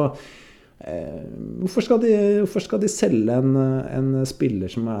Tottenham, så hvorfor skal de selge en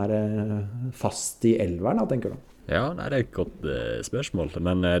spiller som fast i elveren, da, tenker du? Ja, nei, det et godt spørsmål,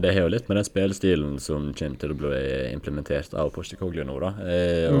 men det har jo litt med den spillestilen som kommer til å bli implementert av Postecoglou nå da,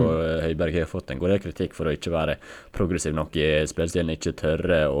 og Højbjerg har fått en god del kritikk for å ikke være progressiv nok i spillestilen, ikke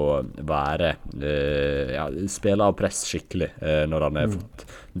tørre å være, spille av press skikkelig når han har fått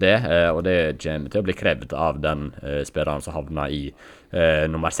det, og det kommer til å bli krevd av den spilleren som havner i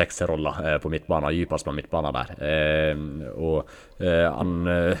nummer 6-rolla på midtbanen, djupast på midtbanen der.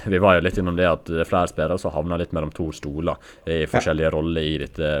 Vi var jo litt innom det at flere spillere så havner litt mellom to stoler i forskjellige roller i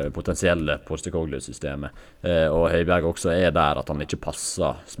dette potensielle Postecoglou-systemet. Og Højbjerg også der at han ikke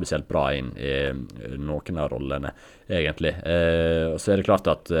passer spesielt bra inn i noen av rollene, egentlig. Og så det klart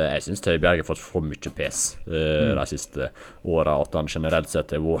at jeg synes Højbjerg har fått for mye pes de siste årene, at han generelt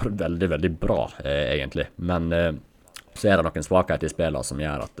sett har vært veldig, veldig bra, egentlig. Men så det noen svakheter i spillet som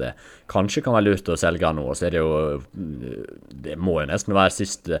gjør at det kanskje kan være lurt å selge nå, og så det jo, det må jo nesten være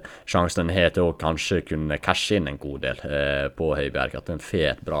siste sjansen her til å kanskje kunne cashe inn en god del på Højbjerg, at den får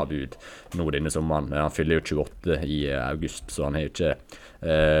et bra bud nå denne sommeren. Han fyller jo 28 i august, så han har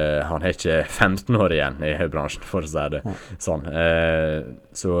ikke 15 år igjen i bransjen, for å si det sånn.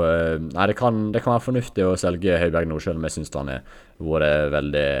 Nei, det kan være fornuftig å selge Højbjerg nå, selv om jeg synes han vært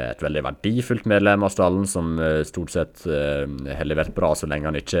et veldig verdifullt medlem av stallen, som stort sett har levert bra så lenge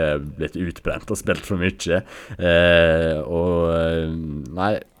han ikke blitt utbrent og spilt for mye.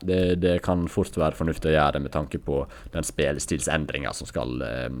 Nei, det kan fort være fornuftig å gjøre det med tanke på den spillstilsendringen som skal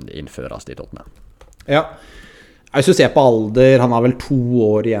innføres i Tottenham. Ja, hvis du ser på alder, han har vel 2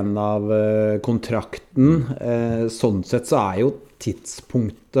 år igjen av kontrakten. Sånn sett så jo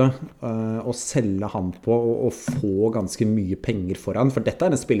tidspunktet å selge han på og få ganske mye penger for han, for dette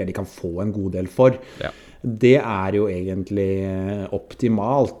en spiller de kan få en god del for. Ja. Det jo egentlig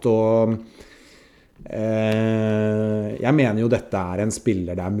optimalt, og jeg mener jo dette en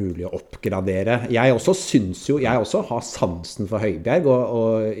spiller det mulig å oppgradere. Jeg også har sansen for Højbjerg,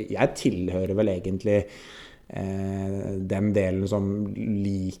 og jeg tilhører vel egentlig den delen som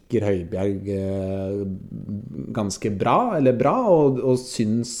liker Højbjerg ganske bra, og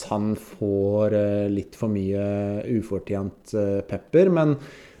synes han får litt for mye ufortjent pepper, men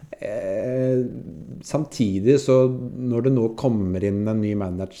samtidig så når det nå kommer inn en ny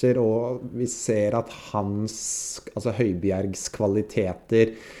manager, og vi ser at Højbjergs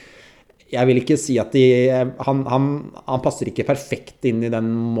kvaliteter, jeg vil ikke si at han passer ikke perfekt inn i den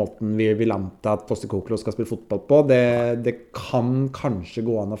måten vi vil anta at Postecoglou skal spille fotball på. Det kan kanskje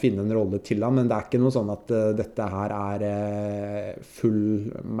gå an å finne en rolle til han, men det ikke noe sånn at dette her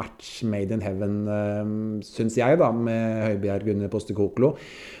full match made in heaven, synes jeg da, med Højbjerg under Postecoglou.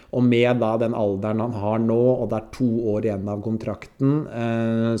 Og med da den alderen han har nå, og det 2 år igjen av kontrakten,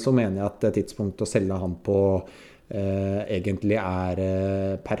 så mener jeg at det tidspunktet å selge han på egentlig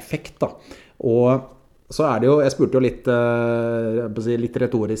perfekt da. Og så det jo, jeg spurte jo litt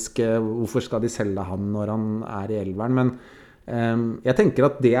retorisk, hvorfor skal de selge han når han I elveren, men jeg tenker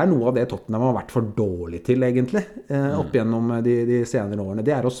at det noe av det Tottenham har vært for dårlig til egentlig, opp gjennom de senere årene.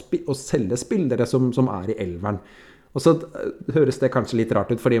 Det å selge spillere som I elveren. Og så høres det kanskje litt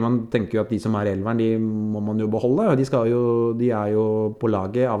rart ut, fordi man tenker jo at de som I elveren, de må man jo beholde, og de jo på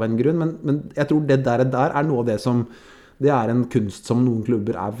laget av en grunn, men jeg tror det der noe av det som det en kunst som noen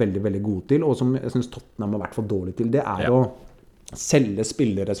klubber veldig, veldig gode til, og som jeg synes Tottenham har vært for dårlig til. Det å selge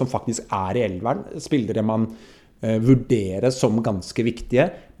spillere som faktisk I elveren, spillere man vurderer som ganske viktige,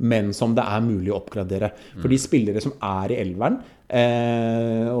 men som det mulig å oppgradere. For de spillere som I elveren,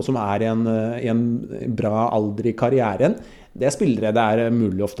 og som I en bra alder I karrieren, det spillere det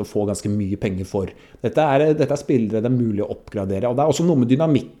mulig ofte å få ganske mye penger for. Dette spillere det mulig å oppgradere, og det også noe med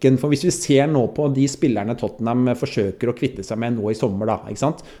dynamikken, for hvis vi ser nå på de spillerne Tottenham forsøker å kvitte seg med nå I sommer da, ikke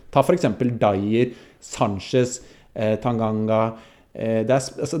sant? Ta for eksempel Dyer, Sanchez, Tanganga, det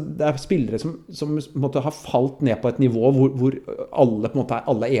spillere som måtte ha falt ned på et nivå hvor alle, på en måte,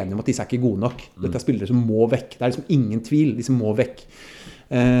 alle enige om at disse ikke gode nok. Dette spillere som må vekk. Det liksom ingen tvil, de som må vekk.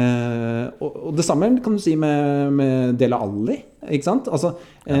 Og det samme kan du si med Dele Alli, ikke sant? Altså,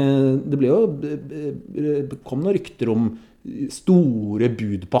 det ble jo kom noen rykter om store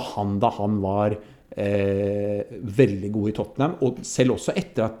bud på han da han var veldig god I Tottenham, og selv også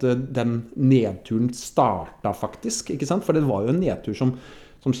etter at den nedturen startet faktisk, ikke sant? For det var jo en nedtur som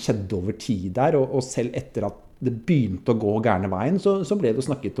skjedde over tid der, og selv etter at det begynte å gå gærne veien, så ble det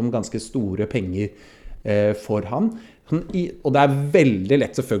snakket om ganske store penger for han. Og det veldig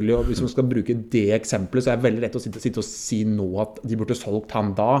lett selvfølgelig, og hvis man skal bruke det eksempelet, så det veldig lett å sitte og si nå at de burde solgt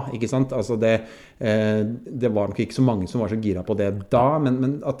han da, ikke sant? Altså det var nok ikke så mange som var så gira på det da,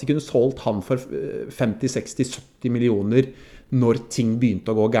 men at de kunne solgt han for 50, 60, 70 millioner når ting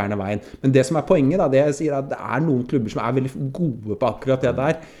begynte å gå gærne veien. Men det som poenget da, det jeg sier at det noen klubber som veldig gode på akkurat det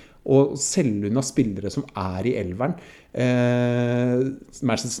der, og selge unna spillere som I elveren.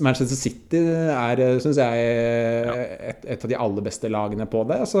 Manchester City synes jeg et av de aller beste lagene på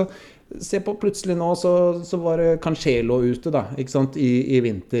det. Altså, se på plutselig nå så var det Cancelo ute da, ikke sant, I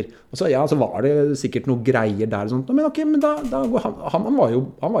vinter. Og så var det sikkert noen greier der og sånt, men ok, men da han var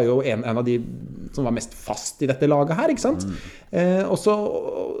jo en av de som var mest fast I dette laget her, ikke sant? Og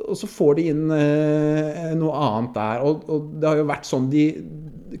så får de inn noe annet der, og det har jo vært sånn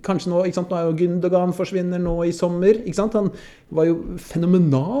kanskje nå, ikke sant, nå jo Gündogan forsvinner nå I sommer, ikke sant? Han var jo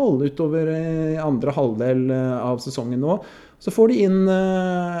fenomenal utover andre halvdel av sesongen nå. Så får de inn,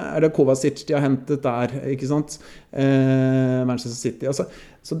 det Kovacic de har hentet der, ikke sant? Manchester City, altså.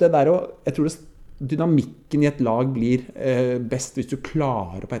 Så det der, jeg tror dynamikken I et lag blir best hvis du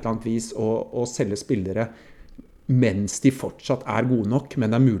klarer på et eller annet vis å selge spillere mens de fortsatt gode nok,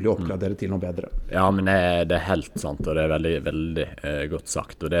 men det mulig å oppgradere til noe bedre. Ja, men det helt sant, og det veldig, veldig godt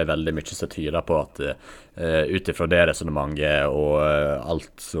sagt, og det veldig mye som tyder på at utifra det resonemanget og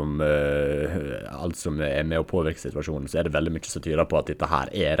alt som med å påvirke situasjonen, så det veldig mye som tyder på at dette her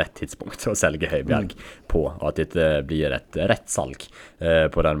rett tidspunkt å selge Højbjerg på, og at dette blir et rett salg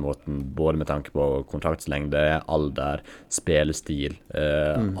på den måten, både med tanke på kontraktslengde, alder, spillestil,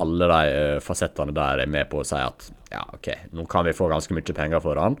 alle de fasettene der med på å si at ja, ok, nå kan vi få ganske mye penger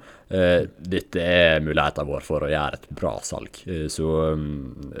for han. Dette muligheten vår for å gjøre et bra salg. Så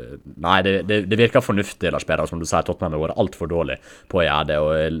nei, det virker fornuftig, Lars Peder, som du sier, Tottenham har vært alt for dårlig på å gjøre det,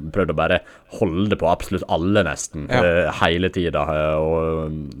 og jeg prøvde å bare holde det på absolutt alle nesten, hele tiden,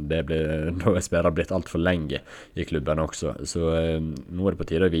 og det nå Peder blitt alt for lenge I klubben også, så nå det på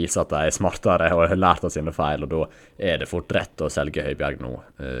tide å vise at de smartere og har lært av sine feil, og da det fort rett å selge Højbjerg nå.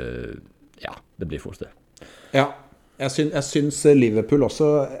 Ja, det blir fort det. Ja, jeg synes Liverpool også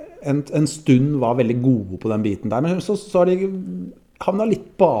en stund var veldig gode på den biten der, men så har de havnet litt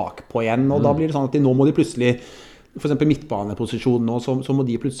bakpå igjen, og da blir det sånn at nå må de plutselig, for eksempel midtbaneposisjonen nå, så må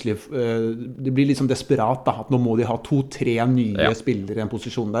de plutselig, det blir liksom desperat da, at nå må de ha 2-3 nye spillere I en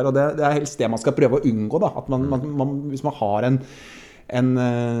posisjon der, og det helst det man skal prøve å unngå da, at hvis man har en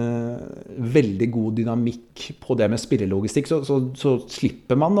veldig god dynamikk på det med spillelogistikk, så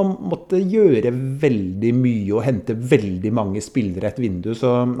slipper man å måtte gjøre veldig mye og hente veldig mange spillere et vindu,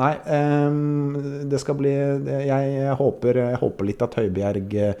 så nei, det skal bli, jeg håper litt at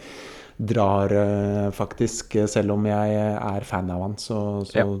Højbjerg drar faktisk, selv om jeg fan av han, så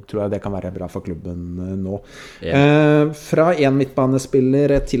tror jeg det kan være bra for klubben nå. Fra en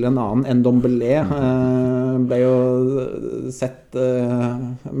midtbanespiller til en annen, Ndombeles, ble jo sett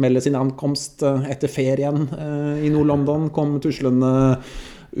melde sin ankomst etter ferien I Nord-London, kom tuslende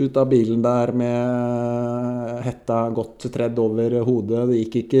ut av bilen der med hetta godt tredd over hodet. Det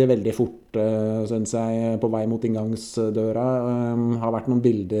gikk ikke veldig fort, synes jeg, på vei mot inngangsdøra. Har vært noen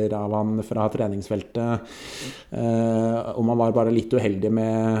bilder av han fra treningsfeltet. Om han var bare litt uheldig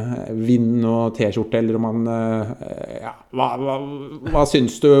med vind og t-skjorte, eller om han... Ja, hva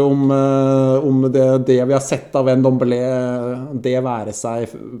syns du om det vi har sett av Ndombeles, det være seg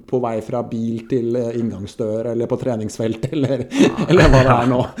på vei fra bil til inngangsdør, eller på treningsfelt, eller hva det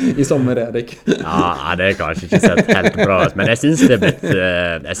nå i sommer, Erik? Ja, det er kanskje ikke sett helt bra ut, men jeg synes det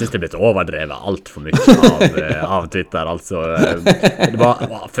er blitt overdrevet alt for mye av Twitter, altså. Det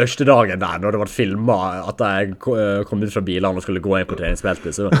var første dagen der, når det var filmet at jeg kom ut fra bilene og skulle gå inn på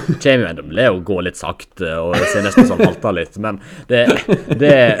treningsfeltet, så kommer jo Ndombeles å gå litt sakte og se nesten sånn halta litt, men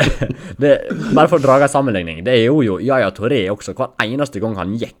det bare for å dra en sammenligning, det er jo Yaya Touré også, hver eneste gang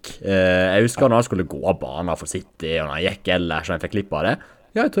han gikk. Jeg husker når han skulle gå av banen for City, og når han gikk ellers, og han fikk klipp av det.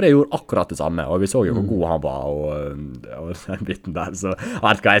 Ja, jeg tror jeg gjorde akkurat det samme, og vi så jo hvor god han var, og den biten der, så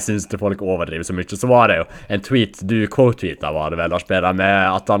alt hva jeg synes til folk overdriver så mye. Så var det jo en tweet, du quote-tweetet var det vel, Lars Peder, med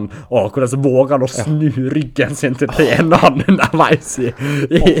at han, hvordan så våger han å snu ryggen sin til treneren underveis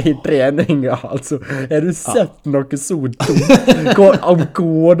i treninga, altså. Er du sett noe så dumt?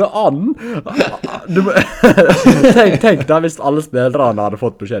 Går det an? Tenk da, hvis alle spillerne hadde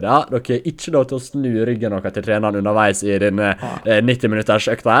fått beskjed, ja, dere er ikke lov til å snu ryggen noe til treneren underveis i denne 90 minutter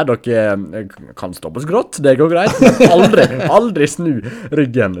økta her, dere kan stoppes grått, det går greit, men aldri snu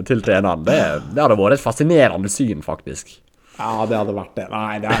ryggen til treneren. Det hadde vært et fascinerende syn, faktisk. Ja, det hadde vært det.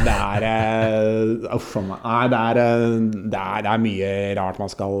 Nei, det er mye rart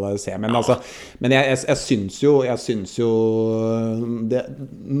man skal se, men altså, men jeg syns jo det,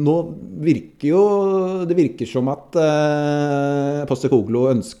 nå det virker som at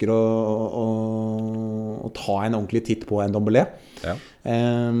Postecoglou ønsker å ta en ordentlig titt på Ndombeles. Ja.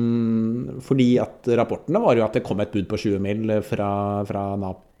 Fordi at rapportene var jo at det kom et bud på 20 mil fra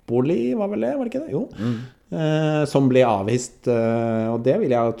Napoli, var vel det? Var det ikke det? Jo. Som ble avvist, og det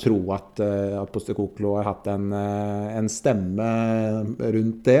vil jeg jo tro at Postecoglou har hatt en stemme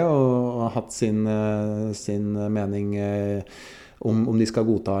rundt det, og har hatt sin mening om de skal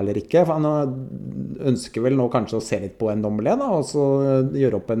godta eller ikke. For han ønsker vel nå kanskje å se litt på Ndombeles, da, og så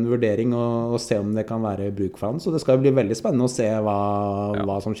gjøre opp en vurdering og se om det kan være bruk for han. Så det skal bli veldig spennende å se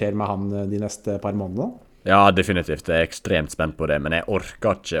hva som skjer med han de neste par månedene. Ja, definitivt. Jeg er ekstremt spent på det, men jeg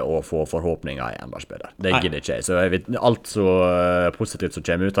orker ikke å få forhåpninger i ellers bedre. Det gidder ikke jeg. Så jeg vet, alt så positivt som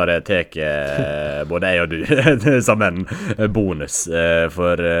kommer ut av det teker både jeg og du som en bonus,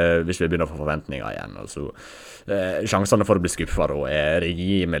 for hvis vi begynner å få forventninger igjen, og så sjansene for å bli skuffet og er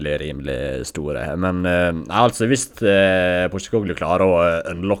rimelig store. Men altså, hvis Postecoglou klarer å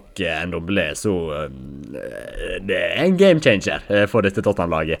unlocke Ndombeles, så det er en game changer for dette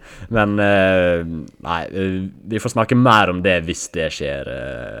Tottenham-laget. Men nei, vi får snakke mer om det hvis det skjer,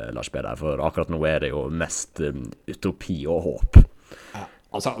 Lars Peder, for akkurat nå er det jo mest utopi og håp.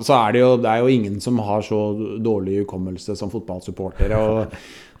 Altså, så det er jo ingen som har så dårlig hukommelse som fotballsupportere, og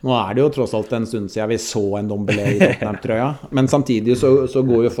nå det jo tross alt en stund siden vi så Ndombeles i Tottenham-trøya, men samtidig så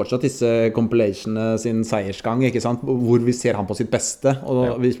går jo fortsatt disse compilationene sin seiersgang, ikke sant? Hvor vi ser han på sitt beste,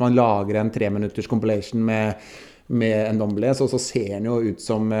 og hvis man lager en 3-minutters compilation med Ndombeles, og så ser han jo ut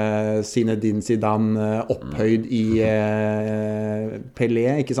som Zinedine Zidane opphøyd i Pelé,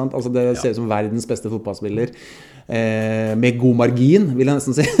 ikke sant? Altså det ser ut som verdens beste fotballspiller, med god margin, vil jeg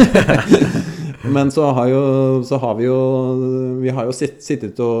nesten si. Men så har vi jo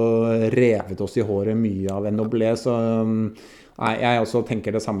sittet og revet oss i håret mye av Ndombeles, så jeg også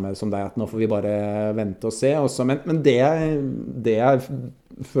tenker det samme som deg, at nå får vi bare vente og se også. Men det jeg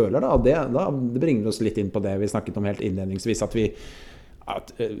føler da, det bringer oss litt inn på det vi snakket om helt innledningsvis,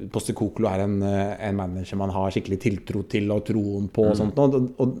 at Postecoglou en manager man har skikkelig tiltro til og troen på og sånt,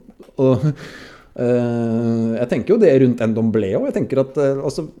 og jeg tenker jo det rundt Ndombeles, og jeg tenker at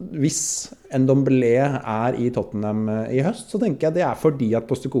altså, hvis Ndombeles i Tottenham i høst, så tenker jeg det fordi at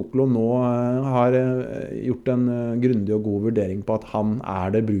Postecoglou nå har gjort en grundig og god vurdering på at han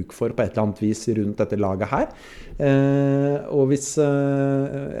det bruk for på et eller annet vis rundt dette laget her, og hvis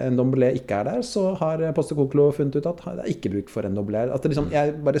Ndombeles ikke der, så har Postecoglou funnet ut at det ikke bruk for Ndombeles, at liksom,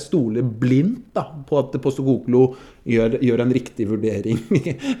 jeg bare stoler blindt da, på at Postecoglou gjør en riktig vurdering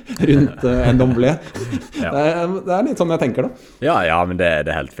rundt Ndombeles. Det litt sånn jeg tenker da. Ja, men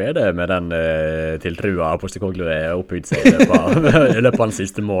det helt fair det, med den tiltrua Postecoglou opphøyd seg i løpet av den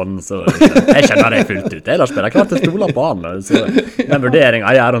siste måneden, så jeg kjenner det fullt ut. Lars Peder, klart jeg stoler på han, så den vurderingen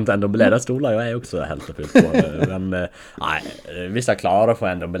jeg gjør rundt Ndombeles, det stoler jo jeg også helt og fullt på. Men nei, hvis jeg klarer å få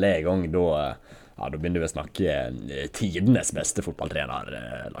Ndombeles i gang, ja, da begynner vi å snakke tidenes beste fotballtrener,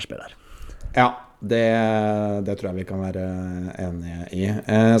 Lars Peder. Ja, det tror jeg vi kan være enige i.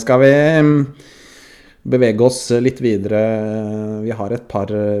 Skal vi bevege oss litt videre? Vi har et par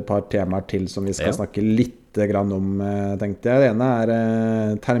temaer til som vi skal snakke litt grann om, tenkte jeg. Det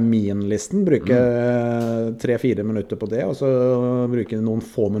ene terminlisten. Bruke 3-4 minutter på det, og så bruke noen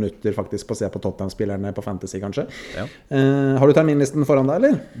få minutter faktisk på å se på Tottenham-spillerne på Fantasy, kanskje. Ja. Har du terminlisten foran deg,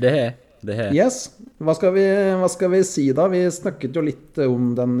 eller? Det er. Yes. Hva skal vi si da? Vi snakket jo litt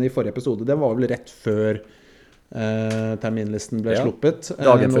om den i forrige episode. Det var vel rett før terminlisten ble sluppet.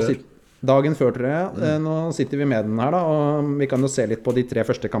 Dagen før, tror jeg. Nå sitter vi med den her da, og vi kan jo se litt på de 3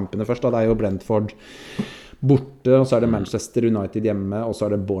 første kampene først da. Det jo Brentford borte, og så det Manchester United hjemme, og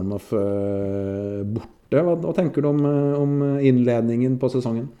så det Bournemouth borte. Hva tenker du om innledningen på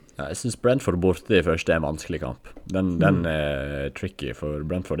sesongen? Ja, jeg synes Brentford borte i første en vanskelig kamp. Den tricky, for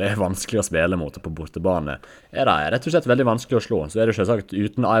Brentford vanskelig å spille mot på bortebane. Det rett og slett veldig vanskelig å slå. Så det jo selvsagt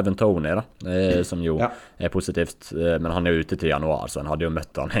uten Ivan Toney da, som jo positivt, men han jo ute til januar, så han hadde jo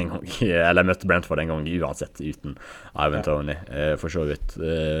møtt han en gang, eller møtt Brentford en gang uansett uten Ivan Toney, for så vidt.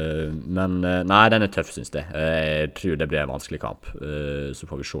 Men nei, den tøff, synes jeg. Jeg tror det blir en vanskelig kamp, så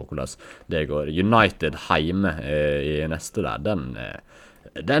får vi se hvordan det går. United hjemme i neste der,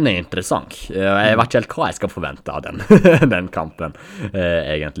 den interessant. Jeg vet ikke helt hva jeg skal forvente av den kampen,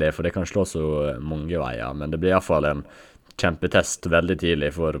 egentlig, for det kan slå så mange veier, men det blir i hvert fall en kjempetest veldig tidlig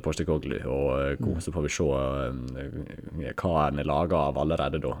for Postecoglou, og så får vi se hva han laget av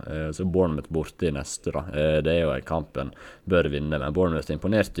allerede da. Så Bournemouth borte i neste da. Det jo en kampen bør vinne, men Bournemouth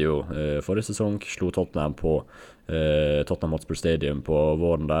imponerte jo forrige sesong, slo Tottenham på Tottenham Hotspur Stadium på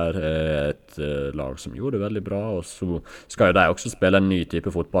våren der, et lag som gjorde det veldig bra, og så skal jo de også spille en ny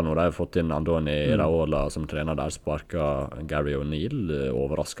type fotball nå. De har fått inn Andoni Raola som trener der, sparket Gary O'Neill,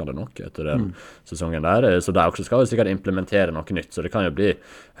 overraskende nok etter den sesongen der, så de også skal jo sikkert implementere noe nytt, så det kan jo bli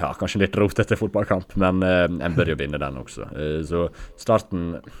kanskje litt rot etter fotballkamp, men en bør jo vinne den også. Så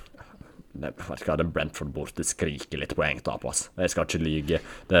starten den Brentford borte skriker litt poengtap, jeg skal ikke lyge,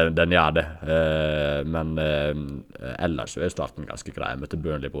 den gjør det, men ellers så starten ganske grei. Jeg møtte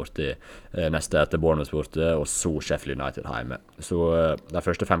Burnley borte neste etter Bournemouth borte, og så Sheffield United hjemme, så de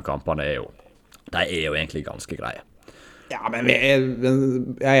første 5 kampene de jo egentlig ganske greie. Ja, men jeg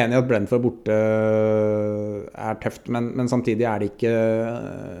enig i at Brentford borte tøft, men samtidig det ikke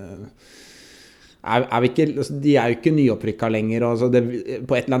vi ikke, de jo ikke nyopprykket lenger, og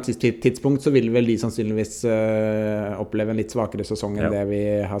på et eller annet tidspunkt så vil vel de sannsynligvis oppleve en litt svakere sesong enn det vi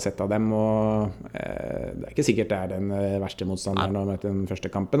har sett av dem, og det ikke sikkert det den verste motstanderen å møte den første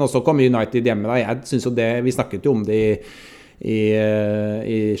kampen. Og så kom United hjemme da. Jeg synes jo det, vi snakket jo om det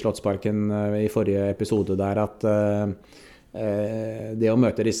i Slottsparken i forrige episode der, at det å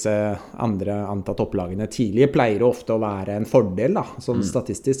møte disse andre antatt topplagene tidlig pleier ofte å være en fordel da. Sånn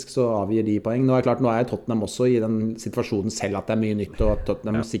statistisk så avgir de poeng. Nå klart, nå Tottenham også i den situasjonen selv at det mye nytt, og at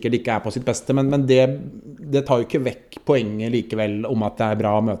Tottenham sikkert ikke på sitt beste, men det tar jo ikke vekk poenget likevel om at det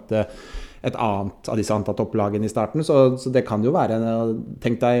bra å møte et annet av disse antatt topplagene i starten, så det kan jo være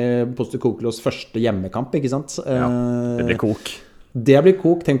tenk deg Postecoglou's første hjemmekamp, ikke sant? Det blir kok. Det blir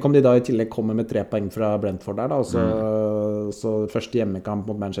kok. Tenk om de da i tillegg kommer med 3 poeng fra Brentford der da, og så første hjemmekamp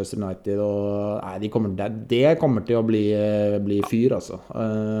mot Manchester United, og det kommer til å bli fyr, altså.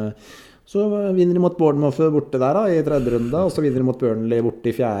 Så vinner de mot Bournemouth borte der da, i 3. runde, og så vinner de mot Burnley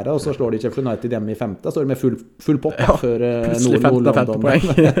borte i 4., og så slår de Sheffield United hjemme i 5., så er de med full pott da, før Nord-London.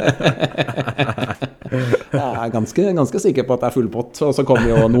 Jeg ganske sikker på at det full pott, og så kommer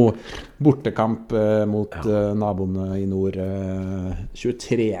jo noe bortekamp mot naboene i nord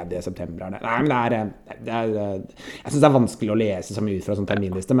 23. september. Nei, men jeg synes det vanskelig å lese så mye ut fra sånn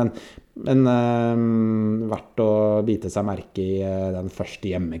terminliste, men verdt å bite seg merke i den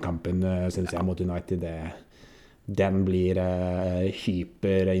første hjemmekampen, synes jeg, mot United. Den blir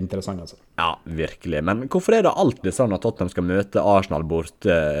hyperinteressant, altså. Ja, virkelig. Men hvorfor det alltid sånn at Tottenham skal møte Arsenal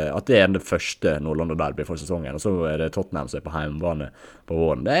borte, at det det første Nord-London-derby for sesongen, og så det Tottenham som på hjemmebane på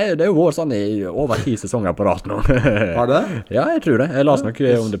våren? Det jo vår sånn i over 10 sesonger på rad nå. Har det? Ja, jeg tror det. Jeg las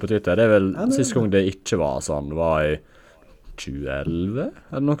noe om det på Twitter. Det vel siste gang det ikke var sånn, var i 2011,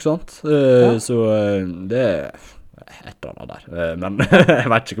 eller noe sånt. Så det et eller annet der, men jeg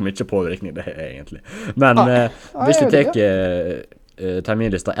vet ikke hvor mye påvirkning det egentlig. Men hvis du teker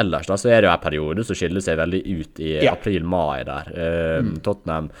terminlista ellers da, så det jo en periode som skiller seg veldig ut i april-mai der.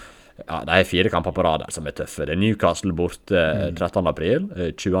 Tottenham Ja, det 4 kamper på rad som tøffe. Det Newcastle borte 13. april,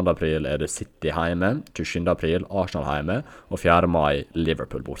 20. april det City hjemme, 27. april Arsenal hjemme, og 4. mai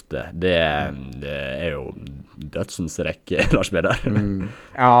Liverpool borte. Det jo dødsens rekke, Lars Peder.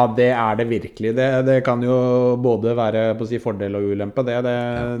 Ja, det det virkelig. Det kan jo både være på å si fordel og ulempe. De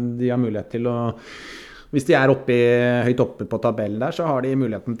har mulighet til å Hvis de høyt oppe på tabellen der, så har de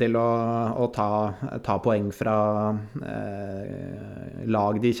muligheten til å ta poeng fra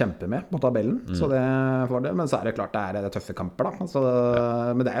lag de kjemper med på tabellen. Så det får det. Men så det klart det tøffe kamper da. Altså,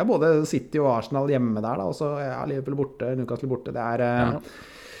 men det jo både City og Arsenal hjemme der da. Og så Liverpool borte, Newcastle borte.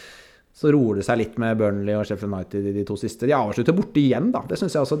 Så roer det seg litt med Burnley og Sheffield United i de 2 siste. De avslutter borte igjen da. Det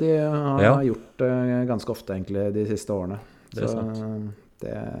synes jeg også de har gjort ganske ofte egentlig de siste årene. Det sant.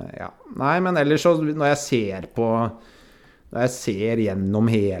 Nei, men ellers så når jeg ser gjennom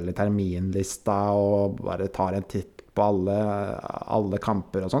hele terminlista og bare tar en titt på alle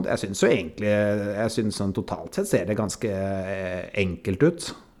kamper og sånt, jeg synes jo egentlig sånn totalt sett ser det ganske enkelt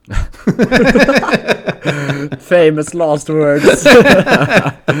ut. Famous last words.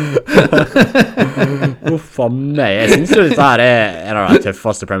 Uffa meg. Jeg synes jo dette her den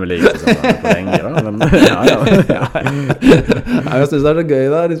tøffeste Premier League på lenge da. Men, jeg synes det så gøy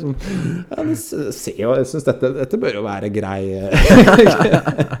da liksom. Jeg synes dette bør jo være grei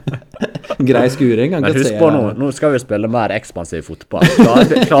skuring. Men husk på nå skal vi spille mer ekspansiv fotball.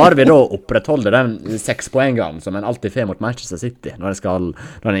 Klarer vi da å opprettholde den 6 poengene som en alltid får mot Manchester City når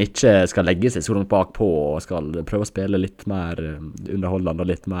en ikke skal legge seg så langt bak på og skal prøve å spille litt mer underholdende og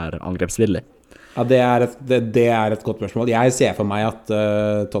litt mer angrepsvillig? Ja, det et godt spørsmål. Jeg ser for meg at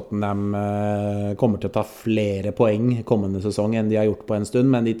Tottenham kommer til å ta flere poeng kommende sesong enn de har gjort på en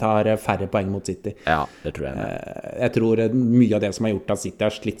stund, men de tar færre poeng mot City. Ja, det tror jeg. Jeg tror mye av det som har gjort at City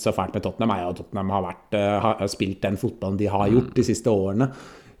har slitt så fælt med Tottenham, at Tottenham har spilt den fotballen de har gjort de siste årene.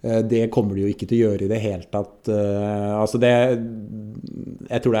 Det kommer de jo ikke til å gjøre i det hele tatt.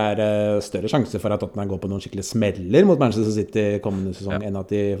 Jeg tror det større sjanse for at Tottenham går på noen skikkelig smeller mot Manchester City kommende sesong enn at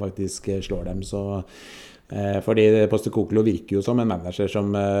de faktisk slår dem. Fordi Postecoglou virker jo som en manager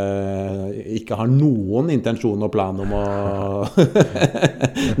som ikke har noen intensjon og plan om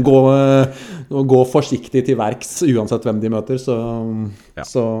å gå forsiktig til verks uansett hvem de møter. Jeg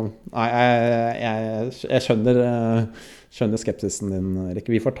skjønner skepsisen din, Erik.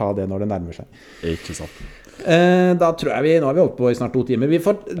 Vi får ta det når det nærmer seg. Ikke sant. Da tror jeg nå har vi holdt på i snart 2 timer. Vi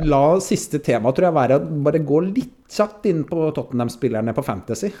får la siste tema, tror jeg, være å bare gå litt kjapt inn på Tottenham-spillerne på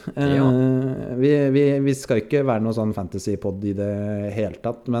Fantasy. Vi skal ikke være noen sånn fantasy-pod i det hele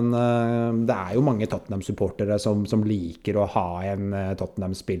tatt, men det jo mange Tottenham-supportere som liker å ha en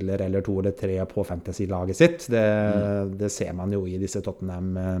Tottenham-spiller eller 2 eller 3 på fantasy-laget sitt. Det ser man jo i disse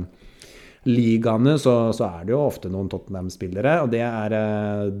Tottenham-ligaene, så det jo ofte noen Tottenham-spillere, og det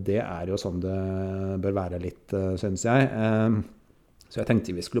jo sånn det bør være litt, synes jeg. Så jeg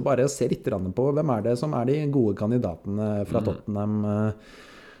tenkte vi skulle bare se litt på hvem det som de gode kandidatene fra Tottenham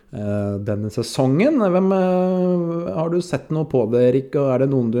denne sesongen. Har du sett noe på det, Erik, og det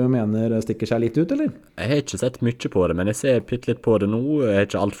noen du mener stikker seg litt ut, eller? Jeg har ikke sett mye på det, men jeg ser litt på det nå. Jeg har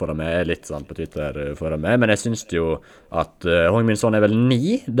ikke alt foran meg, jeg litt sånn på Twitter foran meg, men jeg synes jo at Hong-Min-son vel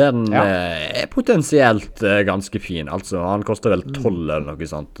 9. Den potensielt ganske fin. Altså, han koster vel 12 eller noe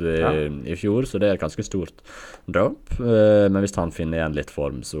sånt i fjor, så det ganske stort drop. Men hvis han finner igjen litt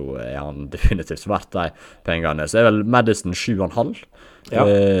form, så han definitivt verdt de pengene. Så vel Maddison 7,5.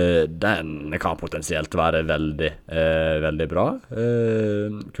 Den kan potensielt være veldig, veldig bra.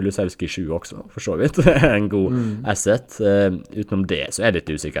 Kulusevski 7 også, for så vidt. En god asset. Utenom det så det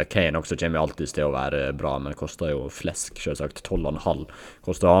litt usikker. Kane også kommer alltid til å være bra, men koster jo flesk, selvsagt 12,5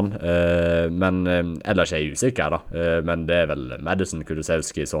 koster han. Men ellers jeg usikker da. Men det vel Maddison,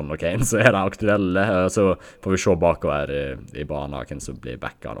 Kulusevski, Son og Kane, så det aktuelle. Så får vi se bakover i banen hvem som blir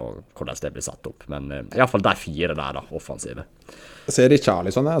backene og hvordan det blir satt opp. Men i hvert fall de 4 der da, offensive. Jeg ser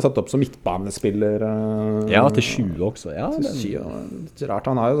Richarlison satt opp som midtbanespiller. Til 7 også. Ja, litt rart.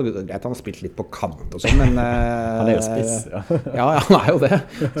 Han har jo greit, han har spilt litt på kant og sånn, men han jo spiss. Han jo det.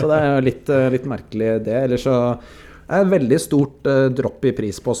 Så det jo litt merkelig det. Ellers så et veldig stort dropp i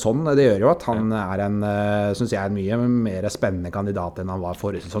pris på sånn. Det gjør jo at han synes jeg en mye mer spennende kandidat enn han var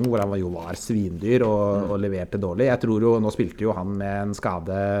forrige sesong, hvor han jo var svindyr og leverte dårlig. Jeg tror jo, nå spilte jo han med en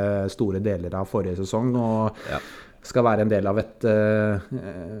skade store deler av forrige sesong, og skal være en del av et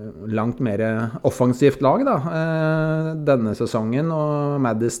langt mer offensivt lag da, denne sesongen, og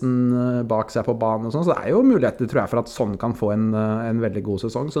Maddison bak seg på banen og sånn, så det jo muligheter, tror jeg, for at sånn kan få en veldig god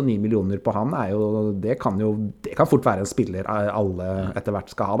sesong, så 9 millioner på han det kan fort være en spiller alle etter hvert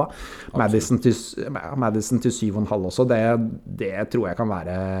skal ha da. Maddison til 7,5 også, det tror jeg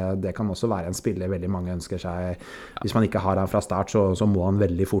det kan også være en spiller veldig mange ønsker seg. Hvis man ikke har han fra start, så må han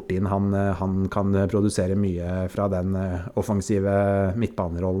veldig fort inn. Han kan produsere mye fra den offensive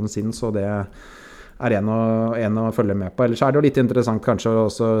midtbanerollen sin, så det en å følge med på. Ellers det jo litt interessant kanskje å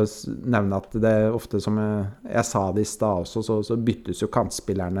også nevne at det ofte, som jeg sa det i sted også, så byttes jo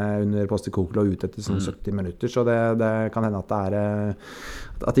kantspillerne under Postecoglou ut etter 70 minutter, så det kan hende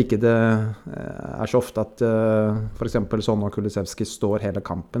at ikke det så ofte at for eksempel sånn og Kulusevski står hele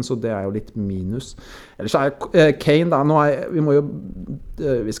kampen, så det jo litt minus. Ellers Kane da,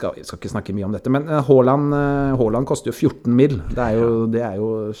 vi skal ikke snakke mye om dette, men Haaland koster jo 14 mil, det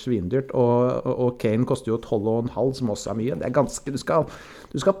jo svindyrt, og Kane koster jo 12,5, som også mye. Det ganske, du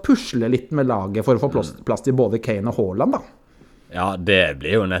skal pusle litt med laget for å få plass til både Kane og Haaland da. Ja, det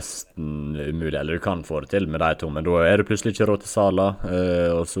blir jo nesten umulig, eller du kan få det til med de to, men da det plutselig ikke råd til Sala,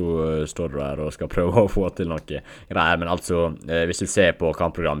 og så står du der og skal prøve å få til noe greier. Men altså, hvis du ser på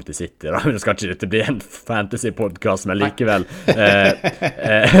kampprogrammet til City, da skal ikke dette bli en fantasy-podcast, men likevel,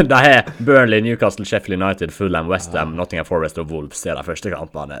 det Burnley, Newcastle, Sheffield United, Fulham, West Ham, Nottingham Forest og Wolves de første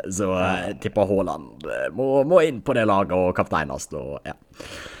kampene, så tipper Haaland må inn på det laget og kapteinast, og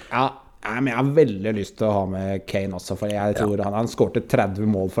Ja, men jeg har veldig lyst til å ha med Kane også, for jeg tror han skårte 30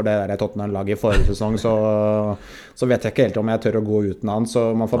 mål for det der Tottenham-laget i forrige sesong, så vet jeg ikke helt om jeg tør å gå uten han,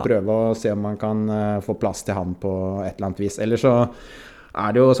 så man får prøve å se om man kan få plass til han på et eller annet vis. Ellers så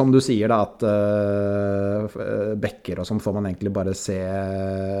det jo som du sier da, at Becker og sånn får man egentlig bare se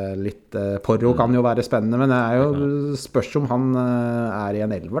litt. Porro kan jo være spennende, men det jo spørs om han i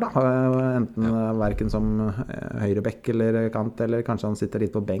en elver da, enten hverken som høyre bekk eller kant, eller kanskje han sitter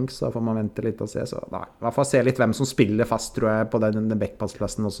litt på benk, så får man vente litt og se, så da, i hvert fall se litt hvem som spiller fast, tror jeg, på den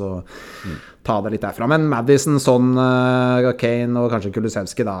bekkpassplassen, og så ta det litt derfra. Men Maddison, Kane og kanskje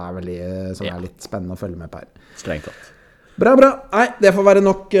Kulusevski da veldig, som litt spennende å følge med på her. Strengt tatt. Bra. Nei, det får være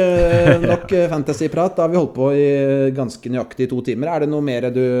nok fantasy-prat. Da har vi holdt på i ganske nøyaktig 2 timer. Det noe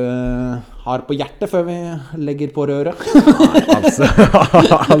mer du har på hjertet før vi legger på røret? Nei, altså.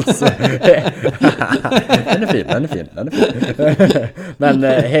 Den fin. Men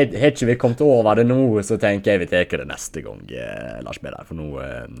har ikke vi kommet over det nå, så tenker jeg vi teker det neste gang, Lars Peder. For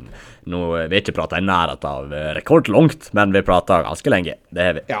nå vi ikke pratet i nærhet av rekordlangt, men vi prater ganske lenge. Det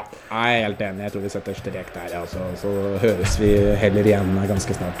har vi. Ja, jeg helt enig. Jeg tror vi setter strek der, altså. Så høres vi heller igjen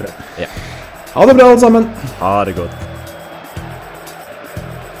ganske snart, tror jeg. Ja. Ha det bra, alle sammen. Ha det godt.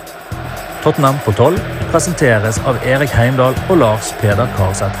 Tottenham på 12 presenteres av Erik Heimdal og Lars Peder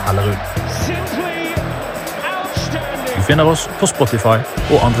Karlseth Hellerud. Du finner oss på Spotify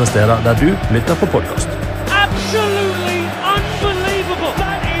og andre steder der du lytter på podcast.